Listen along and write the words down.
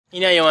You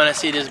know you want to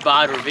see this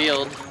bod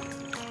revealed.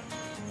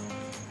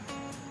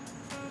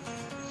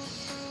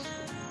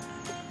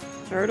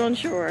 Third on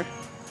shore.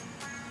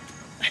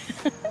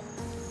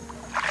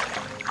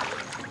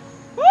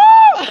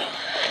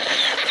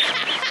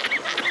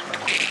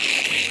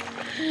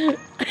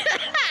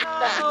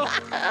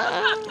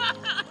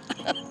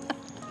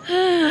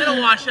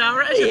 It'll wash out,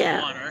 right? It's just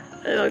Yeah, water.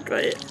 it'll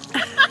quit.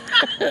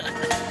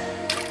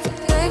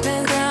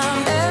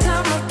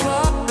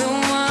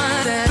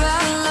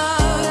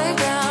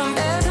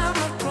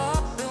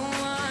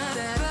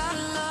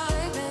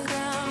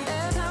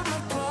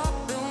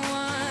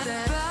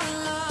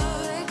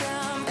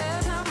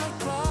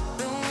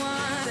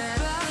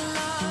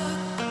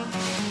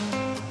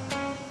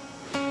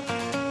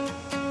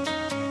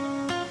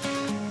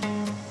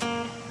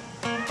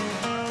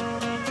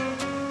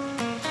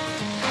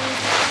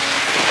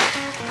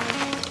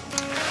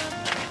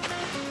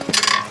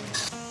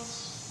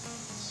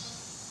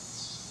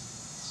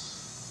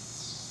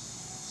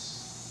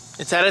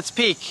 It's at its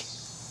peak.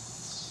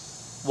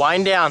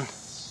 Wind down.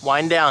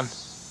 Wind down.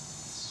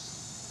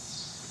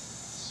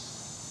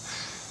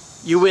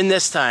 You win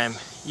this time.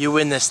 You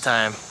win this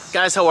time.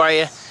 Guys, how are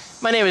you?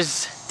 My name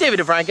is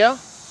David Franco.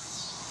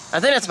 I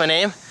think that's my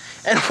name.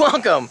 And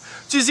welcome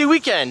to the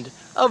weekend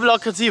of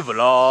Vlog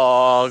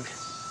Vlog.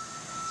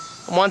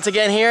 I'm once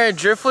again here at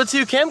Driftwood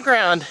 2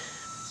 Campground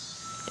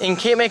in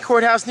Cape May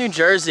Courthouse, New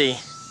Jersey.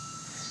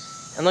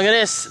 And look at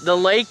this. The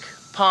lake,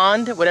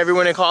 pond, whatever you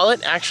want to call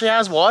it, actually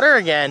has water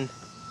again.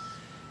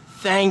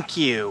 Thank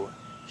you.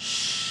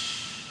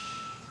 Shh.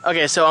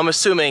 Okay, so I'm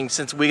assuming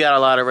since we got a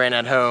lot of rain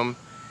at home,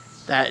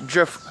 that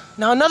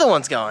now another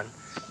one's going.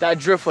 That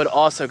Driftwood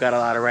also got a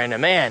lot of rain,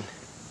 and man,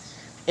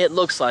 it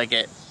looks like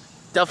it.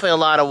 Definitely a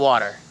lot of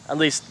water, at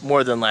least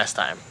more than last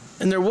time.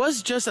 And there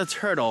was just a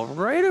turtle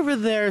right over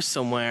there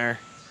somewhere.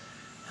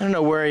 I don't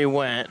know where he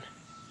went.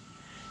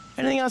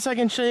 Anything else I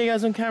can show you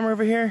guys on camera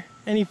over here?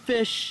 Any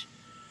fish?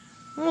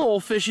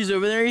 Little fishies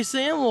over there, you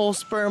see them? Little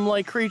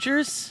sperm-like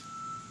creatures.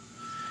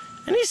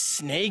 Any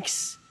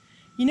snakes?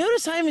 You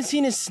notice I haven't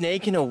seen a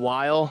snake in a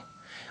while?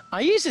 I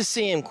used to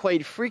see him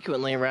quite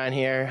frequently around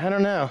here. I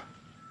don't know.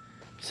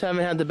 Just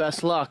haven't had the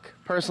best luck.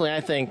 Personally,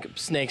 I think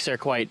snakes are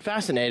quite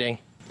fascinating.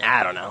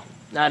 I don't know.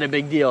 Not a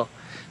big deal.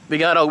 We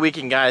got all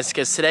weekend, guys,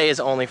 because today is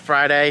only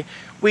Friday.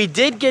 We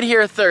did get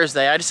here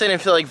Thursday. I just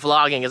didn't feel like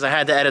vlogging because I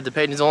had to edit the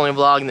Patrons Only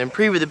vlog and then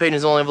preview the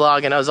Patrons Only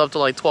vlog, and I was up to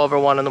like 12 or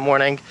 1 in the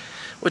morning.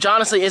 Which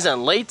honestly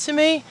isn't late to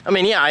me. I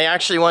mean, yeah, I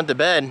actually went to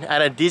bed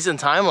at a decent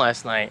time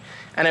last night.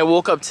 And I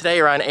woke up today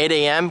around 8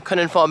 a.m.,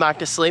 couldn't fall back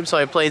to sleep, so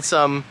I played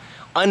some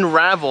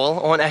Unravel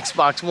on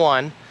Xbox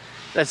One.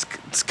 It's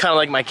kind of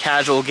like my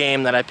casual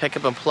game that I pick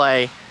up and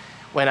play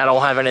when I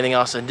don't have anything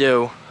else to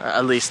do,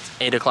 at least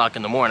 8 o'clock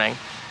in the morning.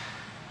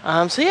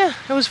 So yeah,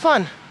 it was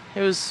fun.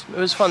 It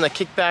was fun to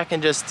kick back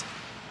and just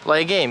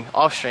play a game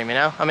off stream, you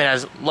know? I mean,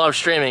 I love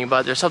streaming,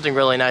 but there's something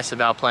really nice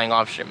about playing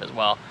off stream as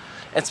well.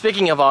 And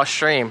speaking of off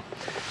stream,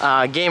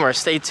 gamers,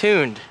 stay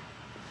tuned.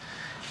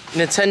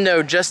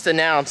 Nintendo just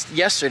announced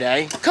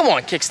yesterday, come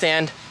on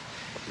kickstand,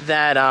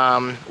 that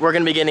we're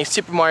going to be getting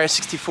Super Mario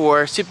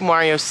 64, Super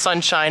Mario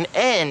Sunshine,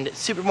 and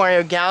Super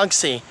Mario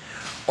Galaxy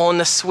on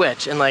the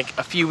Switch in like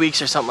a few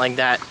weeks or something like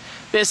that.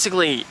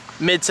 Basically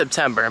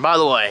mid-September. And by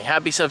the way,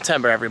 happy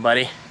September,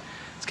 everybody.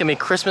 It's going to be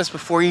Christmas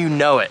before you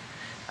know it.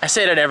 I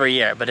say that every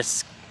year, but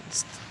it's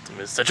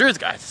the truth,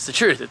 guys. It's the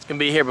truth. It's going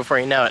to be here before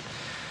you know it.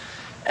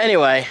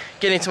 Anyway,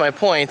 getting to my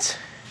point.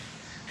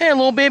 Hey, a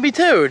little baby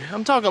toad.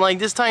 I'm talking like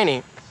this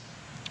tiny.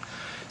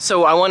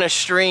 So I want to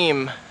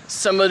stream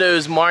some of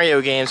those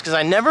Mario games because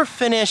I never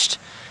finished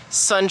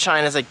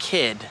Sunshine as a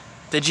kid.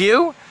 Did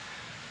you?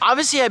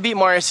 Obviously I beat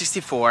Mario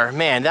 64.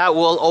 Man, that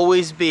will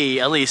always be,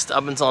 at least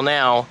up until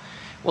now,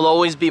 will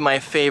always be my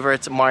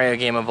favorite Mario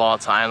game of all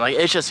time. Like,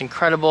 it's just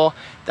incredible.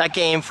 That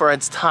game for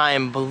its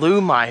time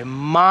blew my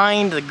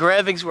mind. The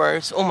graphics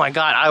were, oh my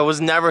god, I was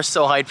never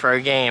so hyped for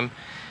a game.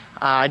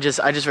 I just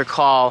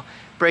recall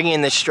bringing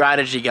in this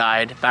strategy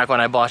guide back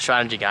when I bought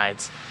strategy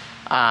guides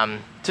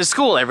to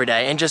school every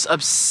day and just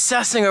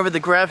obsessing over the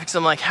graphics.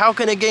 I'm like, how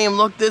can a game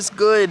look this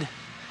good?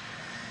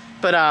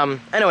 But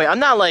anyway, I'm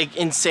not like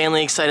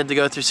insanely excited to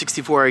go through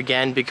 64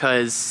 again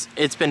because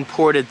it's been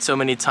ported so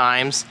many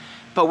times.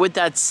 But with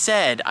that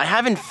said, I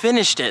haven't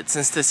finished it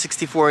since the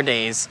 64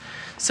 days,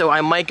 so I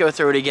might go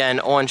through it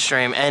again on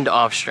stream and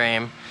off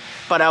stream.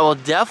 But I will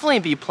definitely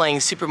be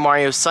playing Super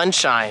Mario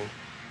Sunshine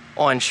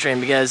on stream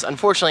because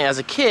unfortunately as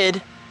a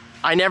kid,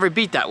 I never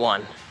beat that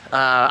one.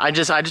 I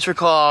just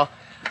recall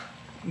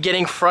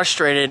getting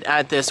frustrated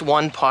at this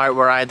one part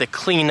where I had to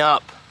clean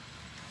up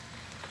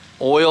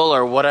oil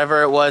or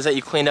whatever it was that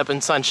you cleaned up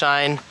in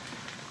Sunshine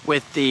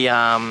with the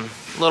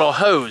little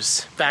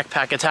hose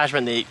backpack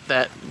attachment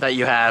that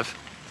you have.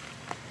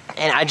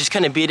 And I just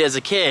couldn't beat it as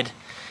a kid.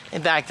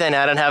 And back then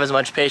I didn't have as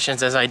much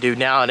patience as I do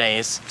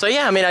nowadays. So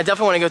yeah, I mean, I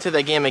definitely want to go through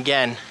that game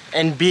again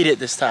and beat it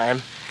this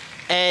time.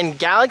 And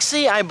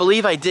Galaxy, I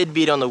believe I did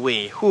beat on the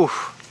Wii. Whew.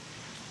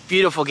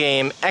 Beautiful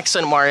game,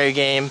 excellent Mario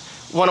game,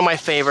 one of my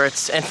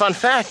favorites. And fun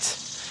fact,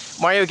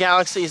 Mario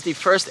Galaxy is the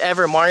first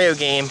ever Mario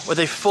game with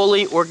a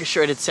fully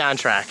orchestrated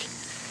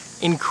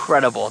soundtrack.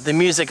 Incredible. The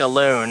music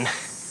alone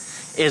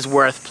is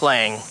worth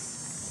playing,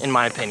 in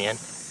my opinion.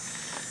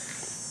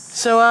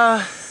 So,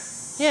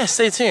 yeah,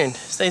 stay tuned.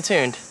 Stay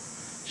tuned.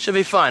 Should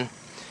be fun.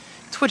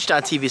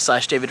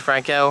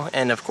 Twitch.tv/DavidFranco,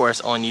 and of course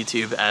on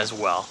YouTube as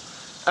well.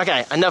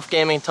 Okay, enough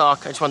gaming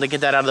talk. I just wanted to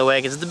get that out of the way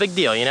because it's a big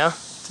deal, you know?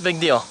 It's a big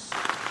deal.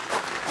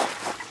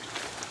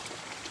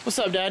 What's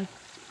up, Dad?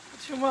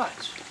 Not too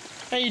much.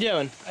 How you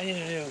doing? I need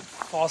a new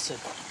faucet.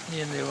 I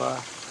need a new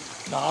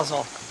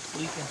nozzle. It's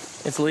leaking.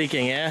 It's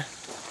leaking, yeah?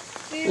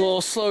 A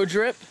little slow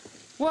drip.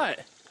 What?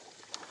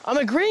 I'm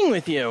agreeing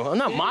with you. I'm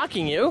not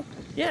mocking you.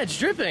 Yeah, it's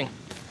dripping.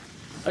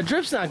 A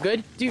drip's not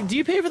good. Do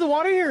you pay for the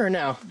water here or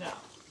no? No.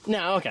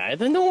 No, okay.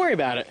 Then don't worry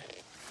about it.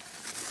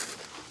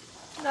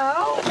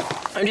 No.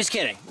 I'm just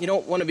kidding. You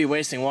don't want to be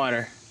wasting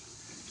water.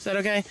 Is that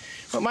okay?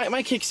 Well,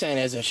 my kickstand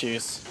has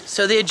issues.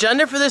 So the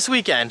agenda for this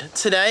weekend.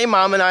 Today,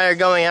 Mom and I are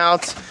going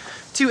out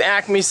to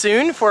Acme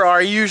soon for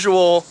our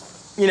usual,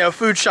 you know,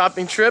 food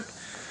shopping trip.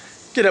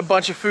 Get a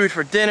bunch of food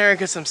for dinner,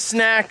 get some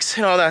snacks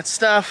and all that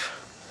stuff.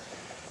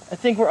 I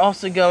think we're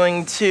also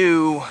going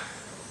to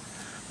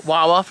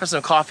Wawa for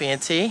some coffee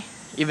and tea.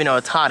 Even though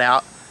it's hot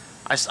out,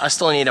 I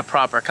still need a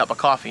proper cup of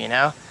coffee, you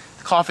know?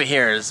 The coffee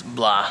here is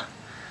blah.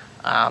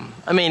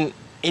 I mean,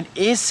 it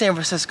is San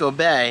Francisco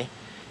Bay,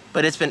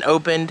 but it's been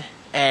opened,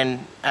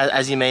 and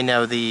as you may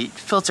know, the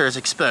filter is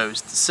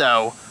exposed,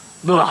 so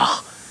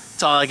blah.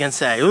 That's all I can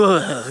say.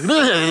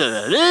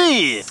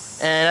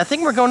 And I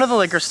think we're going to the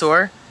liquor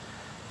store.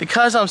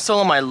 Because I'm still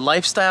on my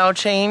lifestyle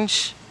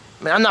change,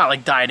 I mean, I'm not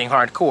like dieting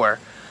hardcore.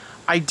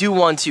 I do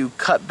want to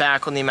cut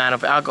back on the amount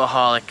of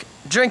alcoholic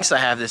drinks I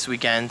have this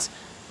weekend.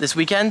 This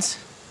weekend?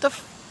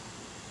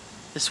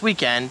 This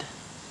weekend.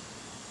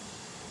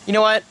 You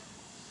know what?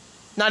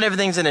 Not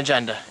everything's an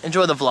agenda.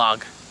 Enjoy the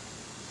vlog.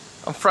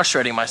 I'm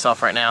frustrating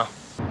myself right now.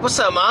 What's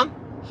up, Mom?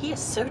 He is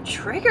so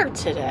triggered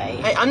today.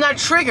 Hey, I'm not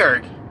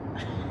triggered.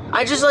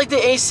 I just like the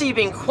AC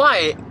being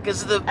quiet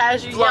because of the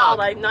As you vlog. yelled,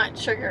 I'm not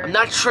triggered. I'm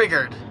not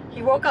triggered.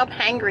 He woke up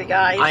hangry,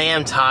 guys. I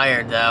am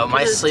tired though.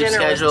 My sleep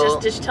schedule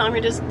did you tell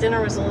me his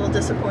dinner was a little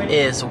disappointing?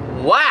 is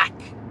whack.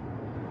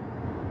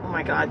 Oh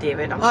my God,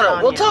 David, I'm Hold telling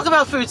on, we'll you. talk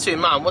about food soon.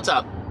 Mom, what's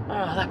up?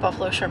 Oh, that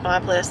buffalo shrimp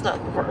wrap last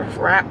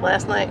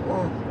night.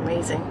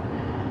 Amazing.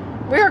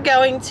 We are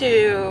going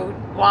to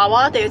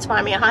Wawa. David's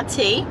buying me a hot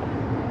tea.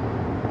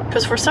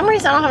 Because for some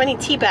reason I don't have any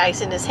tea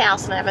bags in this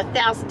house, and I have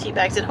 1,000 tea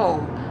bags at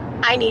home.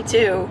 I need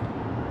to...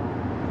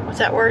 What's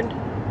that word?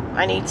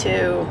 I need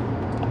to...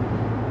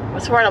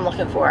 What's the word I'm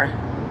looking for?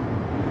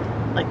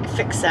 Like,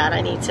 fix that.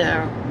 I need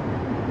to...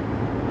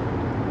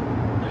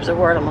 There's a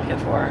word I'm looking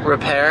for.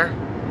 Repair?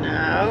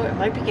 No, it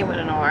might begin with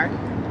an R.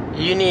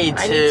 You need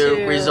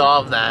to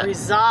resolve that.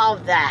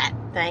 Resolve that.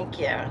 Thank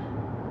you.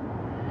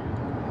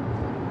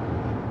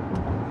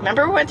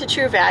 Remember we went to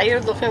True Value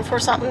looking for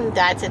something?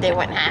 Dad said they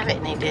wouldn't have it,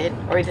 and they did.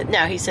 Or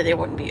he said they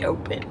wouldn't be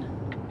open.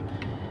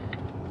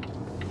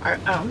 Oh,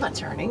 I'm not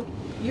turning.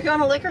 You going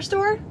to the liquor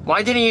store?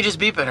 Why didn't you just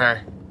beep at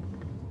her?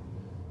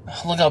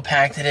 Look how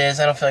packed it is.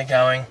 I don't feel like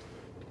going.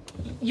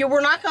 You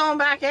were not going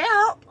back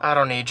out. I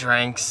don't need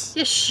drinks.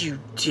 Yes, you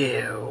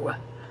do.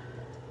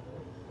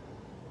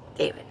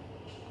 David,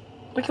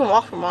 we can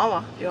walk from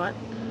Wawa if you want.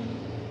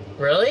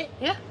 Really?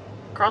 Yeah,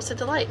 across the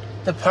Delight.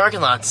 The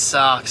parking lot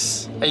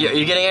sucks. Are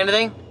you getting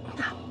anything?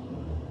 No.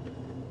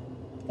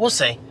 We'll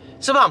see.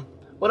 So, Mom,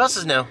 what else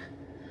is new?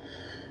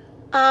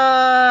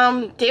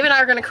 David and I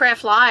are going to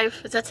craft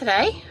live. Is that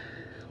today?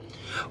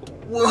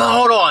 Well,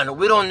 hold on.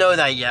 We don't know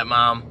that yet,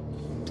 Mom.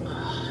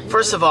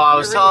 First of all, I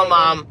was telling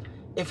Mom,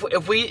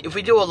 if we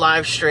do a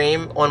live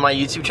stream on my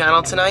YouTube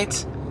channel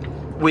tonight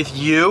with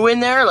you in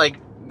there, like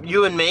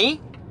you and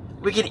me,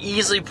 we could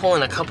easily pull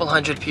in a couple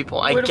hundred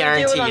people. I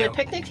guarantee you. Would we do it on the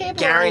picnic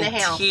table or in the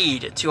house?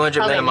 Guaranteed 200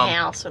 Probably minimum. in the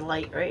house with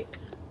light, right?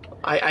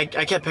 I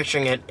kept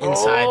picturing it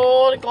inside.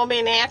 Oh, it's gonna be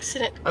an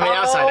accident. I mean,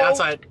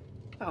 outside.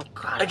 Oh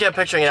God. I kept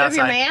picturing it Do you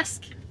outside. have your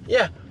mask?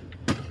 Yeah.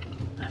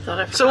 I thought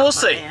I So we'll my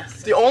see.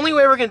 mask. The only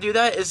way we're gonna do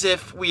that is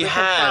if we can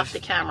have crop the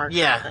camera.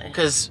 Yeah,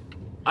 because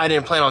I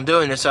didn't plan on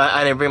doing this, so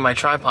I didn't bring my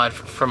tripod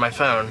for my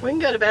phone. We can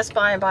go to Best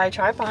Buy and buy a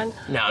tripod.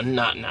 No.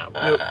 Not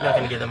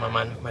gonna give them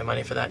my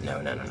money for that.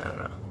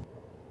 No.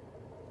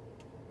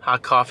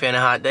 Hot coffee on a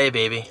hot day,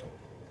 baby.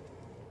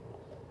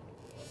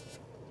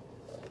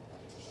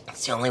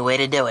 It's the only way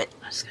to do it.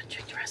 I'm just gonna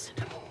drink the rest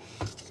of it.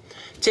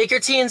 Take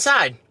your tea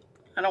inside.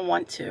 I don't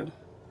want to.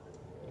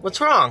 What's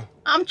wrong?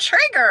 I'm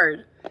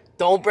triggered.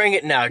 Don't bring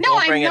it now. No,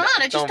 don't bring I'm it.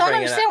 not. I just don't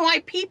understand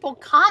why people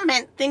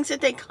comment things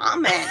that they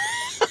comment.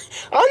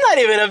 I'm not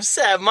even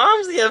upset.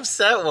 Mom's the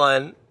upset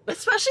one.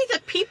 Especially the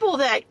people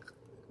that...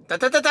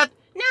 Da.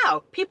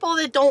 No, people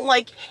that don't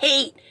like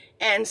hate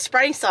and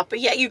spreading stuff,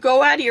 but yet you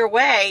go out of your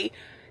way.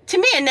 To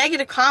me, a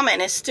negative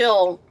comment is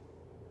still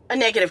a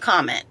negative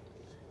comment.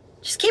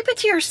 Just keep it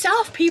to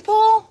yourself,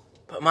 people.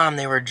 But Mom,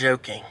 they were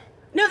joking.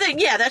 No,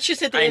 that's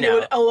just at the I end know.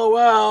 of it.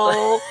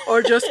 LOL.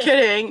 Or just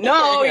kidding.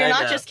 No, Yeah, you're I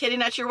not know. just kidding.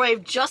 That's your way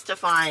of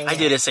justifying I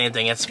do the same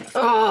thing. It's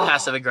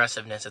passive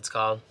aggressiveness, it's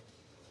called.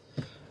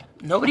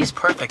 Nobody's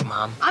perfect,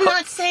 Mom. I'm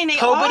not saying they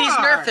Nobody's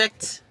are.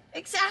 perfect.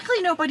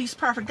 Exactly, nobody's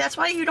perfect. That's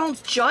why you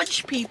don't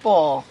judge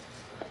people.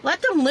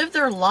 Let them live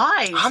their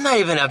lives. I'm not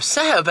even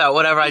upset about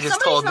whatever I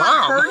just told Mom.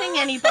 Somebody's not hurting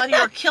anybody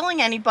or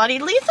killing anybody.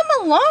 Leave them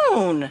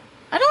alone.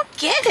 I don't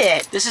get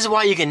it. This is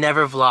why you can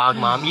never vlog,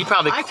 Mom. You'd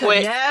probably I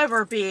quit. could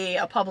never be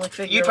a public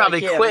figure. You'd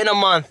probably like you. quit in a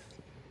month.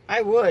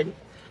 I would.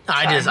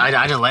 I just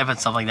laugh at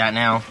stuff like that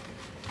now.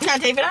 No,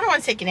 David, I don't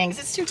want to take an eggs.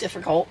 It's too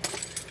difficult.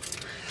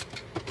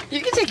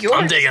 You can take yours.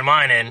 I'm taking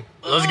mine in.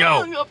 Let's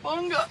go.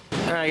 Bunga.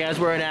 Alright guys,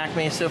 we're at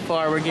Acme so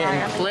far. We're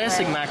getting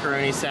classic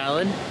macaroni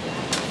salad.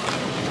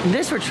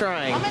 This we're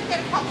trying. I'm gonna get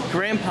a couple.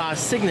 Grandpa's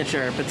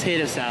signature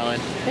potato salad.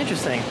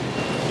 Interesting.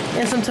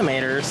 And some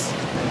tomatoes.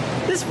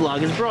 This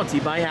vlog is brought to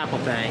you by Apple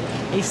Pay,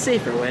 a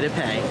safer way to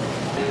pay.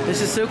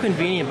 This is so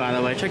convenient, by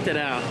the way. Check that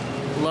out.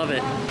 Love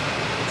it.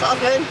 It's all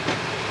good.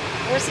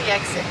 Where's the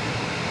exit?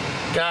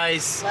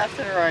 Guys, Left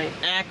or right?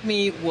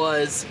 Acme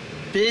was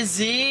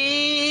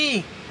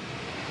busy.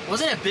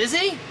 Wasn't it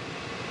busy?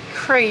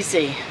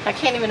 Crazy. I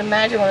can't even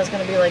imagine what it's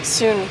going to be like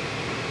soon.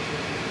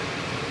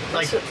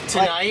 Like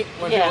tonight,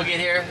 when yeah. people get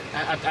here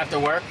after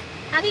work?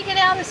 How do you get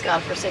out of this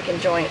godforsaken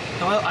joint?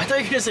 Oh, I thought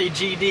you were going to say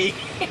GD.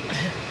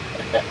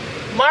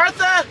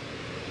 Martha,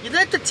 you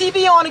left the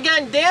TV on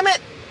again, damn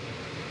it.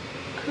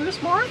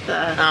 Who's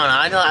Martha?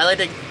 I don't know. I like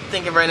to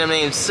think of random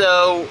names.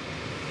 So,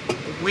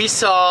 we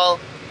saw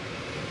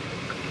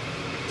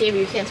David,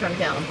 you can't turn it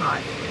down. I'm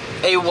hot.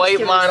 a white Give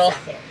me a model.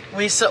 second.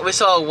 We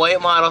saw a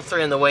white Model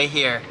 3 on the way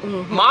here.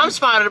 Mom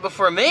spotted it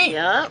before me.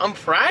 Yeah. I'm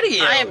proud of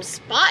you. I am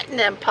spotting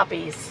them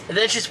puppies. And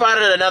then she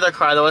spotted another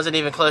car that wasn't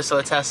even close to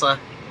a Tesla.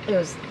 It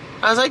was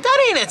I was like,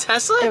 that ain't a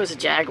Tesla. a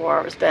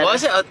Jaguar. It was better.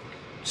 Was it?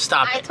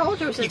 Stop I it. told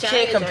you it was a You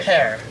Jaguar. can't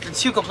compare. They're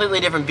two completely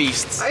different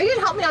beasts. Are you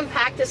gonna help me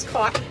unpack this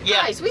car?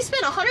 Yeah. Guys, we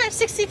spent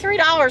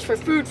 $163 for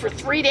food for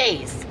 3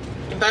 days.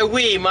 And by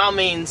we, Mom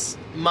means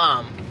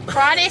Mom.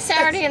 Friday,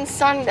 Saturday, and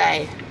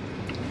Sunday.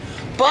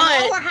 And all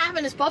But we're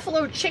having is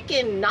buffalo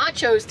chicken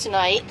nachos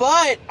tonight.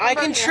 I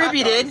Burger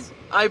contributed. hot dogs.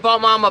 I bought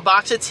Mom a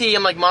box of tea.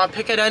 I'm like, Mom,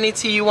 pick out any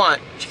tea you want.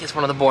 She gets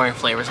one of the boring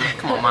flavors. I'm like,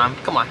 come on, Mom.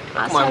 Come on.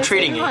 Come on, I'm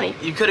treating you. Money.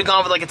 You could have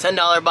gone for like a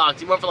 $10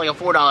 box. You went for like a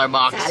 $4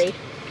 box. Daddy.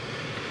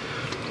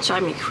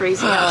 Drive me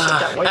crazy how shit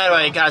that white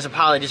Anyway, girl. guys,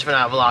 apologies for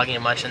not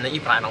vlogging much and that you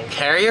probably don't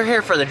care. You're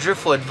here for the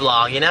Driftwood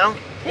vlog, you know?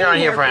 You're not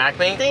here for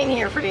Acme. They ain't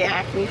here for the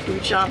Acme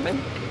food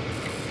shopping.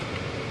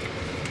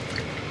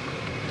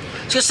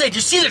 I was gonna say, do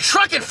you see the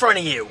truck in front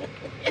of you?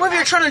 What if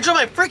you're trying to enjoy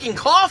my freaking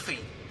coffee?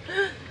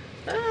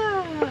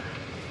 Ah.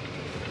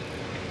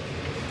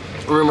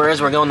 Rumor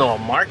is we're going to a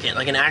market,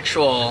 like an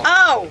actual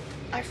Oh,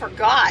 I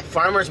forgot.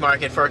 farmer's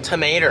market for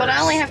tomatoes. But I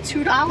only have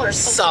 $2 plus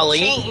Sully.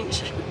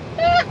 change.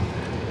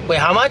 Wait,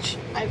 how much?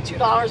 I have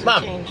 $2 in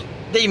Mom, change.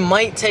 they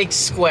might take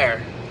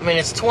square. I mean,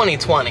 it's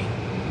 2020.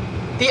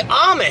 The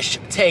Amish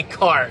take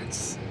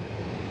cards.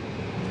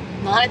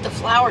 Not at the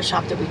flower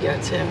shop that we go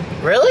to.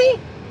 Really?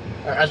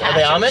 Are they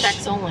Cash and Amish?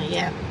 checks only,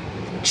 yeah.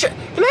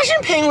 Imagine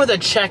paying with a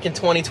check in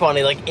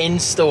 2020, like in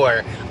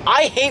store.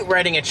 I hate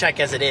writing a check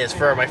as it is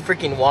for my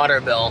freaking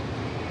water bill.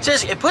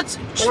 Seriously, it puts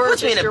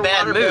me in a your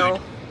bad water mood. bill.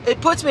 It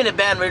puts me in a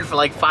bad mood for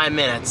like 5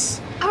 minutes.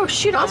 Oh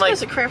shoot, I'm I'm like,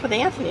 supposed to crap with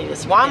Anthony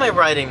this Why am I weekend.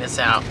 writing this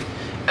out?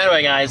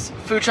 Anyway, guys,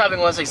 food shopping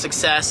was a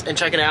success, and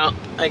check it out.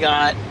 I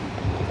got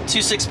 2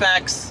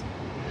 6-packs.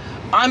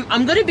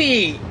 I'm gonna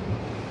be.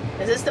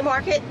 Is this the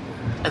market?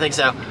 I think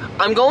so.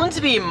 I'm going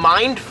to be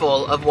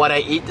mindful of what I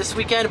eat this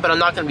weekend, but I'm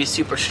not going to be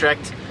super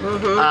strict.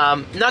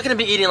 Not going to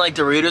be eating like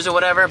Doritos or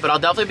whatever, but I'll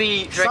definitely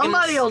be drinking.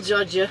 Somebody will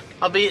judge you.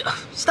 I'll be.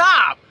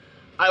 Stop!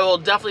 I will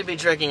definitely be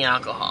drinking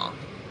alcohol.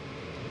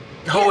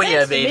 Oh yeah,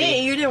 thanks to baby.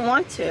 me, you didn't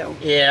want to.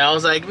 Yeah, I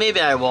was like, maybe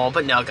I won't,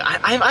 but no.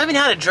 I haven't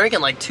had a drink in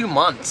like 2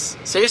 months.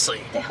 Seriously.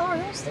 What the hell are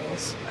those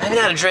things? I haven't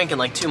had a drink in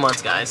like 2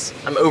 months, guys.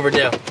 I'm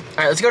overdue. All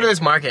right, let's go to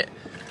this market.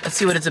 Let's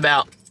see what it's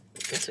about.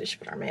 Guess we should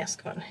put our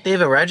mask on. They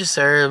have a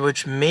register,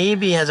 which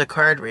maybe has a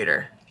card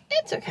reader.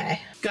 It's okay.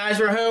 Guys,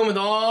 we're home with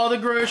all the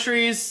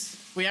groceries.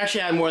 We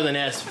actually had more than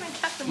this.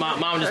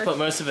 Mom just put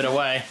most of it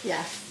away.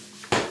 Yeah.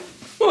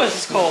 Ooh, this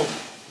is cold.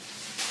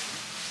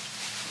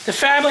 The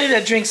family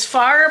that drinks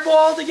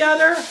Fireball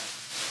together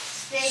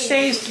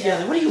stays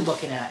together. What are you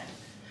looking at?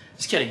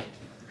 Just kidding.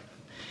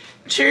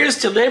 Cheers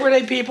to Labor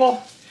Day,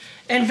 people.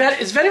 And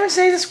is Veterans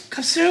Day this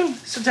soon?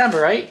 September,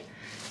 right?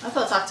 I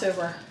thought it's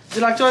October. Is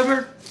it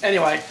October?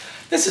 Anyway,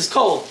 this is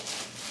cold.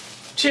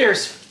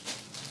 Cheers.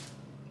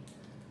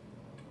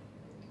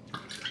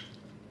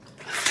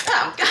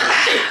 Oh, God.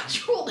 I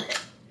drooled it.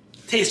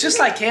 Tastes just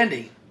like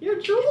candy.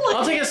 You're drooling.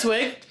 I'll take a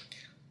swig.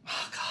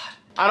 Oh, God.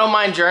 I don't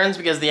mind germs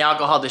because the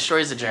alcohol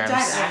destroys the germs.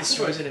 That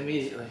destroys it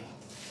immediately.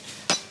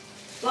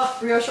 Look,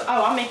 brioche.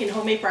 Oh, I'm making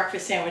homemade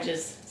breakfast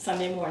sandwiches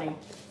Sunday morning.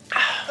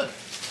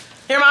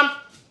 Here, Mom.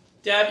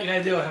 Deb, you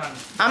gotta do it, hon.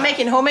 I'm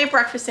making homemade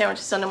breakfast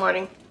sandwiches Sunday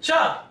morning.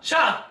 Chug,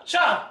 chug,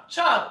 chug,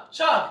 chug,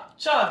 chug,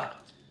 chug.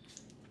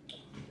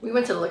 We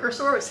went to the liquor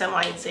store. It was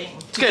semi-insane.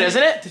 It's good,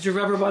 isn't it? Did you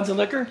rubber buns and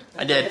liquor?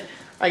 I did.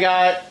 I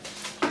got.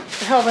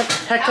 The hell the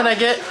heck did I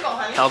get?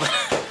 Hell,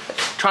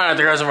 trying not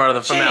to grow some out of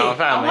the family, I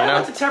you wonder know?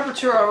 what the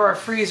temperature of our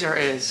freezer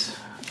is.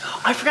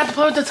 I forgot to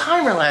play with the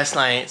timer last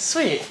night.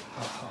 Sweet.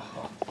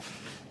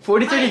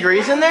 43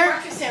 degrees in there?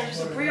 Breakfast sandwiches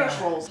and brioche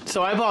rolls.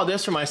 So I bought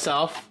this for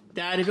myself.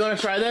 Dad, if you want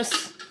to try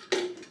this,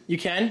 you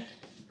can.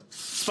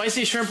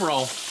 Spicy shrimp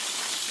roll.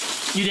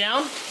 You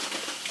down?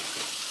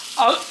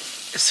 Oh,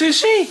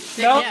 sushi?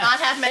 They No. do not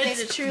have many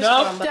to choose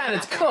Nope. from. but- Dad,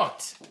 it's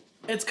cooked.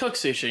 It's cooked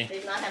sushi. They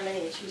do not have many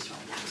to choose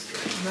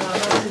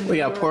from. We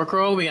got pork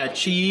roll, we got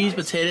cheese,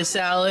 potato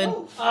salad.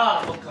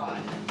 Oh, God.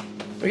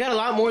 We got a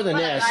lot more than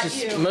What this. about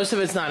Just you? most of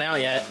it's not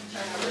out yet.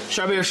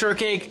 Strawberry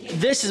shortcake.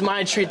 This is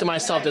my treat to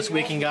myself this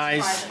weekend,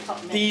 guys.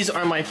 These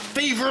are my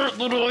favorite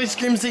little ice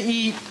creams to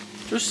eat.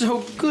 They're so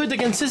good. The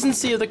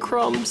consistency of the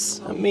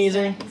crumbs,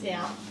 amazing.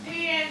 Yeah.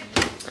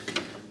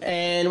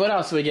 And what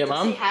else do we get, Does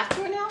he Mom? have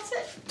to announce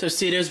it?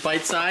 Tostitos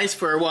bite size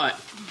for what?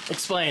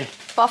 Explain.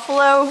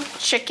 Buffalo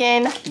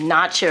chicken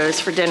nachos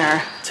for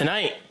dinner.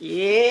 Tonight.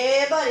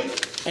 Yeah, buddy.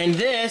 And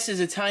this is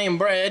Italian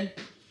bread.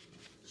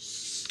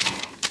 It's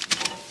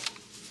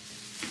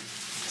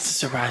a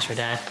surprise for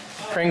Dad.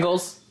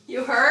 Pringles,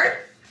 You heard?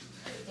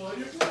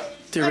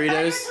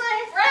 Doritos,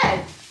 Bread.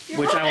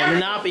 which I will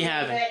not be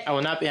having. I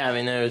will not be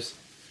having those.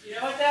 You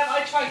know what, Dad?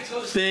 I tried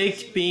toast.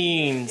 Baked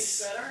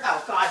beans.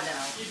 Oh, God,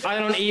 no. I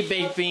don't eat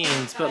baked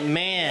beans, but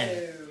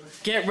man,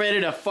 get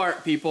ready to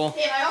fart, people.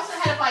 Hey, I also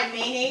had to buy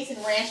mayonnaise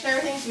and ranch and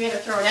everything, so we had to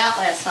throw it out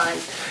last time.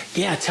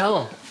 Yeah,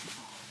 tell them.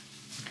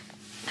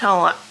 Tell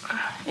him what?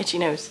 Itchy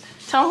nose.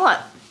 Tell him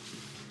what?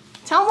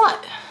 Tell him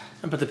what?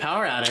 But the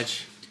power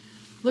outage.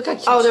 Look how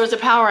cute. Oh, there was a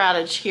power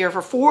outage here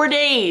for 4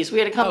 days. We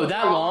had to come. Oh,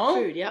 that long?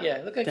 Food. Yep.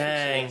 Yeah, look how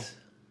Dang. cute she is.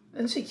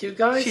 Isn't she cute,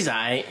 guys? She's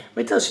aight.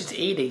 Wait till she's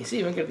 80. She's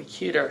even gonna be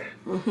cuter.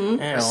 Yeah,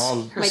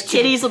 well, My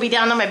titties will be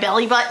down on my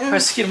belly button. Her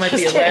skin might be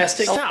Just kidding.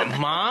 elastic. stop,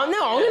 Mom.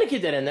 No, I'm gonna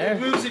keep that in Her there.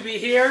 boobs would be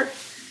here.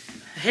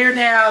 Here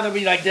now, they'll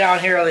be like down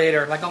here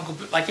later, like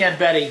like Aunt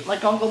Betty.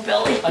 Like Uncle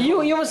Billy. You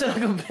almost said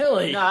Uncle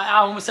Billy. No, I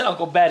almost said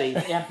Uncle Betty.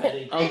 Aunt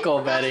Betty.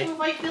 Uncle Betty.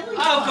 Like Billy.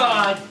 Oh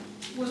God.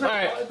 All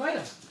right.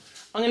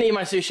 I'm gonna eat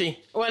my sushi.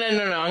 Well,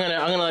 no. I'm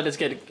gonna let this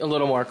get a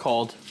little more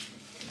cold.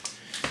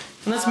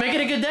 And let's make it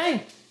a good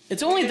day.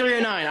 It's only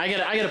 3:09.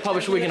 I gotta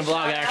publish a weekend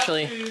vlog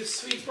actually.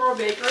 Sweetsboro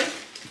Bakery.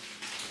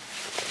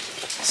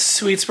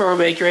 Sweetsboro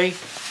Bakery.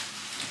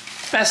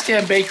 Best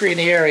damn bakery in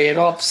the area in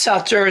all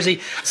South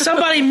Jersey.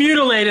 Somebody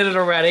mutilated it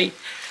already.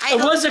 I It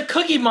don't- was a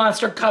Cookie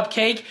Monster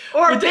cupcake.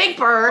 Or a with the- Big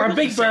Bird. Or a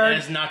Big said Bird.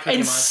 that is not Cookie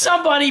And Monster.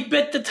 somebody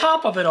bit the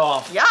top of it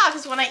off. Yeah,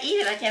 because when I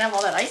eat it, I can't have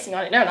all that icing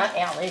on it. No, not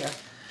now, later.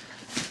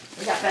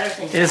 We got better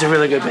things. It is a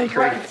really good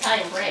bakery.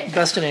 Italian bread.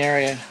 Best in the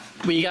area.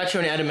 But you got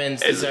your own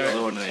Edmonds It's the dessert.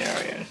 other one in the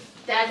area.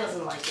 Dad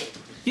doesn't like it.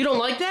 You don't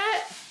like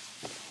that?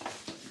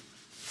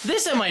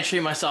 This I might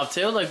treat myself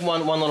to, like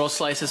one little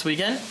slice this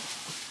weekend.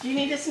 Do you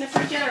need this in the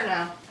fridge yet or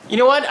no? You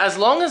know what? As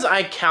long as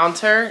I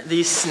counter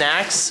these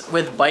snacks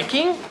with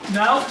biking,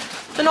 No?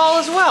 then all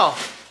is well.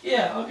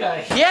 Yeah,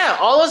 okay. Yeah,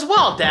 all is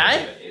well,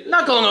 Dad.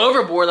 Not going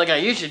overboard like I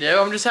usually do.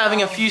 I'm just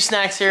having a few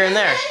snacks here and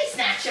there. Any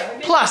snack show.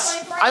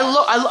 Plus,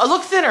 I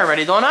look thinner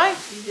already, don't I?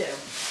 You do.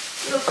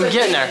 I'm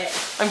getting there.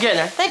 I'm getting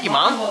there. Thank you,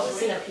 Mom.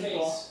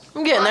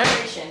 I'm getting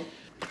there.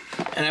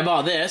 And I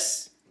bought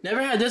this.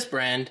 Never had this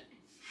brand.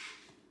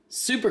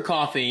 Super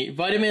coffee,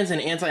 vitamins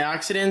and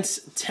antioxidants,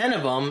 10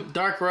 of them,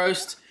 dark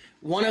roast.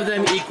 One of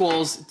them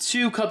equals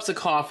 2 cups of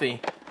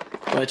coffee,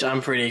 which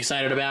I'm pretty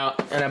excited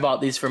about. And I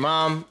bought these for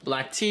Mom,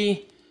 black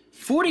tea.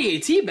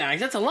 48 tea bags,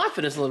 that's a lot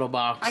for this little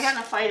box. I got in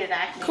a fight at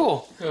Acme.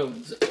 Cool.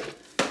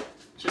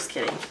 Just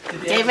kidding.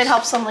 David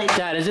helped some lady.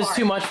 Dad, is this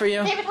too much for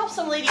you? David helped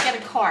some lady get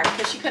a card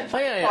because she couldn't Oh,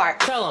 find yeah, a yeah. card.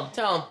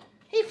 Tell him.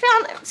 He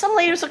found some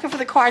lady was looking for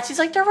the cards. He's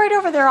like, they're right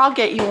over there. I'll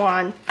get you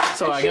one.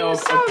 So And I she go,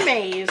 was so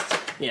amazed.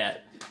 yeah.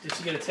 Did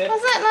you get a tip?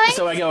 Was that nice?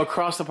 So I go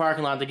across the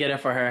parking lot to get it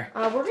for her.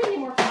 We're gonna need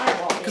more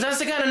Fireball. Because that's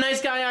the kind of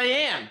nice guy I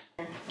am.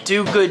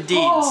 Do good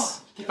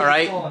deeds. All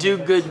right? Do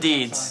good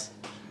deeds.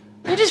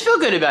 You just feel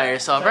good about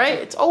yourself, right?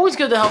 It's always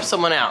good to help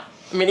someone out.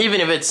 I mean, even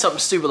if it's something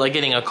stupid like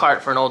getting a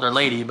cart for an older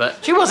lady,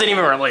 but she wasn't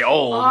even really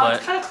old, It's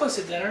but kind of close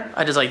to dinner.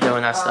 I just like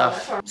doing that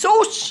stuff.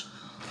 Sush!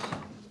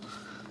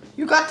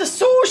 You got the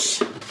sush!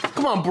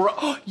 Come on,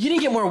 bro. You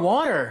didn't get more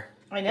water.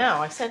 I know,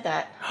 I said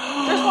that.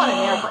 There's one in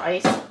there for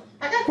ice.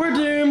 We're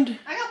doomed.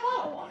 I got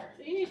bottled water.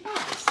 You need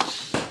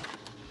bottles.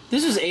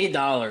 This was $8.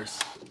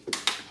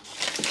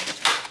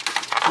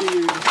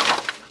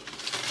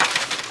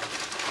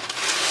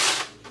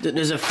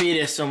 There's a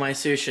fetus on my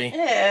sushi.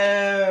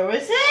 Oh,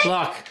 is it?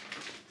 Look.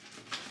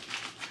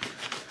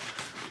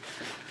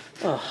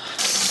 Oh.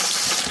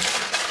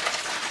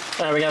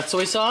 All right, we got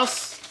soy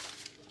sauce.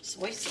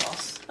 Soy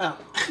sauce. Oh.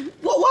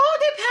 Well, why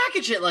would they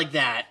package it like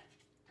that?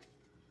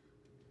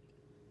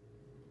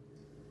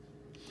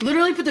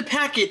 Literally put the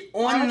packet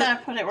Why on would the, I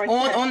put it right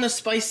there? on the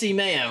spicy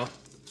mayo.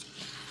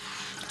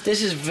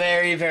 This is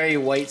very, very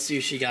white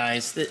sushi,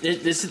 guys.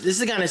 This is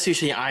the kind of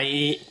sushi I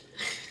eat.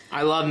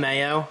 I love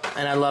mayo,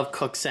 and I love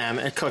cooked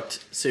salmon,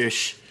 cooked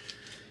sushi.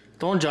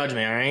 Don't judge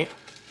me, all right?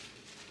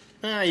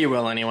 You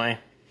will anyway.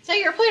 Is that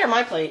your plate or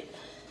my plate?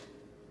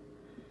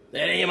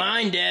 That ain't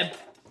mine, Deb.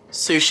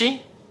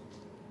 Sushi.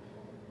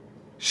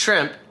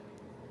 Shrimp.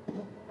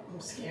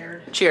 I'm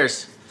scared.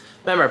 Cheers.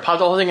 Remember, pop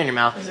the whole thing in your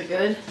mouth. Is it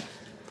good?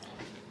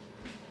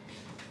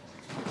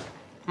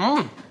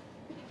 Mmm.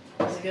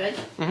 Is it good?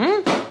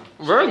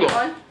 Mm-hmm. Very good.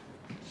 One?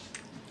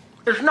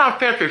 It's not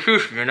fancy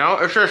sushi, you know?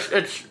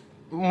 It's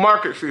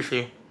market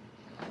sushi.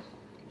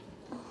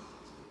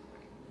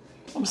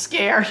 I'm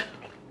scared.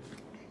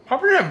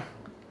 Pop it in.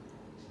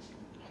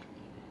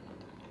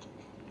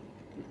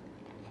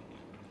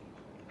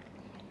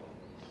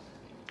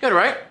 Good,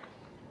 right?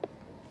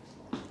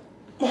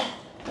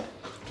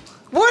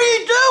 What are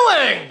you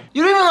doing?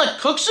 You don't even like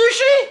cook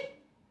sushi?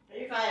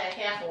 Maybe if I had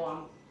half of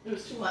one. It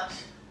was too much.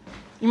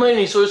 You might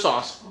need soy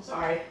sauce. I'm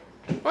sorry.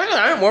 Wait a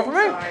minute, more for me.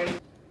 Sorry.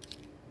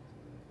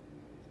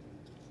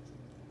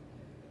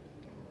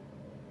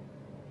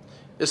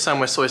 This time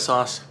with soy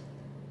sauce.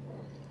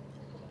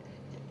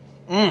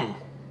 Mmm.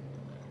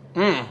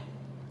 Mmm.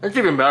 It's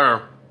even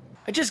better.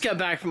 I just got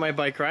back from my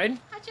bike ride.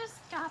 I just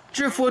got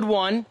Driftwood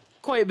 1.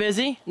 Quite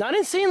busy. Not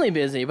insanely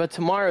busy, but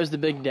tomorrow's the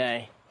big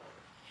day.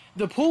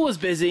 The pool was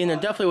busy and there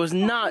definitely was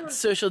not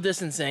social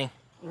distancing.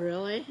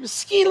 Really?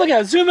 Mesquite, look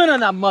at it. Zoom in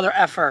on that mother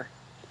effer.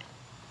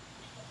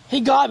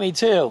 He got me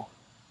too.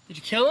 Did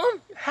you kill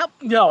him? Help.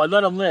 No, I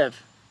let him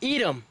live.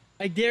 Eat him.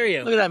 I dare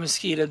you. Look at that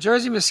mosquito.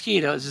 Jersey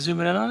mosquito. Is it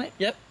zooming in on it?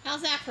 Yep.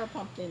 How's that for a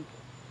pumpkin?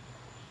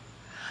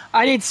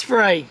 I need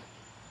spray.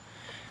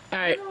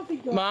 Alright.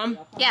 Mom?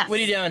 Yes. What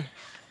are you doing?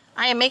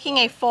 I am making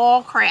a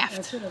fall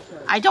craft.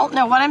 I don't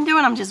know what I'm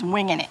doing. I'm just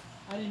winging it.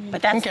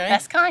 But that's Okay. the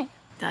best kind.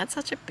 That's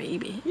such a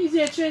baby. He's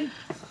itching.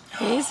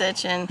 He's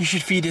itching. You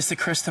should feed this to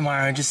Chris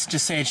tomorrow and just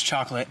say it's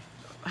chocolate.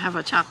 Have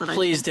a chocolate.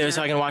 Please do,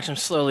 so I can watch him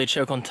slowly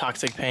choke on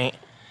toxic paint.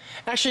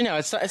 Actually, no,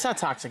 it's not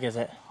toxic, is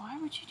it? Why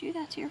would you do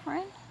that to your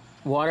friend?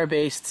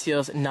 Water-based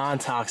seals,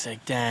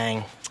 non-toxic.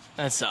 Dang,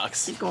 that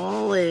sucks. He's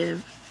gonna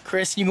live.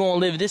 Chris, you gonna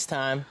live this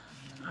time.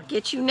 I'll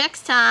get you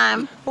next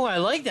time. Oh, I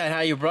like that,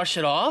 how you brush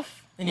it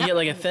off and you get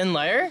like a thin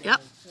layer.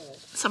 Yep.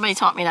 Somebody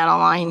taught me that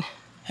online.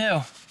 Who?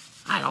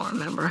 I don't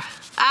remember.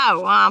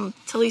 Oh,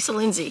 Talisa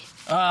Lindsay.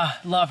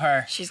 Love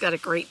her. She's got a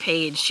great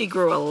page. She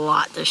grew a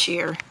lot this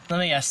year. Let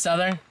me guess,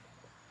 Southern?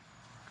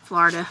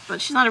 Florida,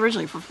 but she's not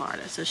originally from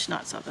Florida, so she's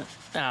not Southern.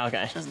 Oh,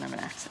 okay. She doesn't have an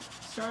accent.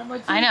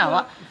 I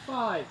know.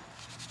 5,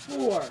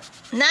 4.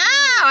 No,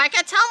 I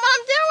can tell them what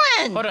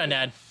I'm doing. Hold on,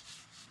 Dad.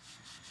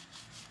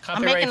 I'm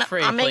Copyright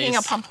free, making a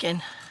please.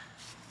 pumpkin.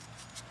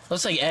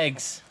 Looks like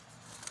eggs.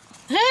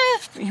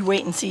 You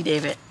wait and see,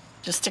 David.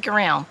 Just stick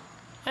around.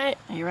 Hey,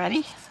 Are you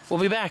ready? we'll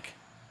be back.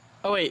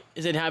 Oh wait,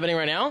 is it happening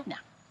right now? No.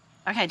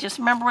 Okay, just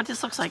remember what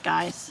this looks like,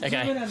 guys. Zoom in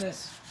Okay. on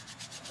this.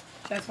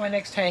 That's my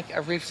next tank,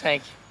 a reef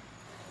tank.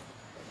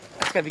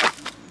 That's gonna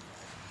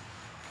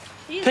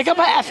be. Pick up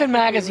an effing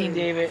magazine,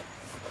 David.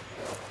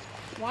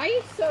 Why are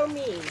you so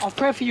mean? I'll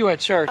pray for you at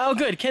church. Oh,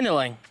 good,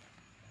 kindling.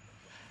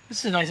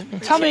 This is nice.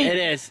 Tell me, It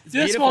is. It's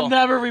this beautiful. will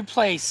never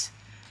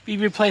be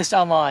replaced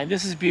online.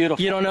 This is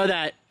beautiful. You don't know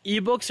that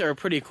ebooks are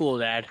pretty cool,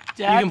 Dad.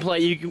 Dad?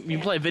 You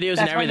can play videos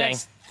That's and my everything.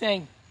 next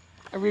thing,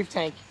 a reef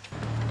tank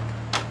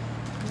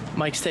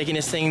Mike's taking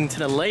this thing to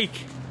the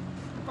lake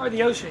or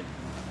the ocean.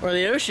 or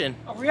the ocean.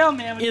 A real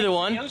man would Either take it to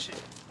one. The ocean.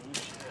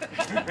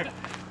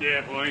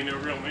 Yeah, boy, ain't no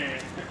real man.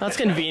 That's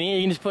convenient.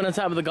 You can just put it on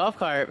top of the golf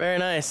cart. Very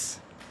nice.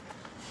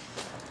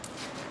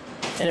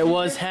 And it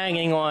was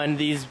hanging on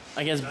these,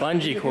 I guess,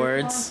 bungee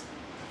cords.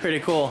 Pretty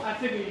cool. I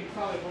figure you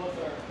probably both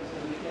are.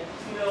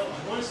 You know,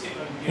 I want to see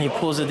if I can And he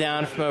pulls it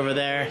down from over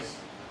there.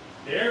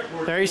 The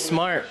airport Very doing a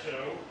smart. car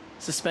show,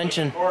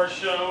 Suspension. car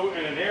show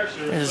and an air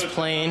show. There's his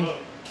plane.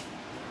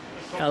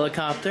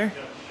 Helicopter.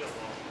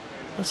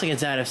 Looks like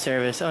it's out of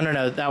service. Oh,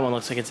 no, that one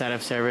looks like it's out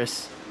of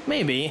service.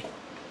 Maybe.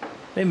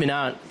 Maybe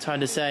not. It's hard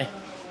to say.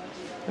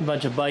 A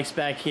bunch of bikes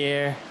back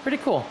here. Pretty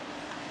cool.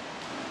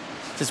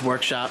 It's his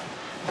workshop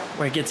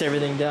where he gets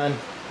everything done.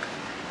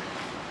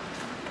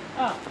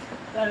 Oh,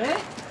 is that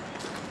it?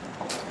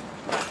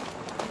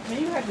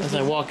 Man, you have to As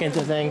I walk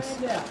into things.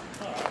 Yeah.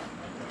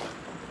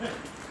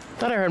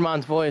 Thought I heard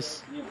Mon's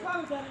voice. You've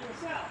probably done it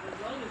yourself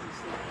as long as you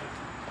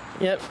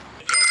sleep. Yep.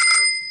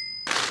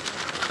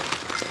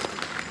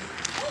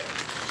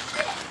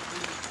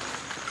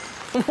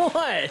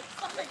 What?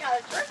 Somebody got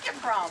a drinking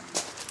problem.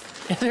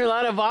 Is there a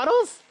lot of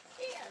bottles?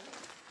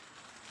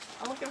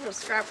 I'm looking for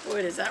scrap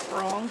wood. Is that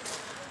wrong?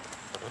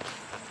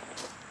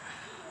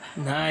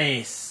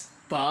 Nice.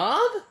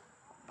 Bob?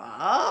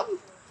 Bob?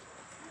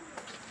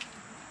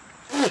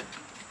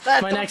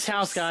 It's my next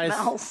house, guys.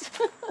 Smells.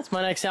 It's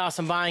my next house.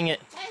 I'm buying it.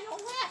 Hey,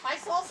 don't laugh. I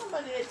saw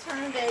somebody that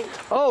turned a...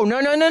 Oh, no,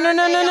 no, no, no,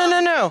 no, no, no, no,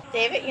 no.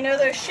 David, you know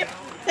those ship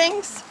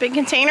things? Big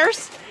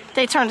containers?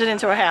 They turned it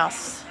into a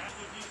house.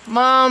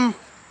 Mom,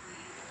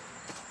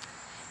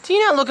 do you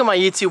not look at my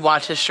YouTube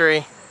watch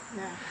history?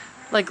 No.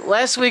 Like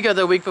last week or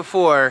the week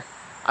before,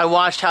 I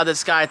watched how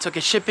this guy took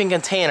a shipping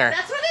container,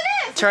 That's what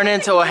it is. turned it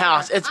into a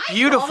house. It's I saw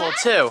beautiful that.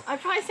 too. I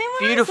probably seen what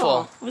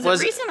Beautiful. I saw.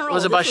 Was it recent or old?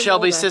 Was it by This was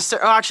Shelby's older. sister?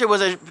 Oh, actually, it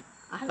was a.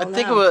 I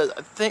think it was.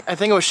 I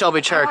think it was Shelby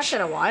I Church. watched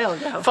it a while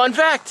ago. Fun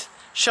fact: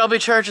 Shelby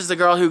Church is the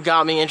girl who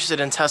got me interested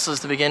in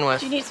Teslas to begin with,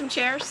 Do you need some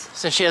chairs?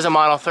 since she has a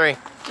Model 3.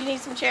 Do you need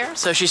some chairs?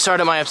 So she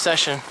started my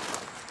obsession.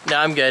 No,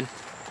 I'm good.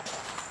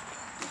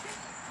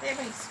 They have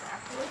any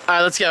scrap wood?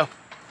 right, let's go.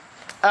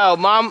 Oh,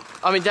 Mom,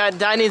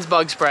 Dad needs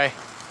bug spray.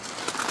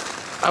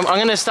 I'm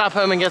gonna stop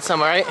home and get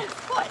some, all right?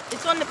 What?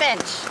 It's on the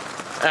bench.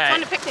 All right. It's on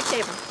the picnic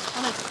table.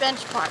 On the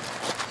bench part.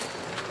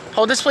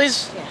 Hold this,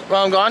 please, Yeah.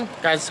 while I'm gone.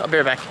 Guys, I'll be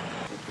right back.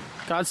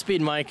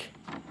 Godspeed, Mike.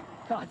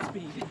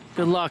 Godspeed.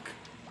 Good luck.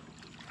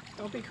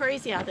 Don't be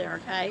crazy out there,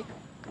 okay?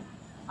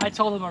 I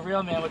told him a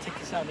real man would take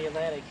this out in the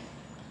Atlantic.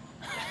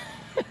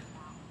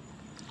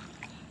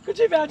 Could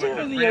you imagine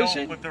in the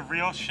ocean? With the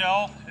real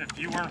shell, if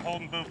you weren't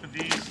holding both of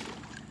these,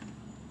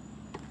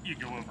 you'd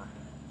go over.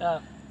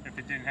 If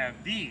it didn't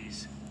have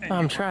these,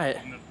 and Try it.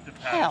 the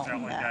paddles Hell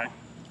out like no. that,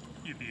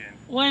 you'd be in.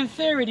 Well, in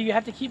theory, do you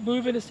have to keep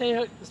moving to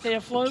stay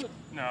afloat?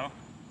 No,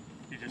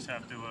 you just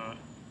have to.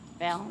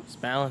 Balance. It's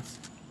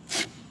balanced.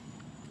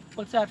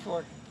 What's that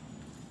for?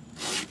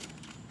 That's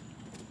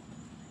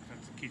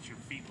to keep your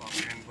feet locked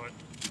in, but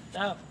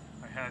Oh,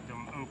 I had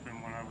them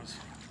open when I was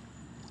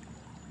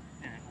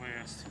in it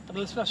last. are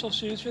those special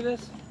shoes for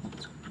this?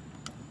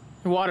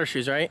 Water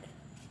shoes, right?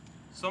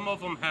 Some of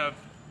them have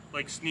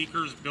like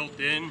sneakers built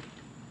in,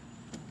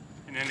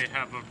 and then they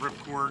have a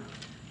ripcord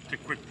to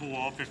quick pull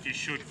off if you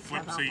should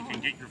flip so you can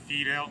get your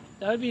feet out.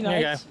 That would be There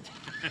you nice.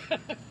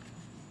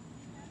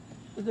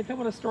 Does it come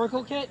with a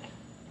snorkel kit?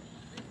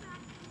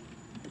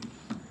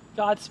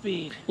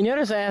 Godspeed. You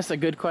notice I asked the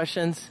good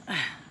questions?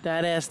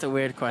 Dad asked the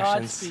weird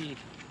questions. Godspeed.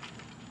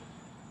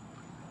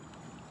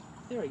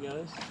 There he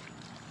goes.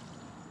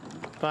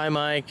 Bye,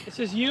 Mike. It's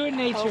just you and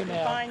nature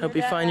now. Hope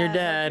you find your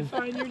dad.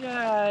 Find your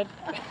dad.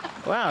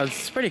 Wow,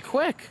 it's pretty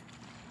quick.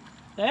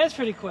 That is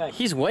pretty quick.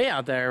 He's way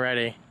out there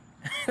already.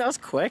 That was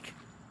quick.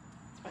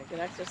 It's quite good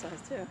exercise,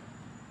 too.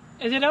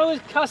 Is it always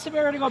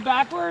customary to go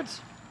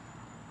backwards?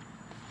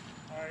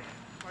 Alright,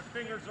 my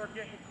fingers are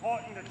getting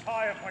caught in the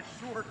tie of my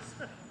shorts.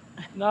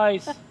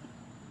 Nice. It's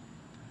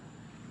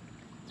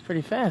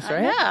pretty fast, I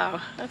right?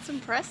 know. That's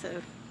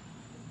impressive.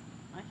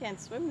 I can't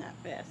swim that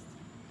fast.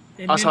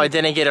 They Also, I mimic-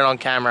 didn't get it on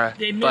camera,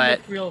 They but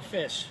mimic real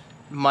fish.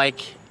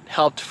 Mike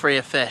helped free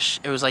a fish.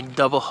 It was like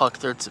double hooked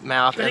through its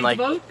mouth Ready and like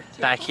to vote?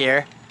 back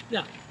here.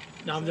 No.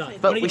 No, I'm done.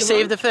 But we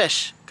saved the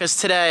fish because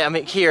today,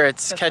 here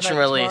it's catch and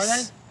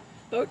release.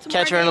 Boat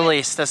tomorrow, Catch and David?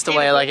 release. That's the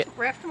way I like it.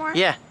 Raft tomorrow?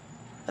 Yeah,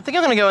 I think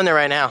I'm gonna go in there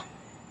right now.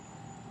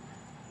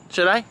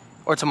 Should I?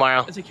 Or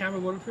tomorrow? Is the camera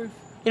waterproof?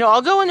 You know,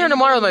 I'll go in there Can you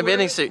tomorrow with go my in the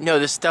bathing water? suit. No,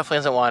 this definitely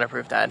isn't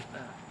waterproof, Dad.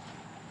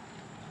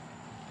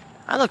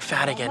 I look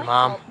fat again,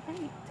 Mom.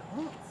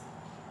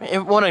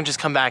 It won't just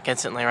come back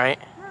instantly, right?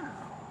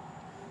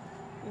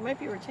 You might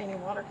be retaining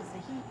water because of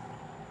the heat.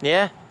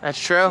 Yeah, that's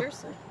true.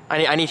 Seriously.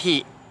 I need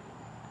heat.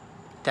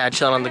 Dad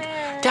chilling on the...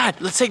 Dad,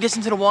 let's take this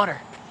into the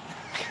water.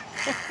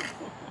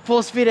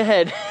 Full speed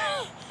ahead.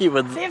 He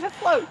would... See if it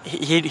floats.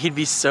 He'd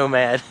be so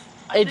mad.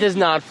 It does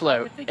not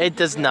float. It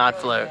does not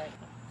float.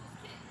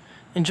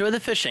 Enjoy the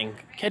fishing.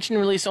 Catch and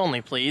release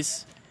only,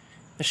 please.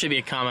 There should be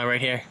a comment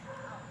right here.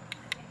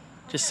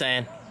 Just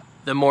saying.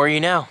 The more you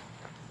know.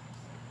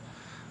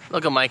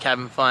 Look at Mike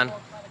having fun.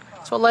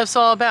 That's what life's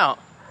all about.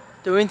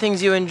 Doing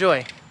things you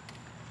enjoy.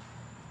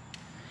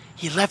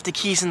 He left the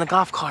keys in the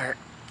golf cart.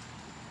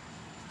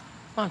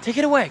 Mom, take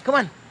it away. Come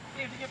on.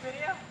 You have to get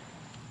video?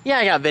 Yeah,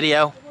 I got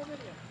video.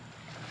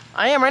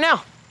 I am right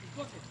now.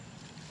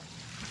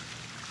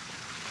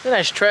 It's a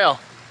nice trail.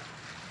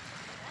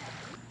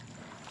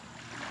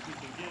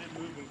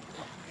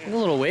 The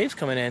little waves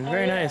coming in.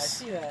 Very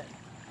nice. I see that.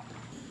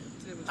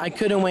 I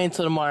couldn't wait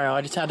until tomorrow.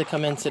 I just had to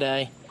come in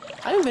today.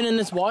 I haven't been in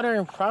this water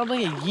in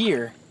probably a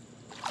year.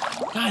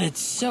 God, it's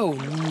so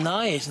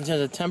nice in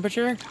terms of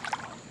temperature.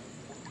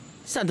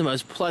 It's not the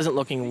most pleasant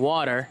looking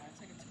water.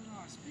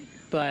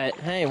 But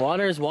hey,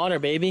 water is water,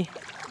 baby.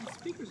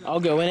 I'll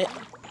go in it.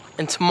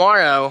 And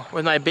tomorrow,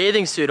 with my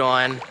bathing suit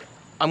on,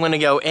 I'm gonna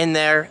go in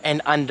there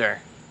and under.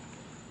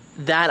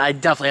 That I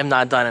definitely have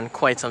not done in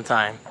quite some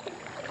time.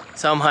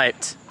 So I'm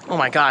hyped. Oh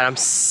my God, I'm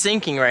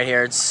sinking right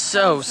here. It's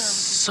so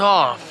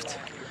soft.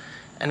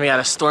 And we got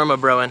a storm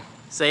a-brewing.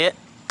 See it?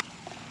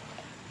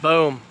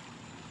 Boom.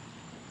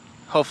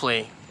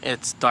 Hopefully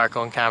it's dark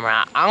on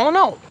camera. I don't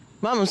know.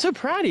 Mom, I'm so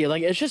proud of you.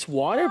 Like, it's just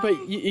water,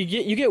 but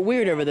you get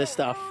weird over this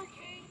stuff.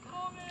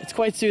 It's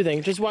quite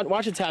soothing. Just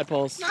watch the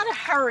tadpoles. Not a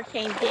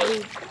hurricane,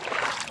 Dave.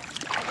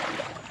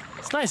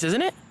 It's nice,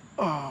 isn't it?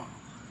 Oh.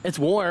 It's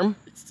warm.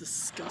 It's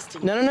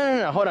disgusting.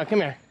 No. Hold on,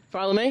 come here.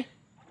 Follow me.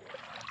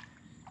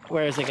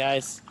 Where is it,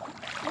 guys?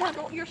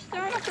 No, you're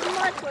stirring up the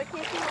mud so I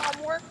can't see where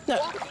I'm working. No,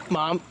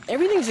 Mom,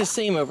 everything's the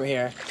same over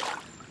here.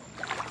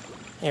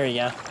 Here we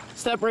go.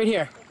 Step right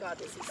here. Oh God,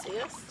 does he see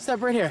us?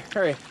 Step right here.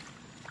 Hurry.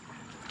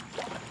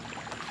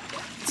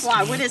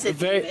 Why? What is it?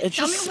 David?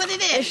 Tell me just, what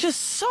it is. It's just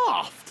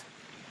soft.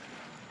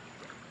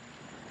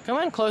 Come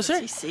on, closer.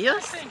 Does he see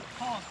us?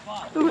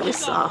 Ooh, it is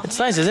soft. It's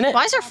nice, isn't it?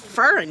 Why is there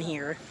fur in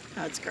here?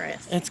 Oh, it's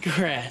grass. It's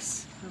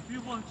grass. If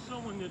you want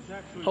someone that's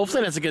actually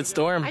Hopefully that's a good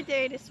storm. I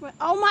dare you to swim.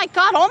 Oh my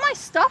God, all my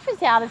stuff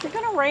is out. Is it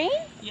gonna rain?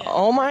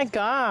 Oh my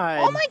God.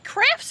 All my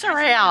crafts are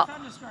out.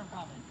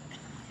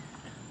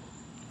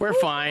 We're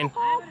fine.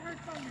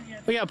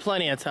 We got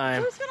plenty of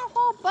time. Who's gonna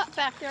haul butt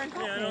back there and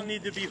help Yeah, I me? don't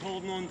need to be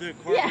holding on to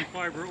carbon Yeah.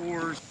 fiber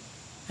oars.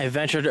 I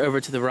ventured over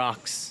to the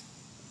rocks.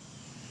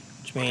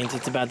 which means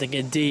it's about to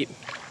get deep.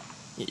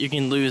 You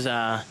can lose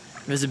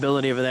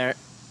visibility over there.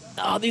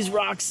 Oh, these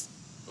rocks.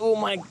 Oh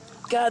my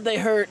God, they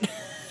hurt.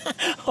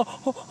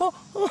 Ow.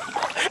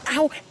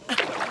 Ow.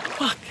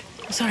 Fuck.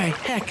 Sorry,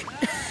 heck.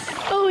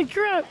 Holy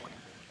crap.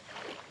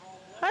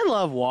 I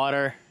love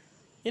water.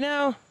 You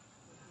know,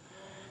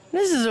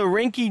 this is a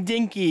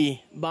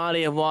rinky-dinky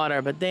body of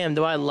water, but damn,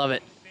 do I love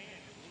it.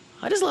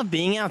 I just love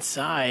being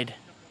outside.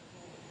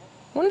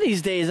 One of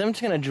these days, I'm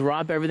just gonna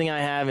drop everything I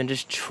have and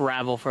just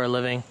travel for a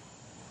living.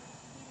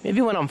 Maybe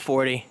when I'm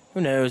 40,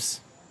 who knows?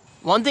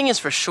 One thing is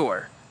for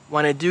sure,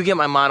 when I do get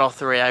my Model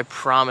 3, I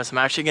promise I'm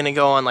actually gonna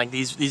go on like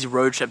these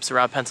road trips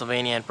around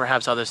Pennsylvania and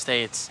perhaps other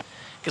states.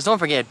 Because don't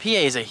forget, PA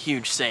is a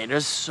huge state.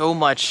 There's so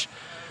much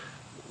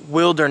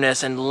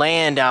wilderness and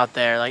land out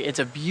there. Like, it's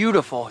a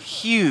beautiful,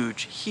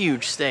 huge,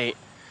 huge state.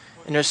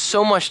 And there's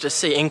so much to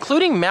see,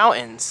 including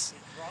mountains.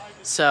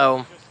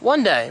 So,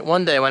 one day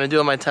when I do it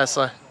on my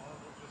Tesla,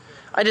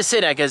 I just say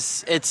that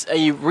because it's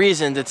a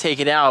reason to take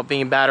it out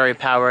being battery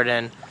powered,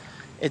 and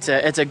it's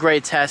a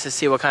great test to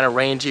see what kind of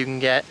range you can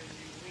get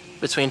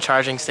between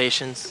charging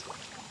stations,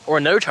 or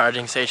no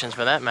charging stations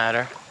for that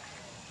matter.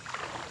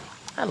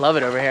 I love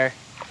it over here.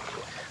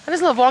 I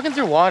just love walking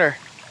through water.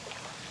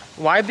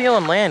 Why be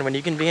on land when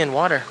you can be in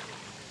water,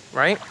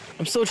 right?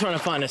 I'm still trying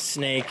to find a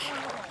snake.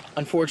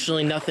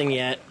 Unfortunately, nothing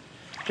yet.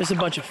 Just a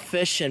bunch of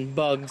fish and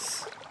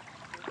bugs.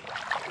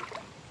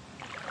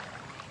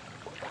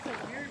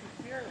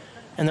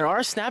 And there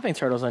are snapping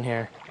turtles in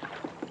here.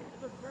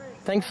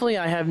 Thankfully,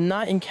 I have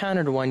not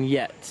encountered one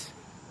yet.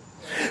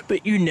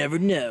 But you never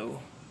know.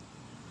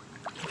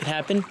 It could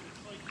happen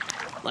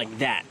like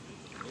that.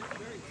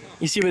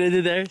 You see what I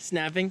did there?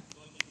 Snapping?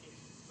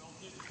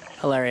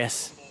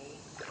 Hilarious.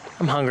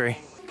 I'm hungry.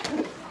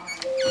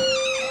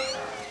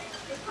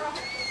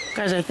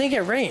 Guys, I think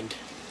it rained.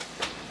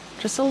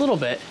 Just a little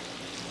bit.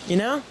 You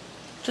know?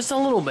 Just a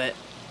little bit.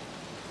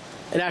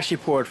 It actually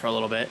poured for a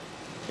little bit.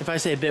 If I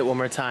say bit one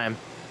more time,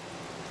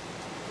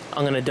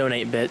 I'm gonna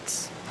donate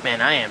bits.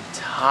 Man, I am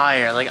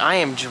tired. Like, I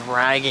am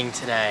dragging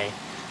today.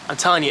 I'm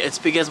telling you, it's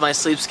because my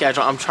sleep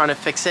schedule, I'm trying to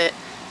fix it.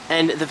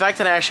 And the fact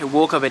that I actually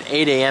woke up at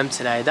 8 a.m.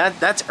 today,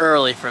 that's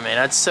early for me.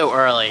 That's so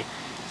early.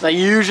 I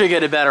usually go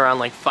to bed around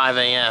like 5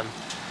 a.m.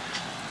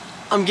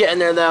 I'm getting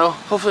there though.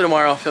 Hopefully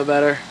tomorrow I'll feel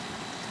better.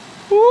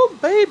 Ooh,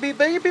 baby,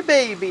 baby,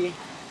 baby.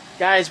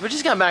 Guys, we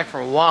just got back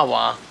from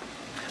Wawa.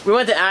 We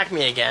went to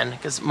Acme again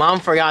because Mom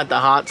forgot the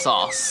hot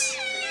sauce.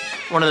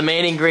 One of the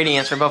main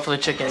ingredients for buffalo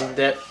chicken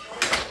dip.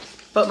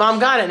 But Mom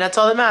got it, and that's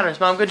all that matters.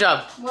 Mom, good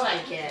job. What'd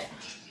I get?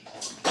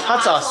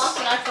 Hot sauce.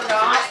 And I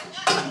forgot.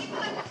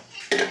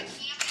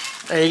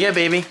 There you go,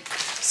 baby.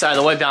 Sorry,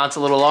 the white balance is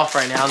a little off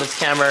right now. This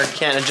camera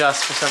can't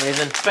adjust for some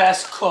reason.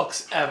 Best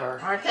cooks ever.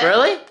 Aren't they?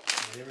 Really?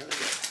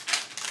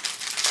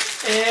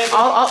 And,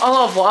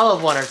 I'll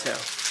have one or two.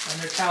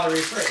 and they're calorie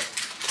free.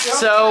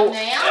 So,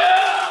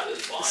 Yeah,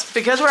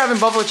 because we're having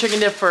buffalo chicken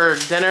dip for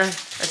dinner,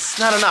 it's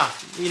not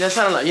enough. That's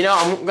not enough. You know,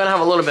 I'm gonna have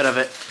a little bit of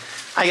it.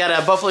 I got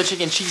a buffalo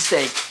chicken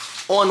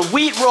cheesesteak on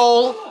wheat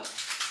roll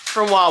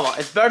from Wawa.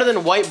 It's better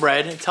than white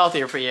bread. It's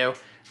healthier for you,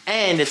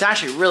 and it's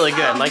actually really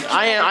good. Like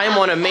I am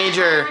on a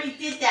major. I already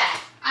did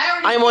that.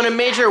 I'm on a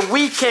major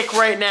wheat kick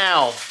right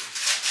now.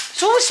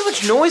 There's always so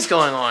much noise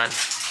going on,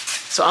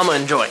 so I'm gonna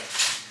enjoy.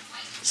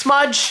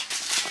 Smudge.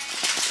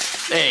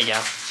 There you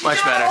go.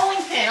 Much better.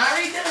 Rolling pin. I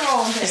already did a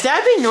rolling pin. Is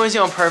that being noisy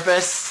on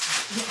purpose?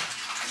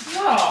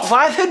 no.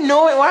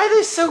 Why are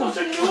they so? Most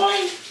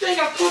annoying thing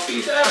of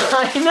cookies ever.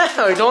 I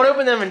know. Don't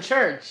open them in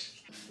church.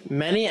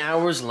 Many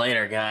hours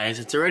later, guys.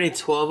 It's already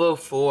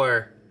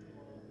 12:04.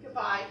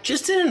 Goodbye.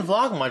 Just didn't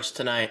vlog much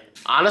tonight.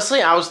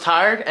 Honestly, I was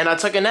tired and I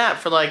took a nap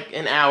for like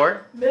an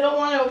hour. Middle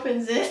one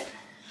opens it.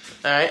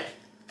 All right.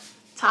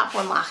 Top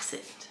one locks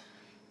it.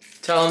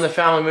 Tell them the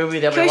family movie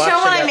that Can we we watched show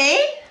what I together.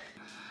 made?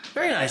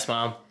 Very nice,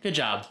 Mom. Good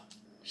job.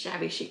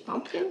 Shabby chic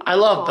pumpkin. I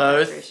love Fall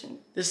both. decoration.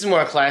 This is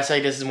more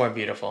classic. This is more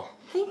beautiful.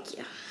 Thank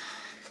you.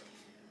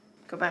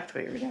 Go back to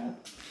what you were doing.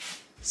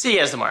 See you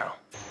guys tomorrow.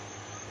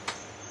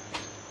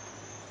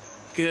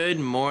 Good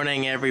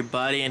morning,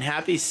 everybody, and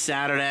happy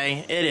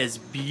Saturday. It is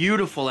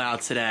beautiful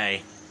out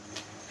today.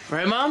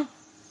 Right, Mom?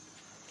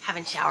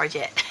 Haven't showered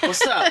yet.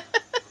 What's up?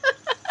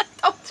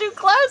 Don't too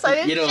close. I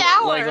didn't You don't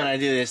shower. like when I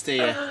do this, do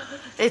you?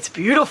 It's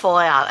beautiful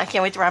out. I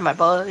can't wait to ride my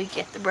bike,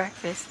 get the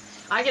breakfast.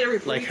 I get a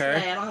report Like her?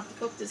 today. I don't have to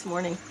cook this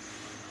morning.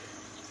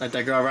 Like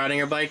that girl riding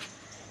her bike?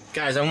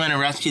 Guys, I'm gonna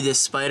rescue this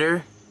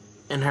spider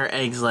and her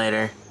eggs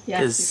later.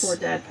 Yes, before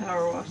Dad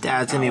power washes.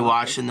 Dad's gonna be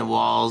watching the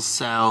walls,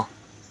 so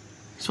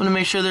just want to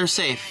make sure they're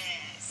safe.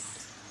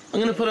 I'm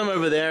gonna put them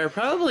over there,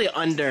 probably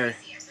under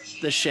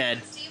the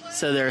shed,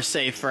 so they're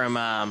safe from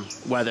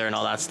weather and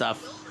all that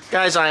stuff.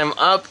 Guys, I am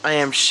up. I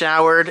am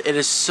showered. It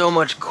is so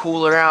much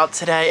cooler out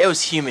today. It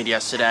was humid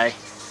yesterday.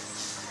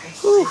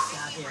 Whew.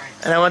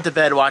 And I went to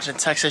bed watching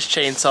Texas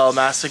Chainsaw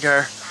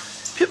Massacre.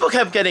 People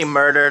kept getting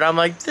murdered. I'm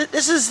like,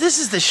 this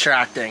is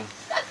distracting.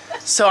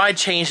 So I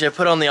changed it,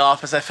 put on The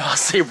Office. I fell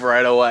asleep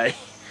right away.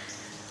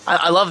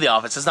 I love The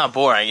Office. It's not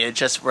boring. It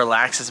just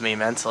relaxes me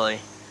mentally.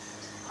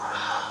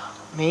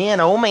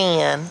 Man, oh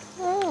man.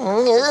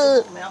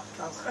 Mouth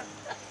cover.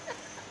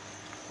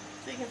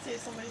 So you can see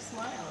somebody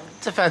smiling.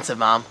 It's offensive,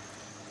 Mom.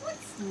 No,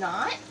 it's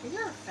not.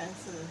 You're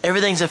offensive.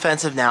 Everything's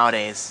offensive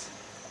nowadays.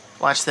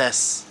 Watch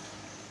this.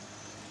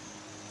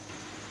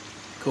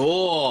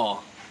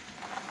 Cool.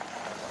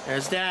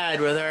 There's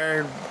Dad with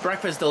our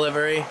breakfast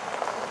delivery.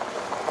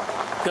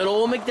 Good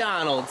old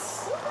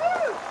McDonald's.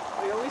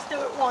 Woo-hoo. We always do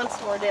it once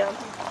when we're down.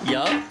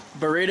 Yup.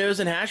 Burritos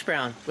and hash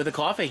brown with a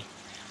coffee.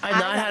 I've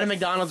not had a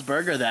McDonald's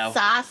burger though.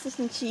 Sausage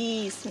and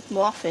cheese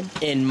McMuffin.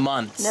 In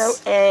months. No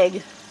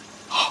egg.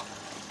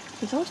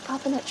 He's always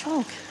popping that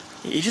trunk.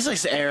 He just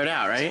likes to air it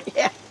out, right?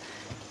 Yeah.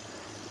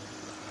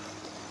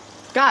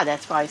 God,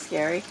 that's probably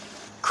scary.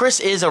 Chris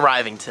is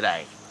arriving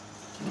today.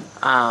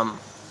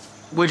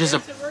 Which is a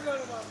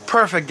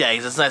perfect day.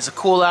 It's nice to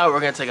cool out. We're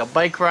gonna take a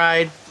bike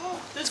ride.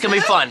 It's gonna be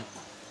fun.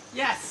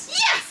 Yes.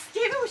 Yes.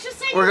 David was just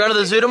saying. We're going to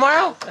the zoo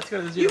tomorrow? Let's go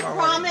to the zoo You tomorrow.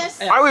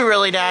 promised. Are we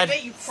really, Dad?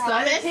 David, you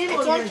promised.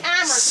 It's on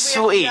camera.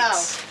 So Sweet. we have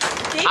to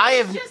go. David I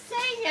have. was just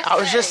saying yesterday. I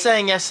was just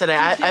saying yesterday.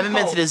 I haven't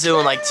been to the zoo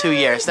in like 2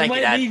 years. Thank you,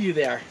 might Dad. leave you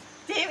there.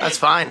 David. That's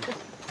fine.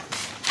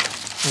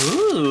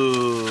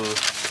 Ooh,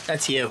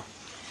 that's you.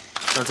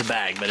 That's a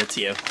bag, but it's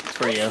you. It's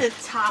for you.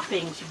 What's the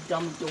toppings, you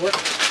dumb dork?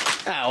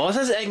 Oh, well, it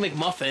says Egg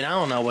McMuffin. I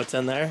don't know what's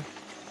in there.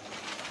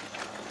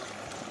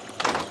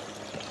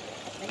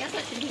 I guess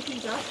I should heat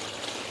these up.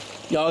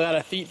 Y'all got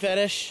a feet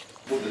fetish?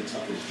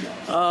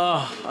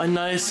 Oh, a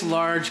nice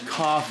large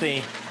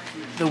coffee.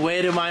 The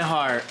way to my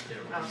heart.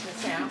 I was gonna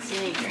say, I don't see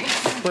any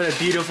drinks. What a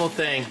beautiful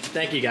thing.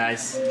 Thank you,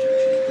 guys.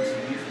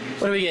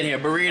 What do we get here?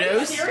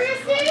 Burritos, Serious,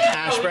 David?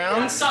 hash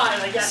browns,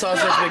 sausage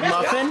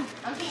McMuffin.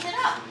 I'm heating it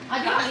up.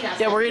 I don't eat outside.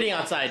 Yeah, we're eating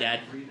outside, Dad.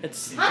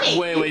 It's Honey,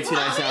 way, way too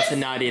nice out to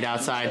not eat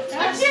outside.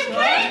 That's it,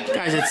 great.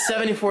 Guys, it's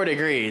 74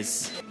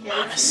 degrees.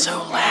 Mom is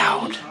so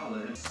loud.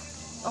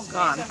 Oh,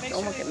 God.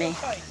 Don't look at me.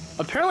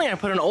 Apparently, I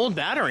put an old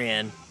battery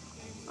in.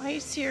 Are you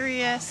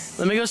serious?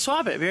 Let me go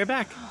swap it. Be right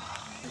back.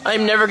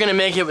 I'm never gonna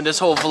make it with this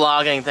whole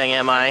vlogging thing,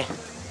 am I?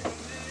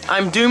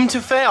 I'm doomed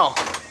to fail.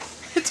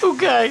 It's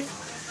okay.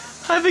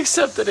 I've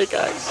accepted it,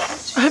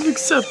 guys. I've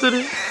accepted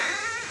it.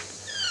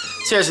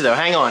 Seriously though,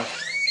 hang on.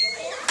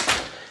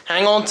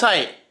 Hang on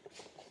tight.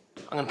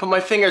 I'm gonna put my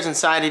fingers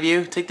inside of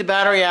you, take the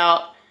battery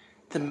out,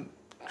 then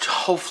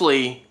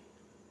hopefully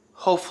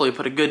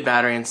put a good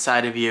battery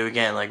inside of you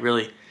again, like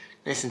really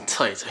nice and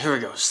tight. So here we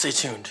go, stay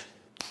tuned.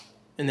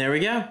 And there we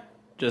go,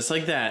 just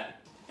like that.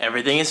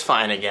 Everything is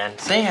fine again.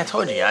 See, I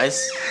told you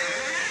guys.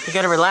 You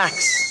gotta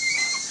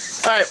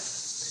relax. All right,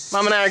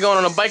 Mom and I are going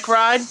on a bike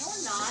ride No,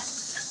 I'm not.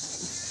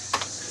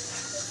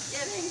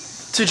 Kidding.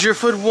 to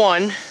Driftwood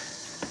 1,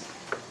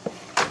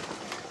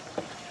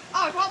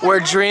 where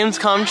dreams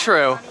come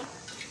true.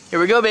 Here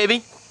we go,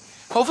 baby.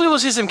 Hopefully we'll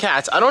see some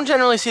cats. I don't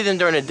generally see them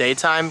during the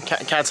daytime.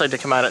 Cats like to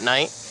come out at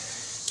night,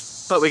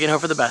 but we can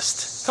hope for the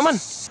best. Come on.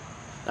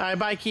 All right,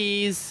 bye,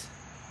 keys.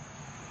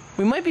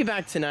 We might be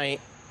back tonight.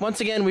 Once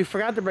again, we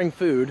forgot to bring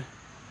food.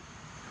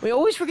 We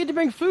always forget to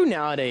bring food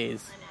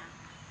nowadays. I know.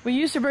 We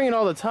used to bring it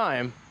all the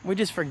time. We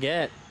just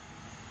forget.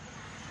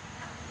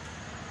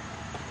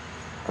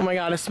 Oh my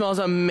God, it smells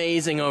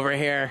amazing over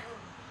here.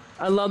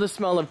 I love the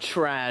smell of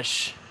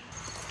trash.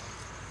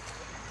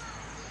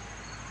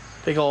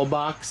 Big old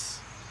box.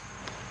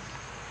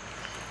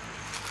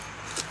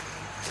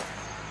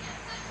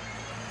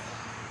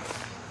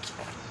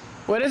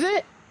 What is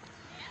it?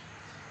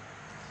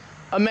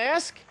 A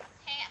mask?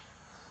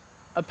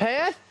 A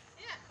path?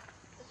 Yeah.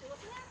 What you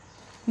looking at?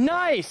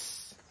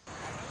 Nice!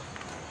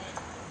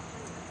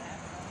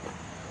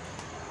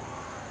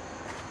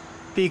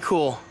 Be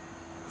cool.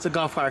 It's a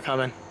golf cart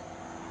coming.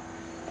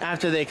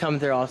 After they come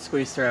through, I'll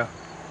squeeze through.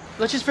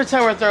 Let's just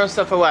pretend we're throwing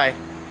stuff away.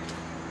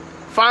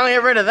 Finally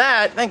get rid of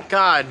that, thank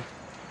God.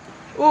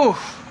 Ooh,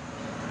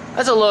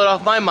 that's a load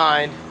off my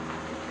mind.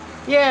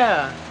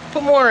 Yeah,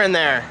 put more in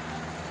there.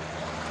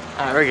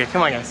 All right, we're good,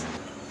 come on guys.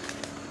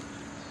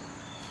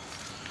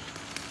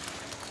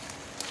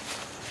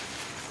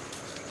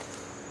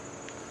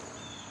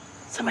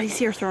 Somebody's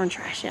here throwing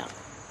trash out.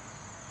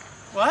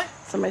 What?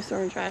 Somebody's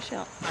throwing trash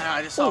out. I know,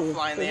 I just saw it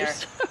fly in the air.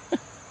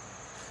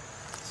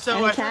 So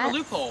Any I found cat? a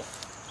loophole.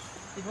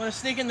 If you want to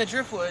sneak in the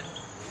Driftwood,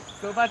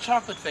 go by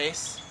Chocolate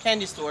Face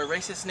candy store,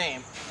 racist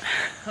name.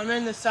 Come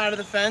in the side of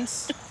the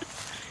fence.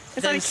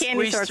 It's then not a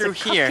candy squeeze store, it's a through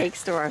here. cupcake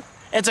store.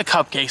 It's a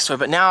cupcake store,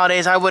 but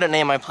nowadays I wouldn't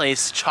name my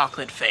place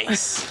Chocolate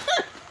Face.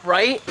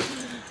 Right?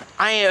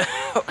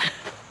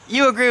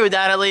 You agree with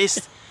that at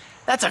least?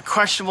 That's a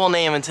questionable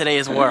name in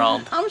today's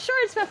world. I'm sure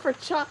it's meant for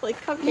chocolate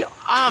cupcake.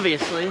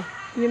 Obviously.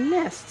 You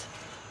missed.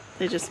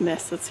 They just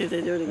missed. Let's see if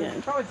they do it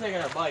again. Probably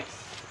taking our bikes.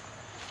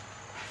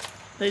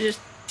 They just...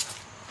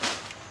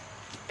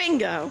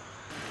 Bingo.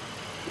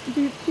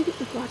 Dude,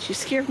 watch, you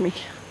scared me.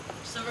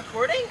 Still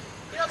recording?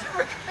 Yeah,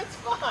 it's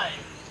fine.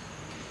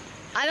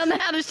 I don't know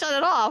how to shut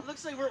it off.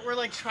 Looks like we're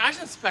like trash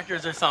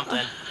inspectors or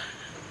something.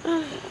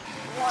 We're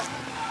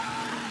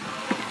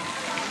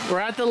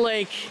at the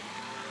lake.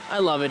 I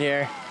love it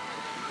here.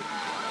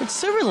 It's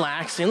so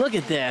relaxing. Look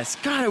at this.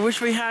 God, I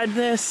wish we had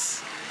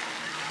this.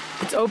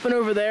 It's open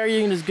over there. You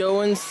can just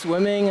go in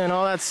swimming and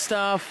all that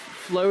stuff.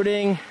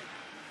 floating.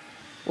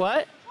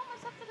 What?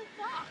 Almost up to the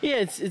top. Yeah,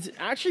 it's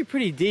actually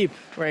pretty deep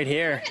right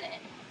here. Look at it.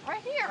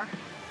 Right here.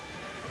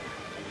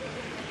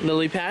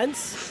 Lily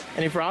pads?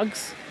 Any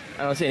frogs?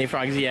 I don't see any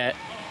frogs yet.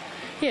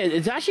 Yeah,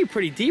 it's actually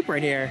pretty deep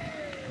right here.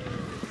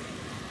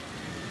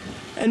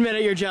 Admit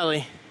it, you're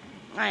jelly.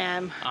 I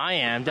am. I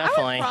am,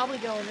 definitely. I would probably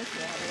go in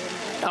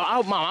this water.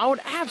 Oh, Mom, I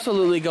would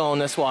absolutely go in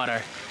this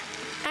water.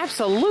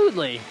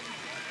 Absolutely.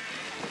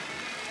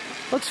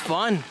 Looks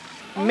fun.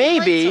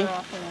 Maybe,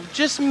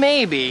 just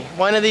maybe,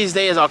 one of these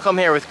days I'll come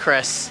here with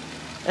Chris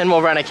and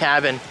we'll rent a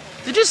cabin.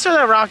 Did you throw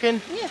that rock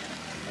in? Yeah.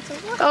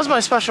 That was my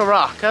special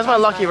rock. That was my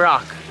lucky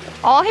rock.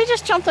 Oh, he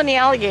just jumped on the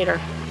alligator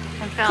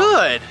and fell.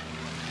 Good.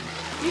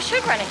 You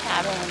should rent a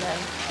cabin one day.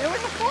 Do it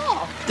in the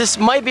fall. This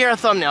might be our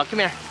thumbnail. Come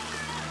here.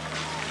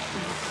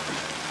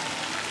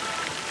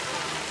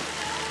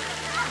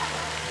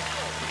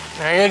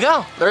 There you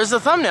go. There's the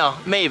thumbnail.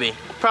 Maybe.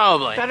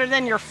 Probably. Better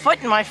than your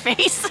foot in my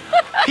face.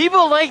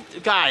 People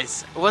like,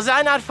 guys, was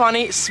that not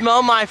funny?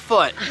 Smell my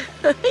foot.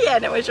 Yeah,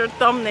 and it was your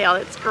thumbnail.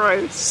 It's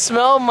gross.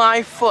 Smell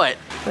my foot.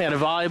 We got a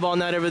volleyball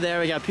net over there.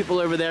 We got people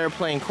over there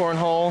playing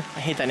cornhole. I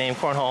hate that name,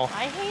 cornhole.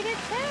 I hate it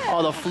too.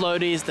 All the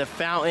floaties, the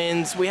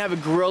fountains. We have a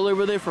grill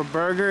over there for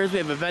burgers. We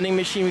have a vending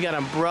machine. We got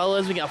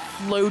umbrellas. We got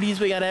floaties.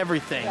 We got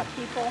everything. We got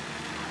people.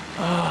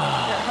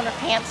 Got under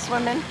pants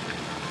swimming.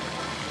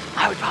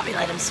 I would probably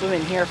let him swim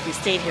in here if we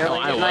stayed here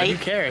late at night. Who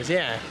cares?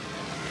 Yeah.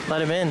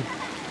 Let him in.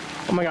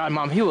 Oh my God,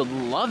 Mom, he would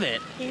love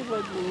it. He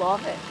would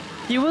love it.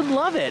 He would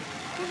love it.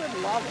 He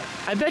would love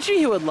it. I bet you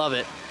he would love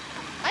it.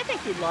 I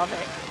think he'd love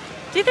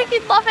it. Do you think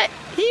he'd love it?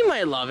 He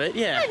might love it,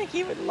 yeah. I think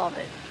he would love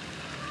it.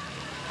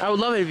 I would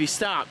love it if he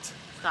stopped.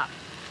 Stop.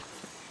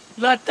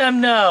 Let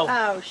them know.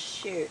 Oh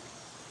shoot.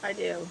 I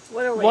do.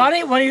 What are we?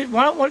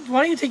 Why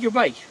don't you take your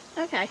bike?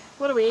 Okay.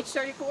 What are we,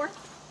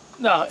 H34?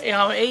 No,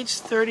 I'm age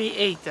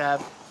 38,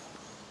 Dad.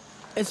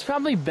 It's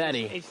probably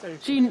Betty. Age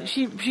 34.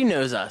 She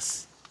knows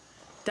us.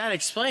 Dad,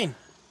 explain.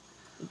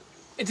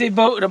 It's a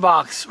boat in a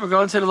box. We're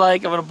going to the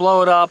lake. I'm going to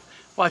blow it up.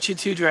 Watch you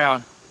two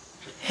drown.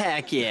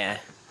 Heck yeah.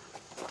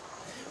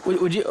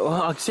 Would you,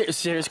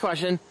 serious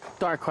question,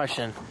 dark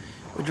question.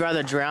 Would you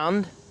rather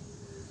drown?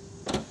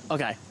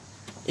 Okay.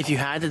 If you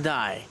had to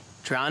die,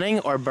 drowning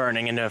or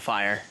burning into a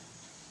fire?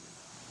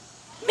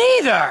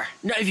 Neither.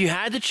 No, if you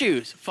had to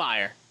choose,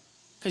 fire.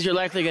 Because you're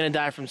likely going to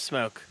die from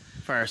smoke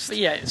first. But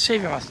yeah,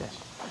 shave your mustache.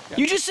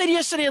 You just said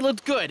yesterday it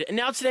looked good, and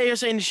now today you're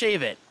saying to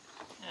shave it.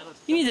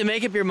 You need to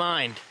make up your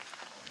mind.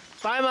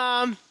 Bye,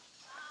 Mom.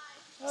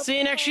 Bye. See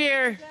you next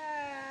year.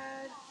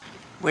 Dad.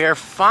 We are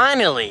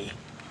finally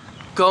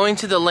going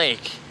to the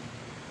lake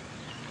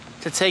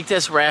to take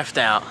this raft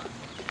out.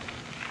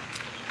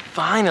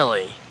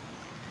 Finally.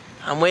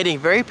 I'm waiting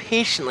very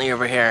patiently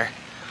over here.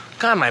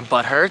 God, my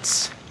butt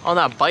hurts. All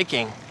that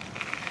biking.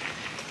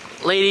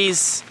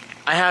 Ladies,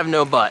 I have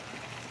no butt.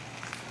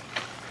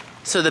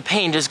 So the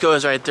pain just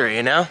goes right through,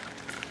 you know?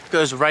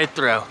 Goes right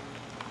through.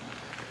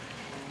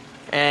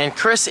 And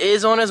Chris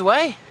is on his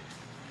way.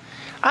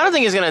 I don't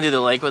think he's gonna do the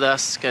lake with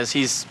us because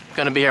he's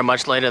gonna be here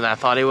much later than I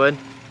thought he would.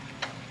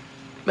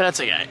 But that's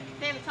okay.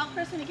 David, tell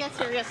Chris when he gets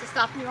here he has to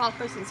stop in your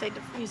office and say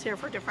he's here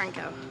for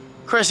DeFranco.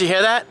 Chris, you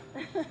hear that?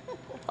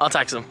 I'll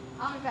text him.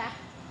 I'll be back.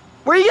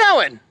 Where are you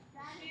going?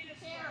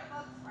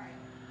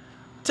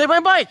 Take my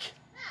bike.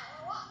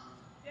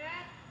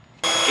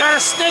 Got a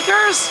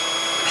Snickers?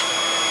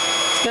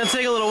 It's gonna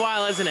take a little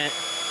while, isn't it?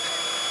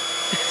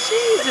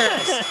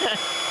 Jesus.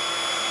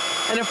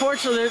 And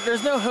unfortunately,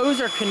 there's no hose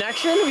or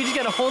connection. We just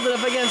gotta hold it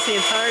up against the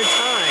entire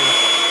time.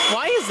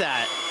 Why is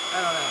that?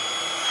 I don't know.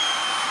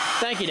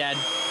 Thank you, Dad.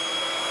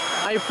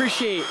 I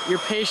appreciate your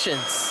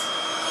patience.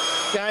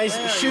 Guys,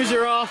 shoes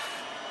are off.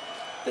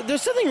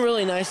 There's something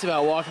really nice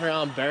about walking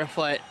around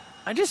barefoot.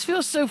 I just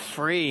feel so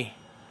free.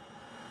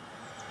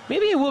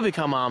 Maybe it will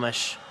become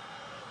Amish.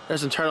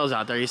 There's some turtles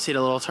out there. You see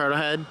the little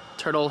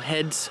turtle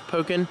heads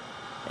poking?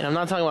 And I'm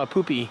not talking about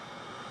poopy.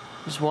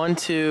 There's 1,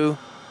 2,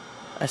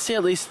 I see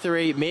at least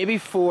 3, maybe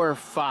 4 or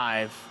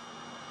 5.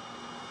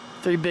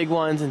 3 big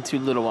ones and 2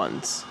 little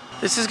ones.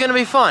 This is gonna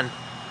be fun.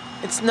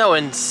 It's no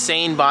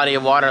insane body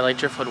of water like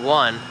Driftwood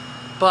 1,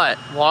 but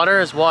water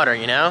is water,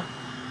 you know?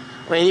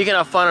 I mean, you can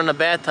have fun in a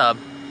bathtub.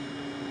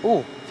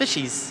 Ooh,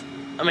 fishies.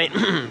 I mean,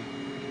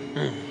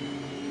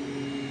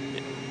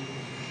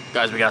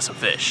 guys, we got some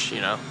fish,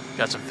 you know?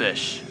 Got some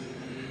fish.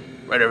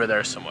 Right over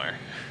there somewhere.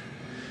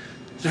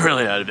 It's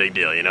really not a big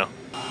deal, you know?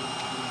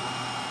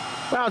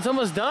 Wow, it's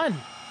almost done.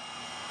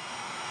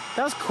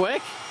 That was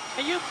quick.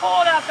 Can you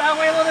pull it out that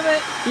way a little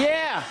bit?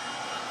 Yeah.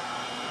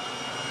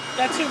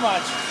 Not too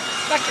much.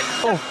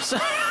 Oh,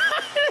 sorry.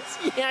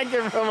 Yanked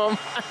it from him.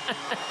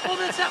 Pull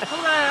this up,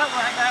 pull that out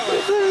that way.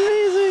 It's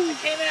amazing. It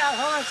came out,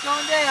 hold on, it's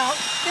going down.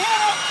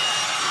 Damn it!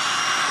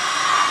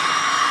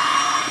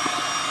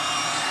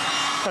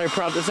 Probably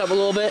prop this up a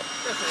little bit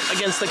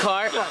against the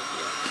car. Good.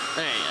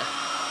 There you go.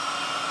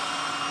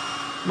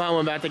 Mom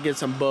went back to get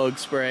some bug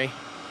spray.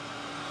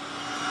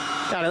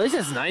 God, at least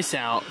it's nice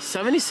out.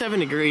 77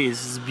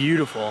 degrees is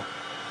beautiful.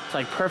 It's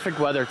like perfect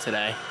weather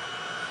today.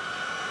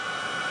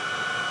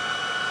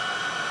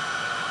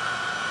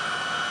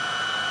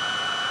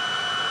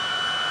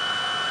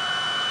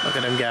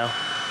 Look at him go.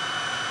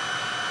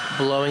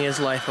 Blowing his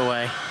life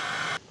away.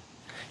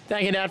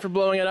 Thank you, Dad, for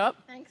blowing it up.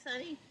 Thanks,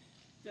 honey.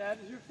 Dad,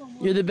 is your phone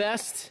You're the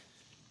best.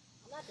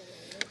 I'm not doing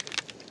anything.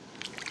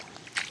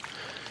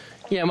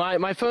 Yeah,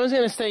 my phone's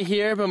gonna stay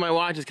here, but my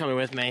watch is coming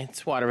with me.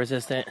 It's water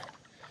resistant.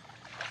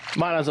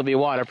 Might as well be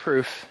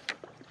waterproof.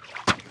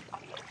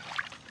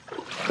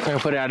 I'm gonna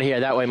put it out of here.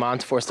 That way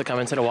Mom's forced to come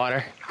into the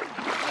water.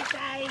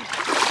 Okay.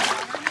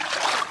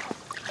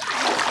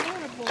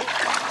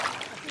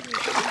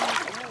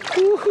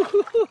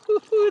 Ooh,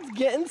 it's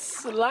getting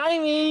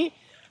slimy.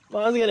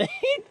 Mom's gonna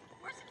hit.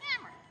 Where's the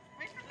camera?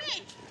 Where's for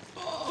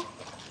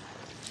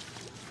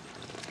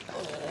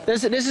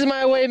me? This is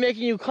my way of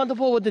making you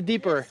comfortable with the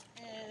deeper.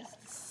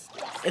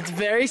 It's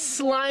very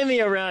slimy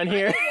around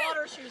here.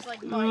 Water shoes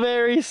like mine.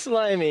 Very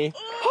slimy.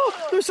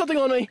 Oh, there's something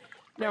on me.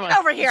 Never mind.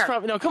 Over here.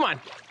 No, come on.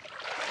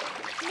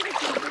 Bring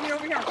it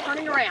over here. I'm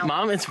turning around.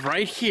 Mom, it's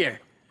right here.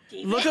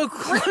 David, Look how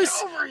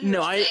close. over here,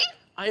 No, see?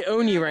 I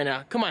own you right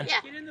now. Come on. Yeah.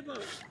 Get in the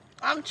boat.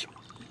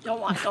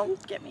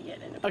 Don't get me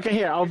getting in the boat. Okay,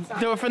 here. I'll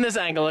do it from this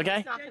angle, okay?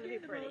 It's not gonna be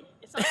pretty.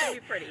 It's not gonna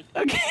be pretty.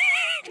 Okay.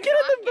 Get in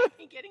the boat.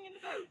 Me getting in the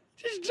boat.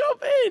 Just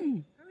jump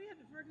in. Hurry up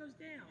before it goes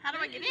down. How do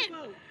I get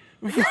in?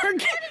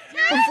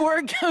 Before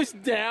it goes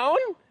down?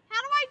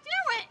 How do I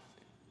do it?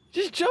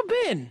 Just jump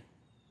in.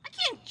 I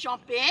can't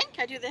jump in.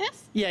 Can I do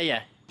this?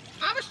 Yeah.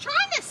 I was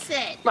trying to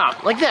sit. Mom,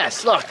 like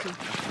this. Look.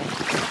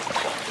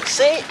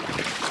 See?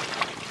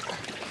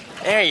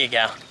 There you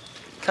go.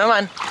 Come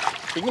on.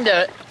 You can do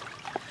it.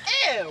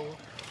 Ew.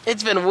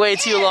 It's been way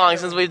too long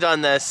since we've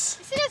done this.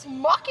 You see this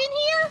muck in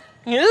here?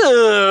 Ew.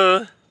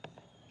 You're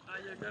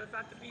not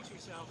about to beat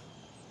yourself.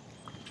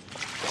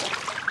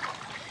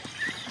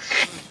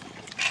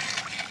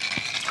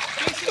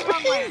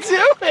 What are you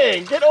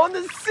doing? Get on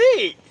the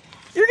seat.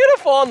 You're gonna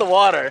fall in the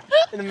water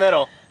in the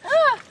middle.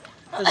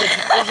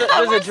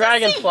 There's a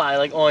dragonfly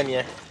like on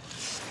you.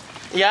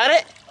 You got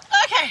it?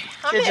 Okay.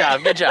 I'm Good in.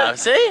 job, good job.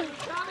 See?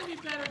 It's gotta be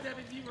better than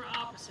if you were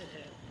opposite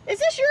him. Is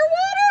this your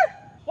water?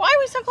 Why are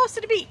we so close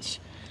to the beach?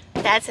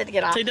 Dad said to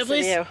get opposite that,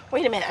 please. of you.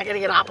 Wait a minute, I gotta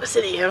get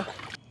opposite of you.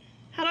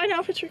 How do I know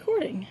if it's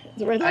recording?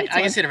 The red light's I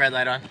on. can see the red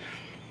light on.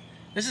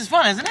 This is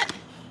fun, isn't it?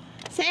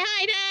 Say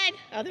hi, Dad.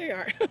 Oh, there you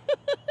are.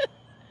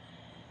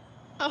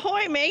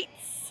 Ahoy,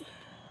 mates.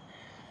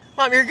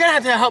 Mom, you're gonna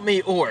have to help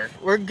me oar.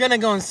 We're gonna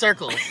go in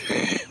circles.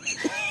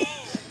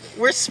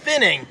 We're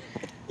spinning.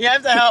 You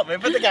have to help me.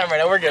 Put the camera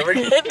down. We're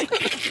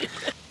good.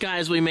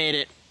 Guys, we made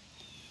it.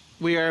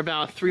 We are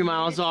about 3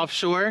 miles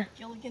offshore.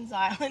 Gilligan's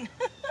Island.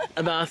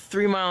 About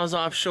 3 miles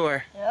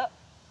offshore. Yep.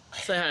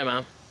 Say hi,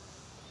 Mom.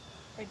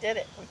 We did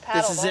it. We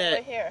paddled is all the way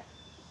it. here.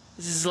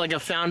 This is like a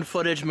found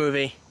footage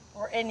movie.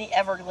 We're in the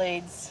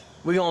Everglades.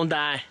 We gonna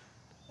die.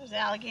 There's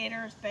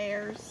alligators,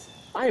 bears.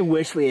 I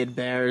wish we had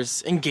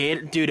bears and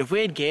gator. Dude, if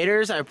we had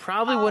gators, I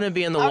probably wouldn't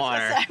be in the I was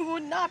water. gonna say, I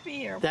would not be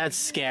here. That's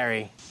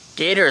scary.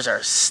 Gators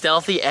are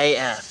stealthy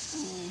AF.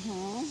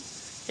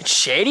 It's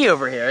shady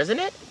over here, isn't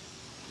it?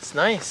 It's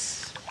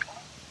nice.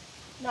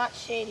 Not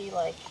shady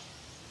like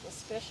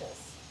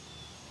suspicious.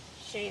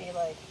 Shady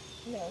like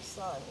no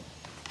sun.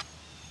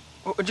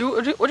 Would you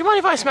mind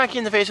if I smack you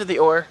in the face with the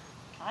oar?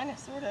 Kinda,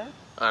 sort of.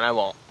 And I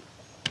won't.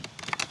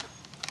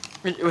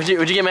 Would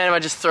you get mad if I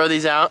just throw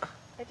these out?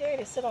 I dare you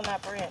to sit on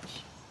that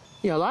branch.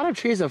 Yeah, a lot of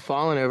trees have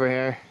fallen over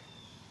here.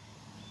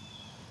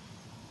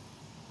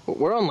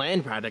 We're on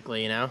land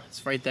practically, you know?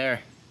 It's right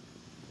there.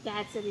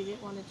 Dad said he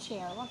didn't want a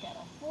chair. Look at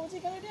him. What was he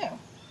gonna do?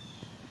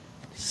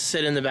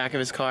 Sit in the back of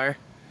his car.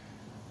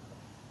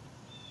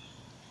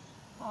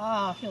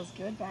 Oh, feels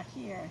good back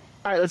here.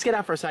 All right, let's get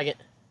out for a second.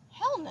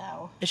 Hell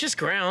no. It's just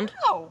ground.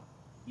 No.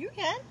 You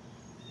can.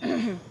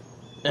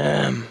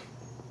 Can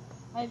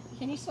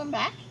you swim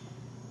back?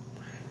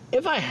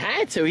 If I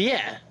had to,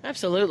 yeah,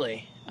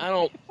 absolutely. I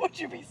don't. Would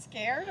you be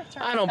scared of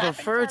turning I don't snapping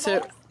prefer to.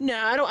 turtles?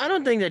 No, I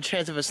don't think the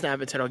chance of a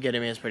snapping turtle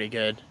getting me is pretty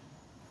good.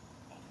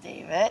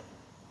 David,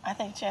 I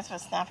think the chance of a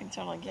snapping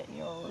turtle getting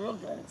you are real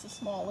good. It's a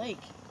small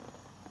lake.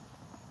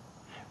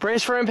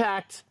 Brace for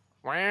impact.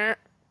 Wah,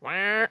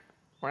 wah,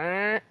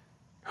 wah.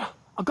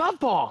 A golf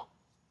ball.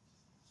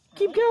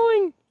 Keep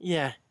going.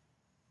 Yeah,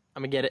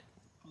 I'm gonna get it.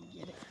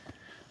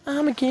 I'm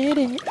gonna get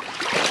it.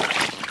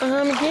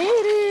 I'm gonna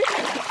get it.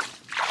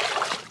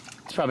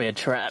 It's probably a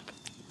trap.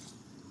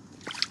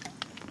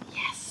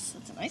 Yes,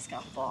 that's a nice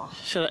golf ball.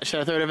 Should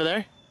I throw it over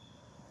there?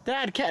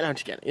 Dad, cat, don't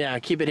you get it? Yeah,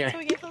 keep it here. So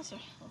we get closer.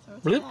 We'll throw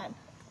it to Bloop. Dad.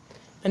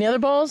 Any other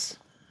balls?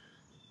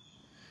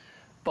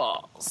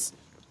 Balls.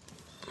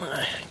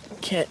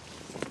 Kit.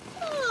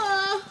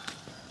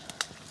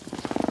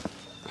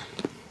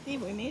 Hey,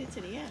 we made it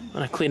to the end. I'm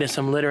gonna clean up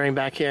some littering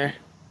back here.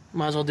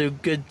 Might as well do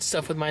good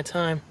stuff with my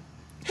time.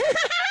 God,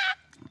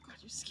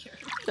 you're scared.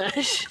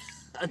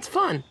 That's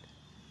fun.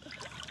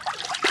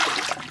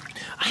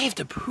 I have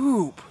to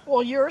poop.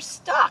 Well, you're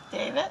stuck,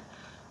 David.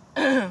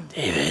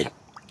 David.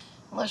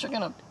 Unless you're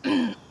gonna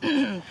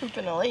poop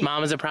in a lake.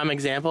 Mom is a prime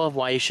example of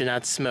why you should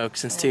not smoke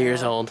since 2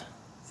 years old.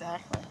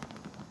 Exactly.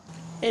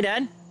 Hey,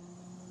 Dad.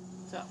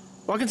 So,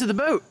 Welcome to the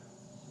boat.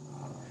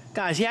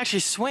 Guys, he actually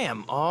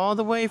swam all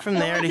the way from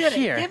there to Get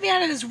here. me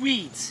out of this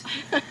weeds.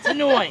 It's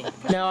annoying.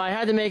 No, I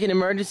had to make an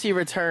emergency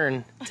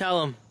return.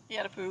 Tell him. He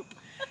had a poop.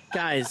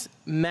 Guys,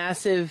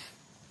 massive.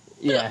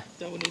 Yeah.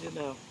 Don't need to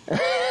know.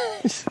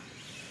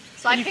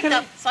 So I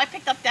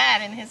picked up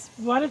Dad and his.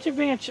 Why don't you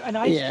bring an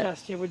ice Yeah.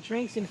 chest here with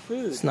drinks and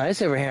food? It's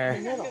nice over here.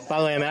 By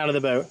the way, I'm out of the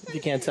boat, if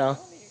you can't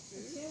tell.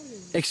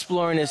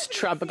 Exploring this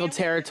tropical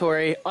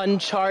territory,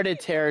 uncharted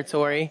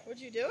territory. Would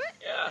you do it?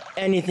 Yeah.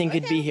 Anything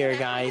could be here,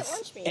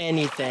 guys. I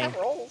Anything. have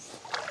rolls.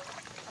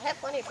 I have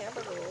plenty of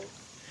hamburger rolls.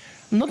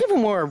 I'm looking for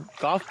more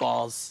golf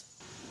balls.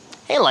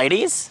 Hey,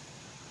 ladies.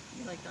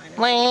 You like diner?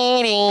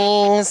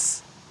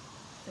 Ladies.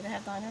 Do they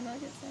have diner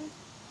nuggets there?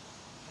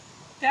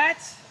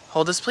 That's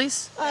Hold this,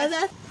 please.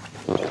 That.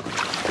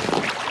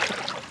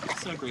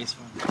 so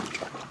graceful.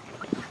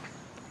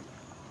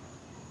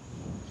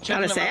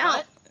 Got us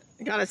out.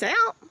 Got us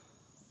out.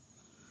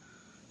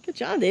 Good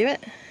job, David.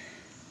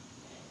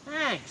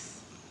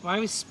 Thanks. Why are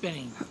we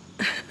spinning?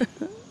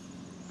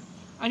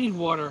 I need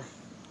water.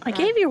 I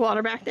gave you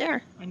water back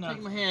there. I know.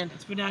 Take my hand.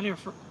 It's been out here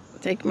for.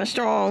 Take my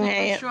strong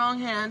hand. Strong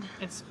hand.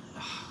 It's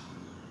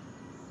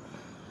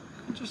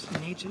just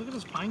nature. Look at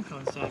those pine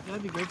cones, Zach.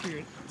 That'd be great for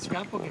your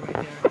scrapbooking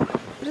right there.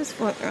 Just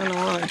floating around the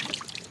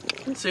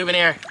water.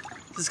 Souvenir.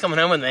 This is coming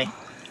home with me.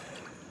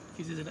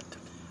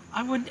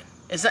 I would.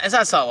 It's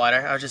not salt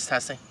water. I was just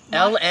testing.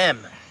 What? LM.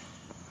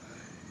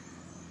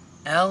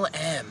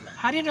 LM.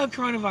 How do you know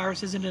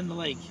coronavirus isn't in the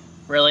lake?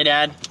 Really,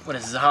 Dad? What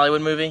is this, a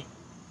Hollywood movie?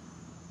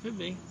 Could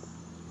be.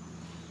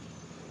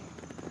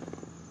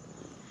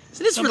 Is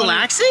this Somebody-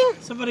 relaxing?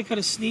 Somebody could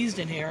have sneezed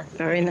in here.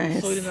 Very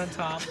nice. Floated on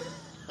top.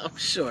 I'm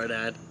sure,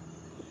 Dad.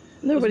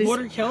 Does Nobody's.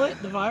 water kill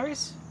it? The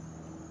virus?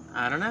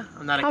 I don't know.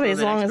 I'm not a Probably COVID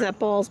as long as expert. that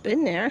ball's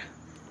been there.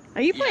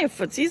 Are you playing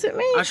footsies with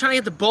me? I was trying to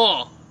get the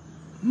ball.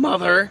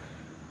 Mother.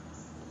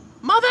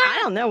 Mother! I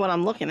don't know what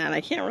I'm looking at.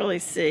 I can't really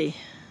see.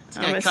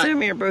 I'm gonna cut.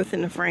 assuming you're both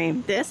in the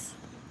frame. This?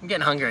 I'm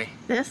getting hungry.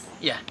 This?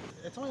 Yeah.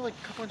 It's only like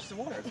a couple inches of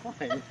water. It's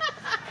fine.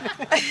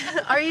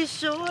 Are you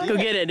sure? Go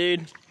get it,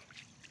 dude.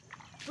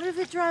 What if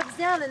it drops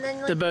down and then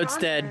like The boat's you're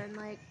on dead. there and,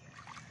 like,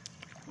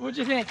 What'd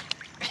you think?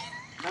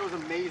 That was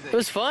amazing. It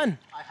was fun.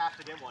 I have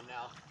to get one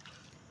now.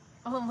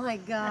 oh my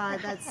god,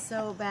 that's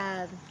so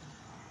bad.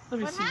 Let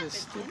me see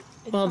this.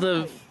 Well,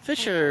 the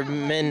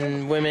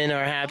fishermen, women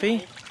are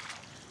happy.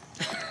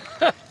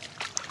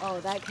 Oh,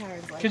 that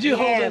Karen's like, Could you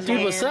hold yeah, that? Dude,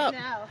 man. what's up?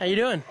 How you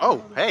doing?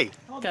 Oh, hey.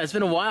 God, it's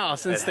been a while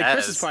since It the has.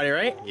 Christmas party,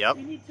 right? Yep.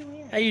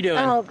 How you doing?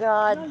 Oh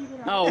god.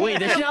 Oh, wait,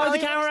 does she not have the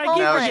camera? I keep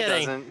No, she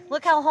forgetting. doesn't.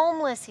 Look how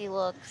homeless he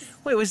looks.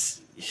 Wait,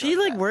 was she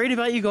like worried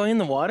about you going in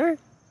the water?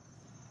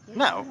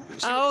 No.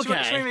 Oh, She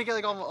okay. made me get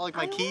like all like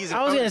my keys. And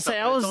I was phone gonna and stuff, say,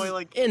 I but it's was only,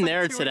 like, in like there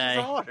 2 inches of today.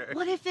 water.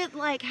 What if it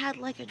like had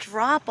like a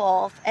drop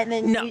off and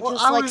then No. you Well,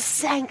 just I like was-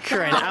 sank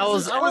Corinne, down? I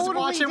was Totally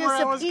watching where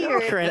I was going.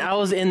 disappeared. Corinne, I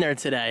was in there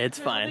today. It's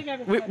fine.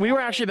 We were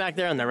actually back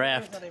there on the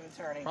raft.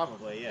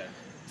 Probably, yeah.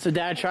 So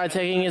Dad tried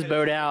taking his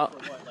boat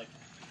out.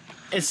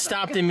 It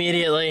stopped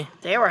immediately.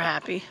 They were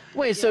happy.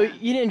 Wait, so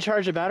you didn't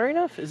charge the battery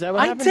enough? Is that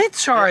what I happened? did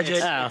charge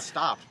it. Oh. It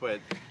stopped, but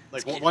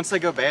like once they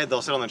go bad,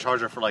 they'll sit on the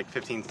charger for like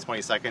 15 to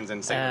 20 seconds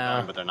and say they're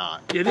done, but they're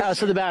not. Oh,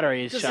 so the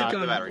battery is Just shot. go-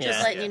 The battery. Just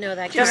Yeah. letting you know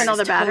that Do you have Karen's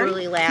another battery?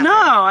 totally laughing. No,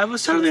 I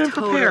was totally She's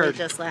totally unprepared.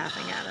 just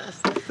laughing at us.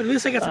 But at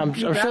least I got some. I'm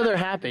sure they're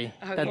happy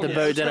that the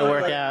boat didn't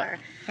work out.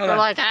 We're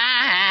like,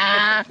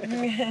 ah,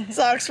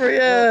 sucks for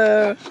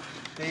you.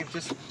 Dave,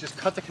 just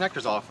cut the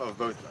connectors off of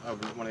both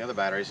of one of the other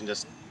batteries and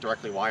just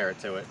directly wire it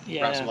to it.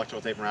 Yeah. Wrap some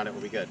electrical tape around it,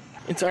 we'll be good.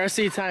 It's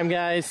RC time,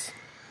 guys.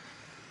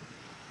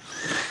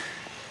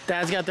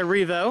 Dad's got the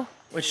Revo,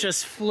 which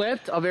just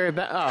flipped. I'll be right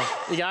back.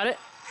 Oh, you got it?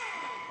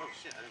 Oh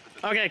shit, I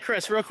didn't put Okay,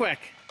 Chris, real quick.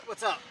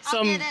 What's up?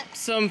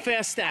 Some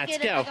fast stats.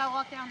 Get it, I Go. gotta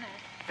walk down there.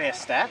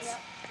 Fast stats?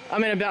 I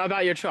mean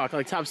about your truck,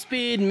 like top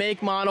speed,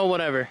 make, model,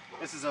 whatever.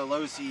 This is a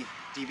low C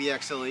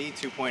DBXLE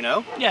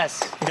 2.0.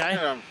 Yes.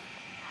 Okay.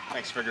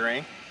 Thanks,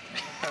 figurine.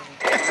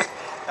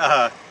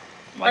 I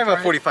have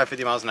about 45,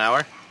 50 miles an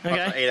hour.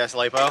 Okay. 8S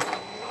LiPo.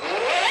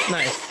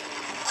 Nice.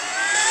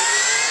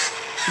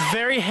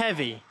 Very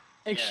heavy.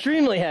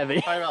 Extremely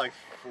heavy. Probably about like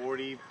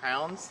 40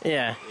 pounds.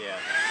 Yeah.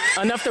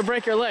 Yeah. Enough to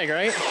break your leg,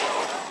 right?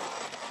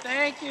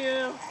 Thank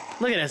you.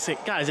 Look at this,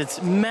 guys.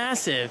 It's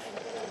massive.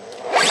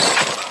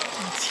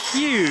 It's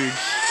huge.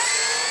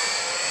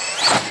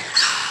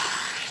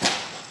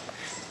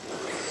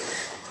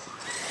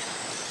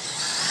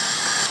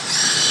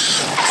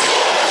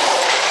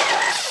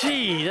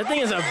 Gee, that thing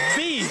is a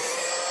beast.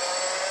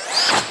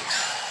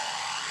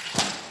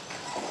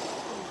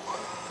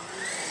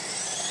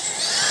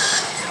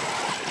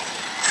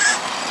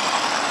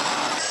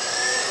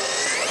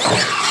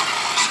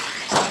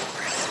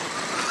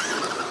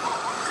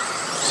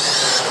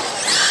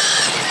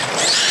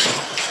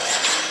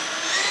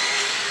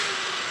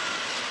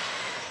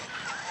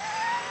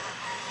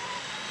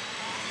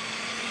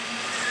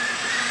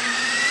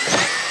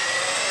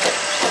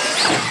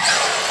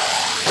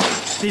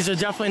 These are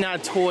definitely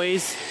not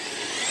toys.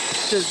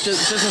 Just to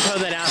throw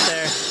that out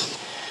there.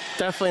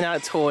 Definitely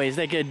not toys.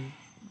 They could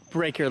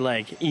break your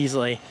leg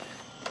easily.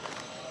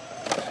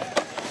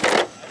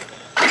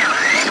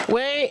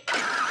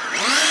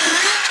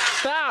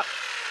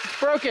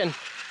 broken.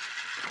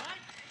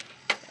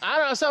 I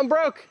don't know, something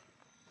broke.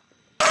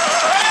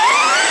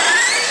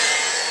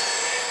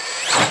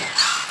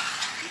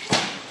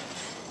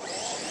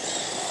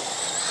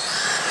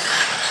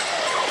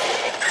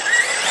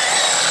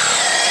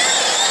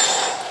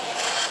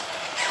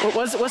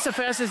 What's the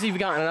fastest you've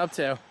gotten it up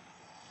to?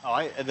 Oh,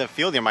 at the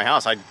field near my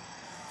house, I'd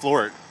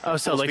floor it. Oh,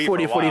 so like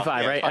 40,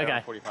 45, yeah, right?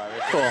 Okay.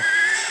 45. Cool.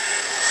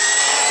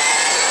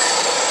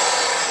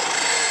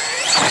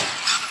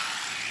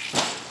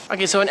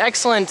 Okay, so an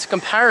excellent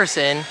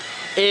comparison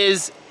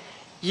is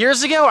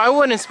years ago, I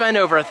wouldn't spend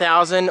over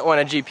 $1,000 on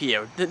a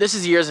GPU. This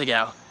is years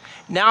ago.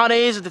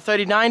 Nowadays, with the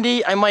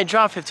 3090, I might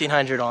drop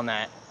 $1,500 on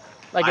that.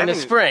 Like in the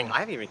spring. I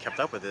haven't even kept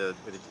up with the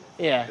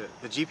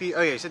GPU.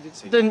 Oh yeah, you said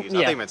CPUs. I think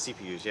you meant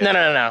CPUs. Yeah.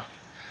 No.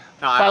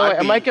 By the way,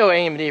 I might go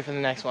AMD for the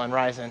next one,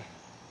 Ryzen.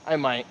 I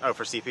might. Oh,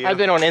 for CPU? I've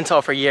been on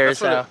Intel for years,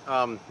 so.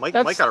 Mike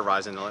got a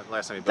Ryzen the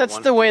last time he built that's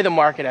one. the way the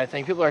market, I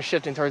think. People are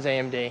shifting towards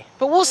AMD.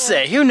 But we'll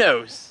see, who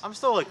knows? I'm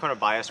still like kind of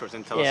biased towards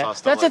Intel. Yeah,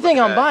 so that's the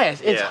thing, I'm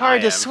biased. It's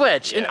hard to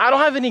switch, and I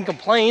don't have any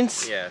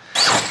complaints. Yeah.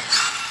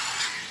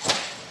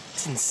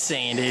 It's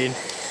insane, dude.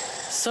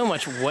 So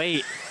much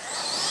weight.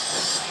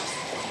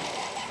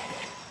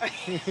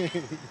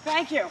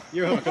 Thank you.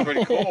 You're looking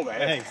pretty cool, man.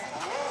 Thanks.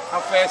 How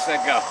fast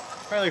that go?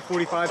 Probably like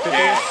 45, 50.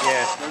 Yeah.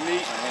 Yeah. They're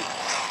neat, man.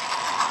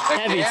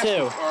 Heavy, gas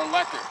too. Or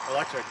electric?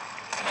 Electric.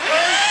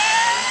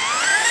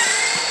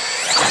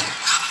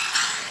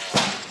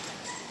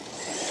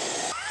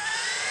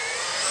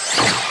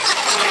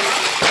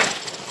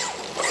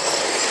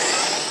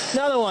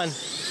 Another one.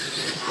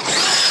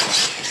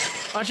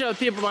 Watch out,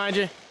 people behind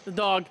you. The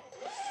dog.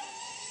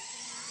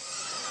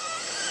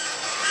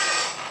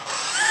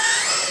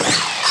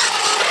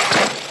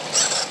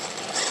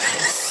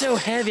 It's so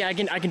heavy. I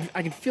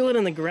can feel it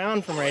in the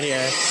ground from right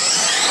here.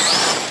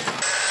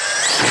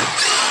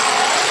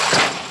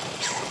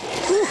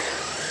 Whew.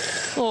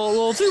 A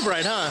little too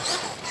bright, huh?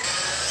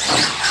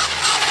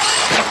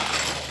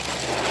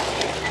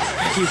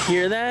 You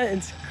hear that?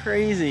 It's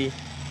crazy.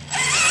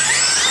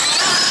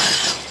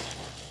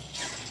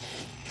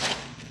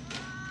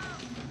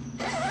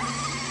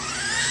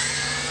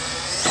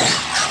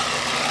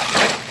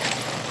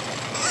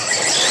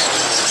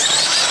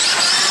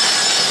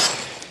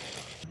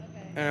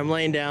 And I'm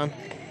laying down.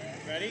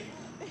 Ready?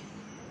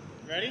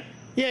 Ready?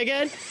 Yeah,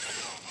 good.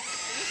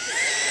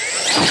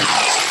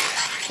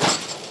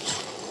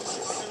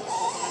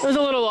 It was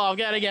a little off.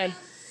 Got it again.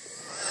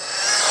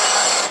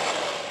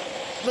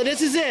 But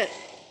this is it.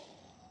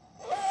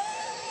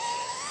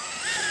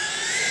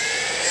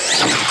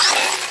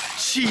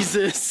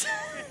 Jesus.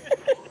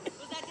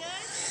 Was that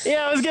good?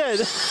 Yeah, it was good.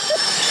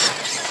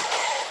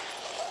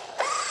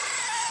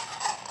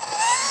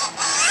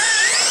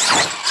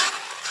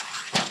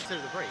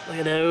 Look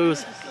at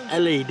those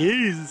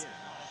LEDs.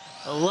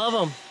 I love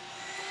them.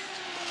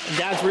 And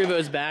that's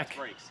Revo's back.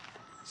 Brakes.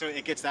 So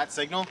it gets that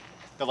signal,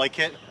 the light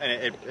kit, and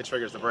it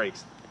triggers the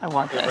brakes. I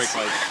want The this. brake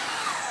light.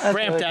 That's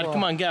Ramp, really Dad, cool.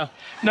 come on, go.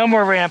 No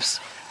more ramps.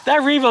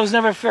 That Revo's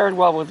never fared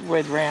well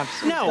with ramps.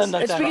 No, Doesn't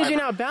it's that because hard. you're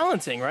not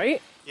balancing,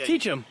 right? Yeah,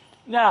 Teach them.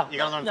 No. You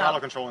gotta learn no. throttle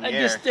control in the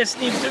air. This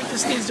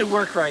needs to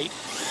work right.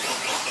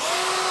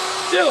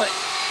 Do it.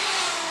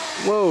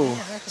 Whoa,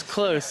 it's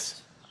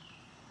close.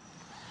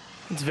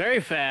 It's very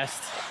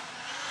fast.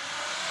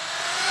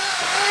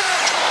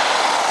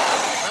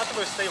 Not the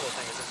most stable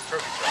thing, it's just a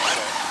trophy truck.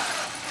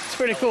 It's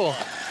pretty cool.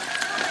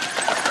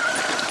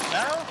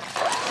 No?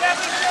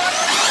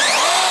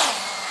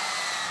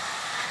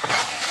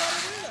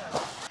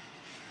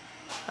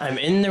 I'm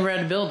in the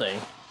red building.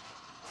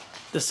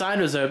 The side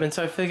was open,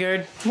 so I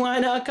figured, why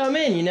not come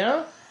in, you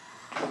know?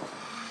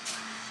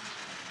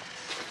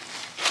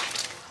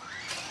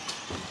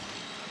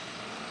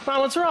 Mom,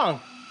 what's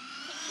wrong?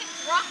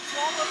 Rocks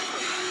all over.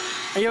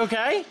 Are you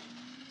okay?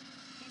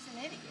 He's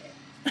an idiot.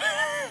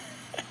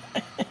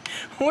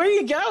 Where are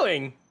you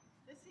going?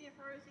 Let's see if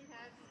Rosie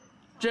has.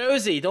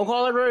 Josie, don't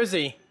call her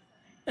Rosie.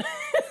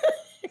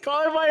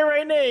 Call her by her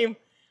right name.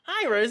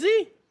 Hi,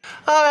 Rosie.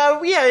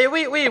 Yeah,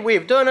 we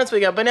have donuts, we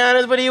got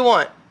bananas, what do you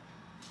want?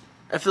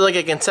 I feel like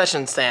a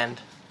concession stand.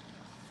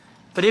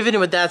 But even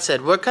with that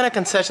said, what kind of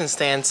concession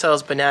stand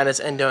sells bananas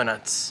and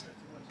donuts?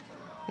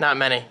 Not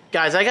many.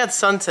 Guys, I got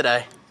sun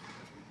today.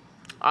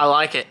 I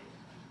like it.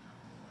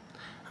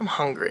 I'm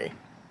hungry.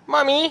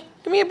 Mommy,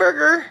 give me a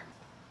burger.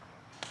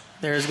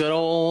 There's good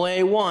old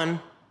A1,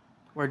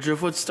 where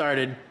Driftwood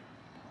started.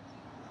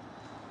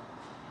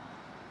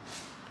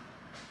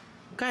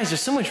 Guys,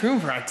 there's so much room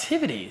for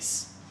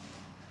activities.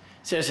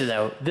 Seriously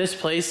though, this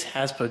place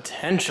has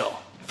potential.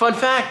 Fun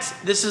fact,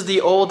 this is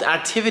the old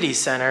activity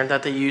center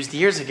that they used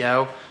years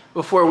ago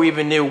before we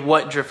even knew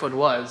what Driftwood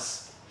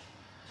was.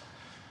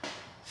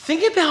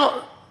 Think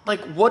about like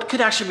what could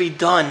actually be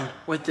done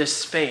with this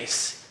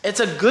space. It's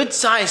a good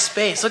sized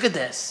space, look at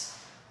this.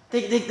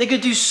 They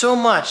could do so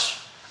much.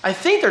 I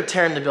think they're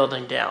tearing the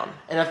building down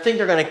and I think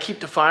they're gonna keep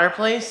the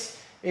fireplace.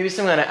 Maybe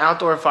some kind of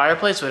outdoor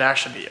fireplace would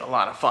actually be a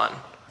lot of fun.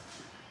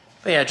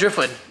 But yeah,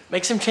 Driftwood,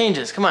 make some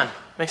changes, come on,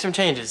 make some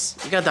changes.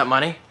 You got that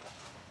money.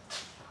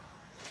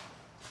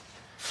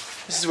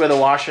 This is where the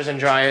washers and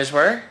dryers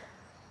were.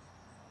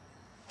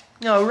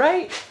 No,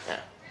 right? Yeah,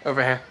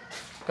 over here.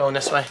 Going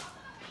this way.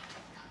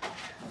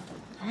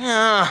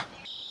 Yeah.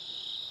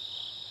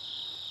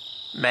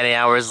 Many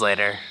hours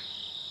later.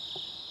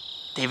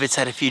 David's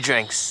had a few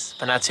drinks,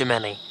 but not too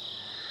many.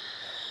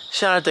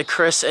 Shout out to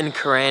Chris and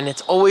Corinne.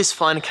 It's always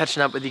fun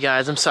catching up with you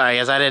guys. I'm sorry,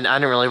 guys. I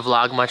didn't really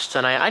vlog much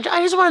tonight.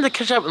 I just wanted to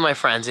catch up with my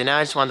friends, you know?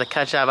 I just wanted to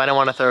catch up. I didn't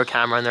want to throw a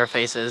camera in their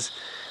faces.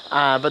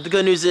 But the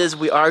good news is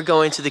we are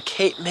going to the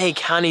Cape May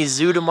County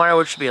Zoo tomorrow,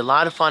 which should be a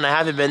lot of fun. I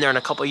haven't been there in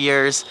a couple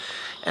years,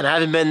 and I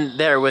haven't been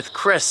there with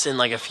Chris in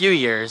like a few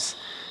years.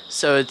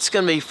 So it's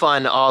going to be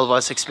fun, all of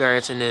us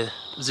experiencing the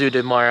zoo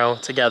tomorrow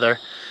together.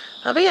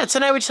 But yeah,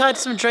 tonight we just had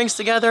some drinks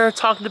together,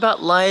 talking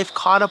about life,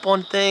 caught up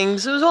on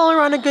things. It was all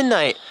around a good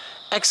night.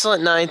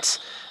 Excellent night.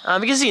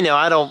 Because, you know,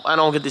 I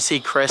don't get to see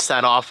Chris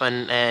that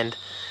often, and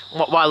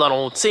while I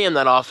don't see him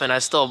that often, I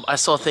still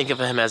think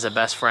of him as a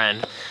best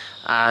friend.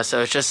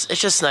 So it's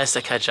just nice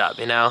to catch up,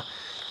 you know,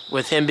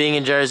 with him being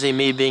in Jersey,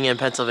 me being in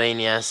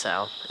Pennsylvania,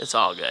 so it's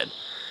all good.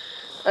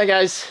 Alright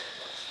guys,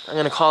 I'm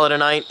gonna call it a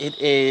night. It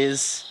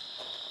is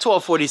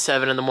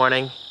 12:47 in the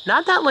morning.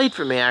 Not that late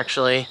for me,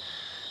 actually.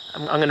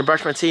 I'm gonna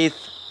brush my teeth,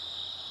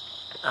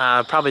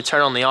 probably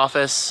turn on The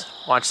Office,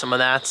 watch some of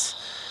that,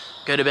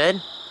 go to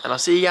bed, and I'll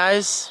see you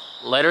guys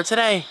later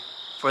today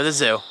for the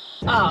zoo.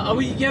 Are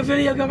we get a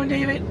video going,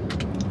 David?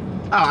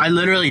 Oh, I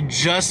literally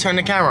just turned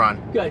the camera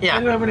on. Good. Yeah.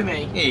 Turn it over to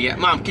me. Here you go.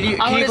 Mom, can you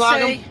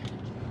vlog him?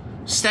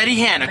 Steady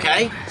hand,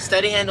 okay?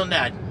 Steady hand on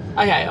Dad.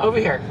 Okay, over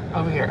here.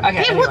 Okay.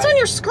 Hey, anyway. what's on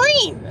your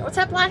screen? What's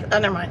that black? Oh,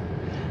 never mind.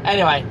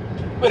 Anyway,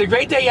 we had a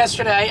great day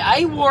yesterday.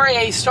 I wore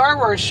a Star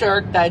Wars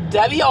shirt that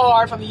Debbie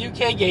R from the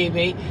UK gave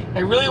me. I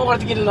really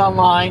wanted to get it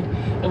online,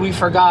 and we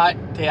forgot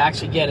to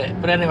actually get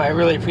it. But anyway, I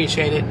really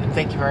appreciate it, and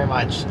thank you very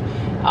much.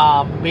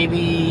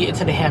 Maybe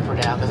it's in a hamper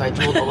now because I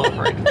drooled all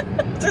over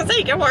it. So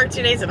you can work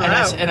 2 days in a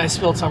row. And I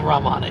spilled some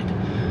rum on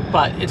it.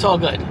 But it's all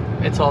good.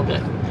 It's all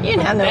good. You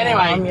didn't have no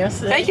rum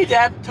yesterday. Thank you,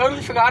 Deb.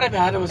 Totally forgot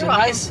about it. It was You're a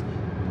welcome. nice...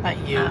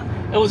 Thank you.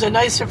 It was a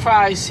nice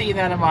surprise seeing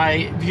that in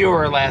my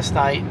viewer last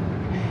night.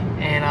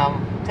 And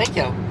thank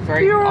you.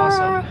 Very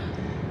awesome.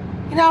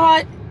 You know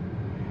what?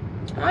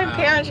 My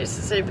parents used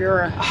to say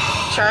viewer.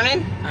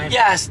 Churning?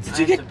 Yes. Did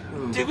you get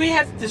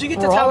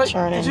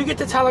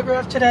the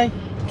telegraph today?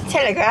 The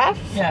telegraph?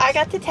 Yes. I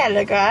got the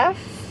telegraph.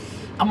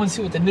 I'm gonna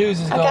see what the news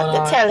is I going on.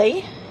 got the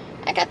telly.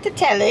 I got the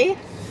telly.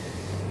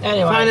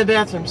 Anyway. Find a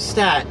bathroom,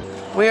 stat.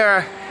 We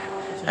are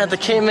at the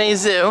Cape May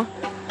Zoo.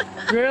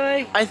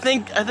 Really? I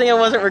think I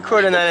wasn't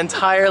recording that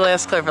entire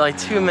last clip for like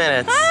 2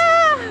 minutes.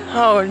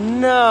 Oh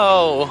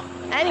no.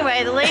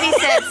 Anyway, the lady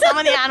said some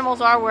of the animals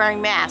are wearing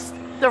masks.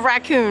 The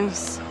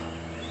raccoons.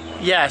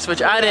 Yes,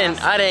 which I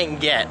didn't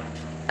get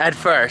at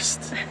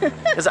first.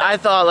 Because I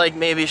thought like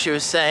maybe she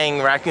was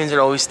saying raccoons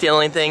are always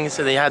stealing things,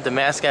 so they had the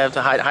mask out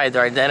to hide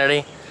their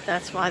identity.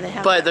 That's why they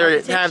have. But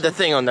they have the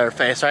thing on their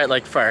face, right?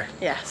 Like fur.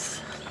 Yes.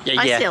 Yeah,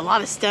 I see a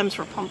lot of stems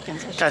for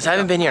pumpkins. Guys, I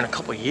haven't been here in a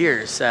couple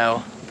years,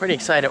 so I'm pretty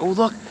excited. Oh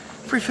look,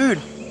 free food,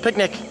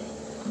 picnic.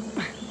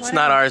 It's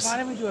not ours. Why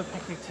didn't we do a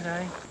picnic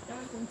today?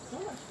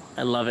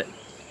 I love it.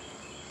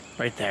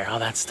 Right there, all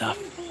that stuff.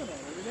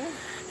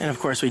 And of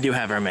course we do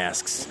have our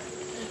masks,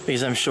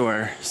 because I'm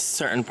sure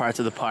certain parts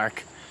of the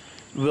park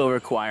will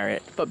require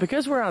it. But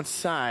because we're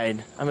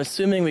outside, I'm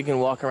assuming we can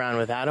walk around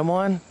without them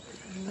on.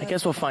 I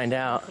guess we'll find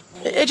out.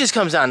 It just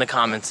comes down to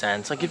common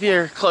sense. Like if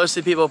you're close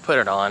to people, put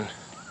it on.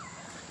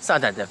 It's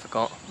not that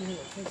difficult.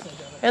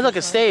 Hey look,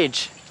 a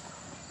stage.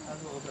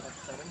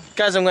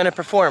 Guys, I'm gonna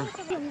perform.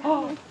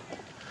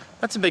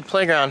 That's a big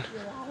playground.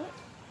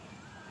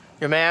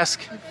 Your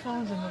mask?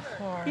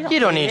 You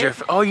don't need your...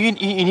 Oh, you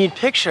need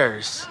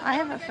pictures. I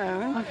have a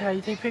phone. Okay,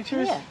 you take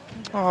pictures? Yeah.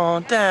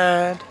 Oh,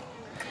 Dad.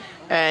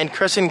 And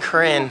Chris and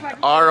Corinne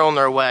are on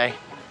their way.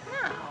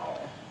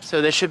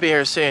 So they should be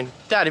here soon.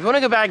 Dad, if you want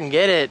to go back and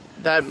get it,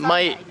 that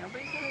might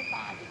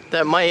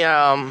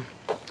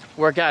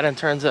work out in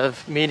terms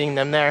of meeting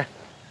them there.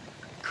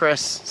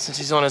 Chris, since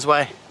he's on his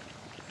way.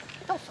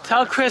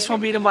 Tell Chris we'll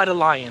meet him by the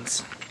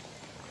lions.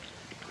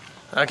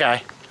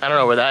 Okay. I don't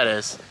know where that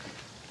is.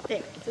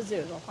 It's a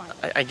zoo. They'll find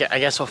it. I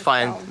guess we'll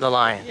find the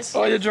lions.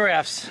 Or the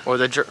giraffes. Or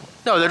the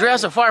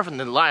giraffes are far from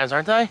the lions,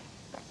 aren't they?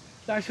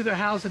 Actually, they're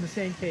housed in the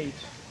same cage.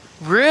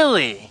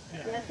 Really?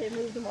 Yes, they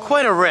moved them all.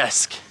 Quite a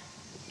risk.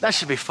 That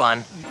should be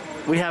fun.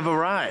 We have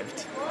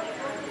arrived.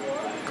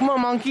 Come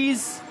on,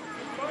 monkeys.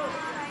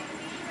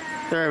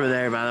 They're over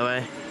there, by the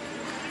way.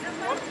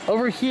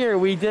 Over here,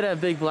 we did have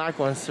big black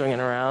ones swinging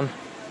around.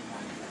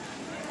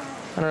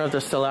 I don't know if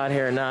they're still out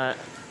here or not.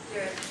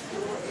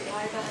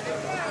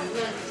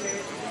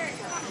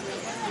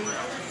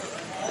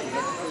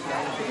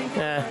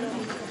 Yeah,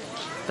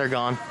 they're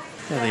gone.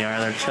 There they are,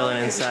 they're chilling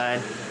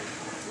inside.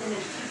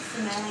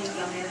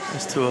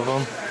 There's two of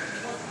them.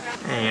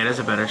 Hey, yeah, there's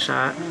a better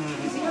shot.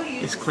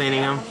 He's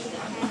cleaning them.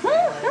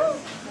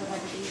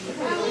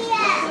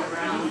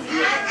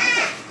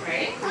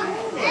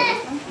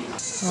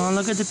 Oh,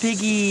 look at the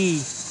piggy.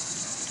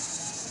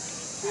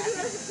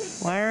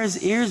 Why are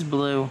his ears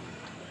blue?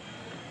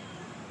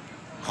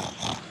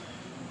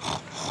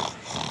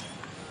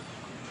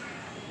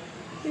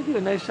 do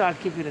a nice job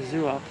keeping the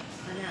zoo up.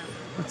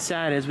 What's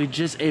sad is we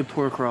just ate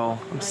pork roll.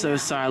 I'm so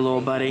sorry,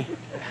 little buddy.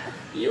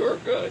 You were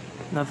good.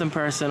 Nothing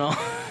personal.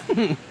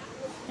 Hey,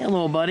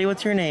 little buddy,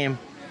 what's your name?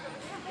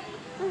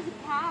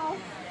 Cow.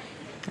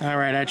 All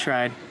right, I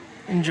tried.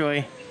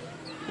 Enjoy.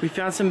 We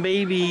found some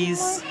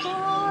babies.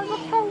 Oh,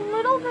 look how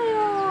little they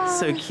are.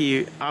 So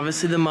cute.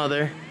 Obviously the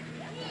mother.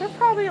 They're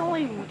probably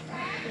only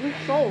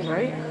weeks old,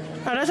 right?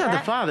 Oh, that's not the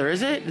father,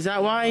 is it? Is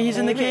that why he's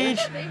in the cage?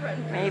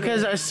 Maybe.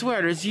 Because I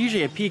swear, there's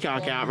usually a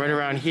peacock out right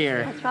around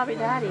here. It's probably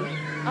daddy.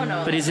 Oh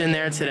no. But he's in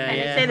there And today,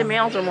 they say yeah. the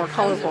males are more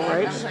colorful,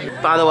 right?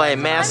 By the way,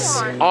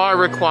 masks are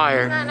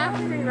required. Not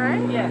free,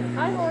 right? Yeah.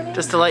 Hi, morning.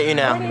 Just to let you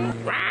know.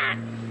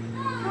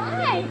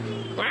 Hi.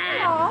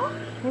 Hello.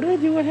 What do they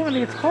do with him when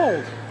he gets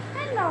cold?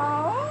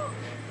 Hello.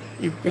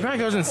 He probably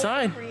goes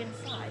inside.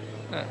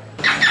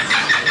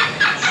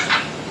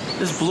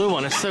 This blue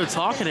one is so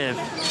talkative.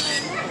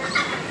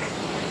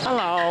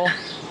 Hello.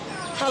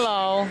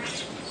 Hello.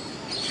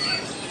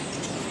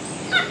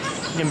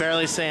 You can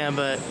barely see him,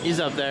 but he's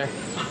up there.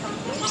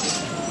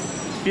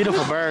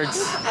 Beautiful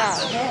birds.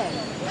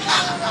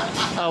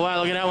 Oh wow,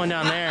 look at that one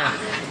down there.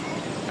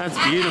 That's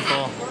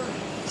beautiful.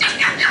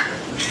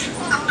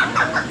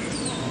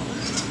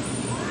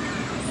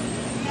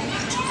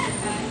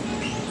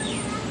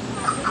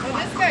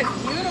 This guy's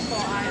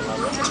beautiful, Isla.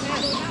 Look at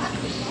this.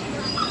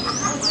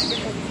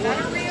 Is that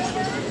a real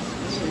bird?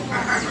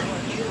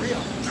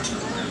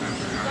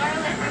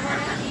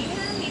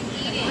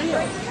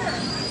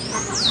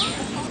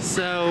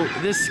 So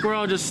this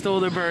squirrel just stole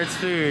the bird's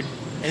food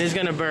and he's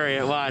gonna bury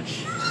it. Watch.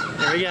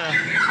 Here we go.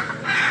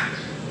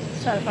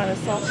 Trying to find a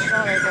soft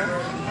spot, I guess.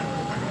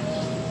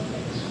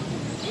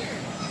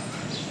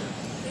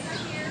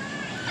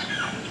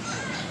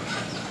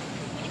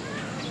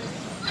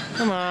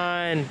 Come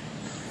on.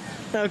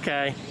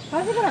 Okay.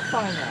 How's he gonna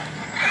find that?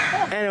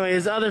 Anyway,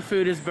 his other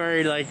food is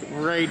buried like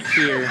right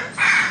here.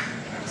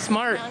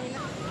 Smart.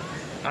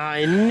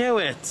 I knew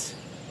it.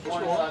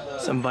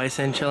 Some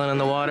bison chilling in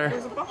the water.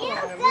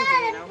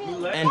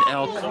 And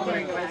elk.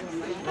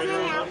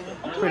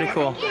 Pretty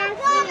cool. You're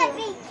gonna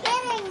be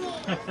kidding me.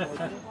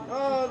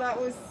 Oh, that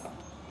was...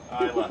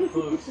 Isla. That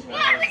was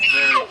Yeah, very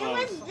it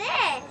close. was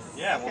this.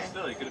 Yeah, well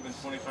still, it could have been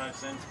 25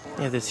 cents.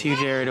 You have this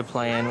huge area to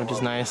play in, which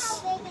is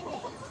nice.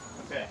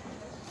 Okay.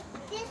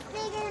 This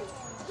bigger,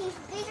 he's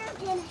bigger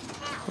than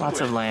house.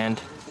 Lots of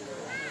land.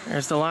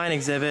 There's the lion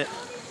exhibit.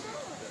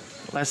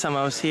 Last time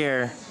I was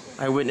here,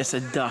 I witnessed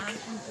a duck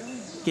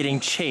getting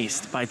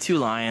chased by 2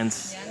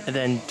 lions and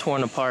then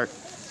torn apart.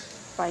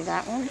 By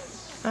that one?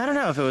 I don't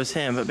know if it was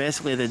him, but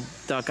basically the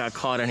duck got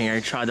caught in here.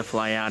 He tried to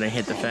fly out and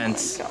hit the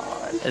fence.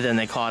 God. And then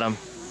they caught him.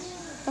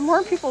 And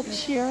weren't people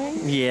cheering?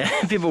 Yeah,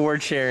 people were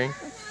cheering.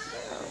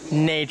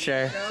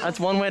 Nature. That's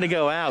one way to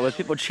go out, with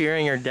people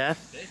cheering your death.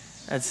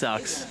 That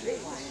sucks.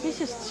 He's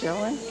just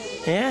chilling.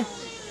 Yeah,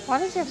 Why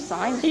does he have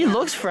signs? he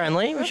looks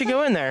friendly. We should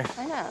go in there.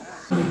 I know.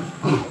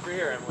 Over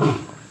here, Emily.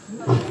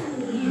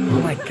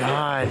 Oh my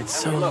god, it's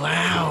so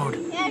loud.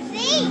 Yeah,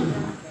 see?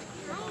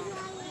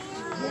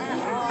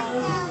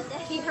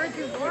 He heard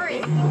your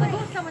voice. He's like,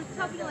 oh, someone's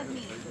talking with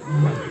me.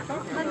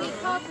 Let me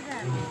talk to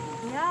them.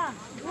 Yeah.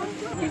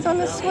 He's on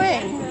the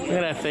swing. Look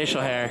at that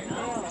facial hair.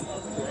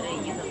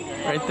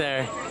 Right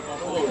there.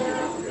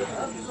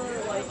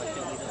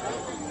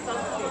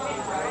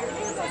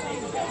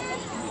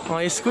 Oh,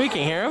 he's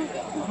squeaking, hear him?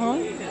 Uh-huh.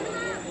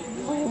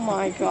 Oh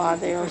my God,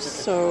 they are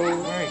so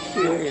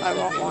cute. I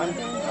want one.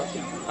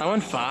 I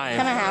want 5.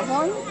 Can I have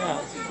one? Yeah.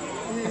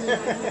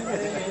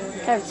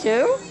 Can I have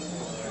 2?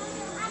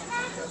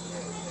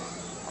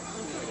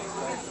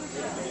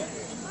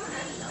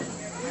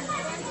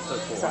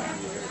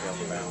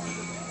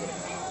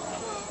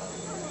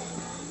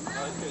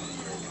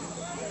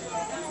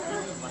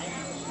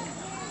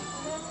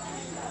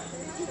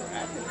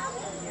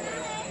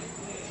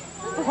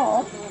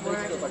 Oh.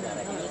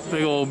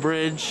 Big old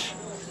bridge.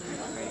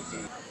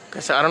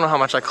 So I don't know how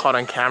much I caught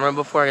on camera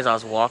before because I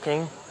was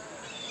walking,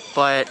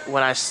 but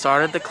when I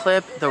started the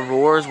clip, the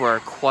roars were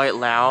quite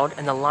loud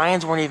and the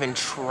lions weren't even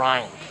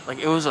trying. Like,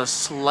 it was a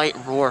slight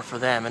roar for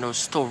them and it was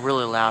still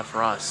really loud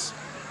for us.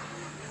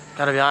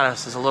 Gotta be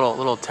honest, it's a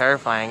little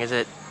terrifying. Is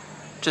it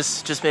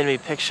just made me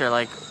picture,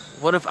 like,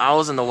 what if I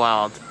was in the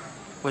wild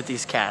with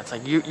these cats?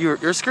 Like,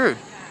 you're screwed.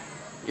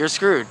 You're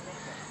screwed.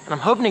 And I'm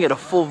hoping to get a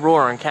full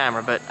roar on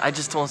camera, but I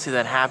just don't see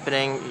that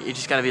happening. You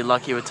just gotta be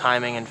lucky with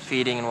timing and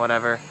feeding and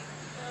whatever.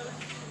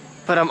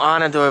 But I'm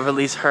honored to have at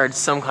least heard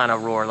some kind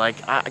of roar.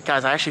 Like,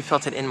 guys, I actually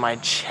felt it in my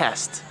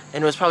chest.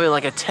 And it was probably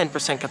like a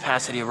 10%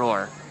 capacity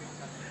roar.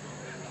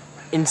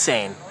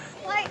 Insane.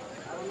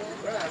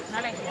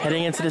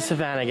 Heading into the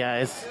savannah,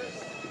 guys.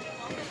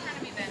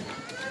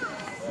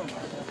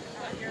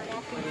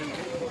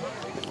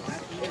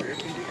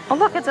 Oh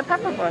look, it's a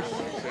pepper bush.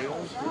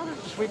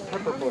 Sweet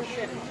pepper bush.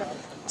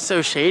 It's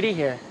so shady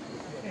here.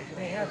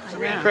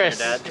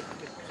 Chris,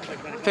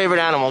 favorite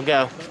animal,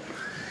 go.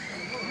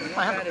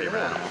 I have a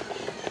favorite animal.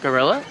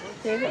 Gorilla?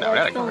 No,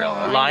 not a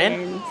gorilla.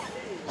 Lion?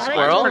 I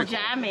Squirrel? like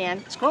Jam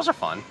Man. Squirrels are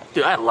fun.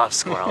 Dude, I love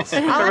squirrels.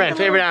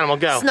 Favorite animal,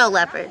 go. Snow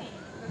leopard.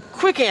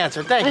 quick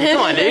answer. Thank you.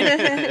 Come on, dude.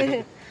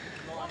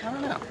 I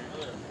don't know.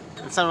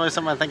 It's not really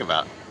something I think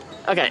about.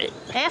 Okay.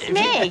 Ask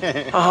me.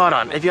 Oh, hold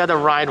on. If you had to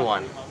ride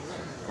one,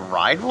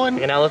 Ride one?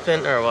 like an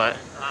elephant or what?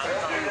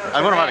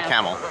 I want to ride a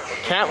camel.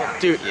 Camel,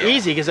 dude,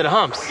 easy because it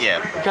humps. Yeah.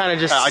 You kind of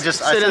just I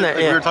sit in there.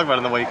 We were talking about it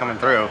on the way coming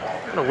through.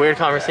 What a weird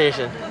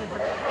conversation.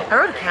 I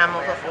rode a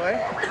camel before.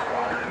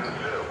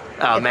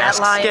 Oh, masks.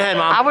 Go ahead,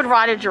 Mom. I would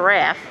ride a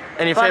giraffe.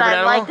 Any but favorite I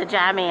animal? like the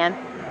giant.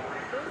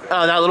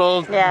 Oh, that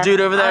little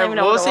dude over I there. don't even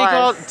know What was what he it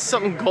called? was.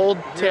 Something gold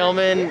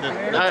tailman.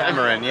 The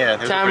tamarin, yeah.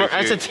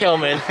 I said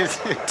tailman.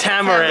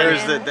 Tamarin.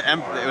 There's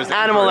it was the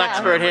Animal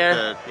emperor expert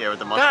here. With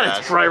the mustache. God,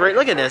 it's bright. Right.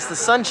 Look at this. The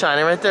sun's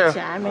shining right there.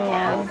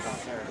 Giant.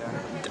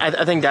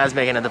 I think Dad's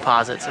making a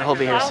deposit, so he'll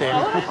be here soon.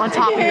 On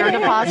top of your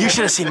deposit. You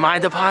should have seen my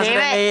deposit I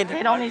Damn it. made.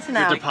 They don't need to know.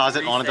 Your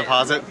deposit on a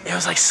deposit. It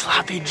was like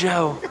Sloppy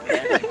Joe.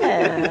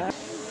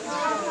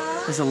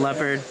 There's a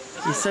leopard.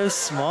 He's so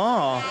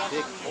small.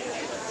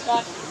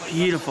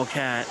 Beautiful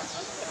cat.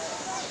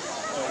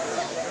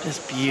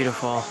 Just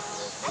beautiful.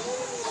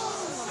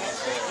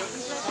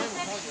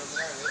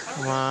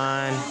 Come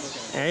on.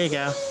 There you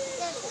go.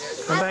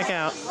 Come back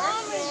out.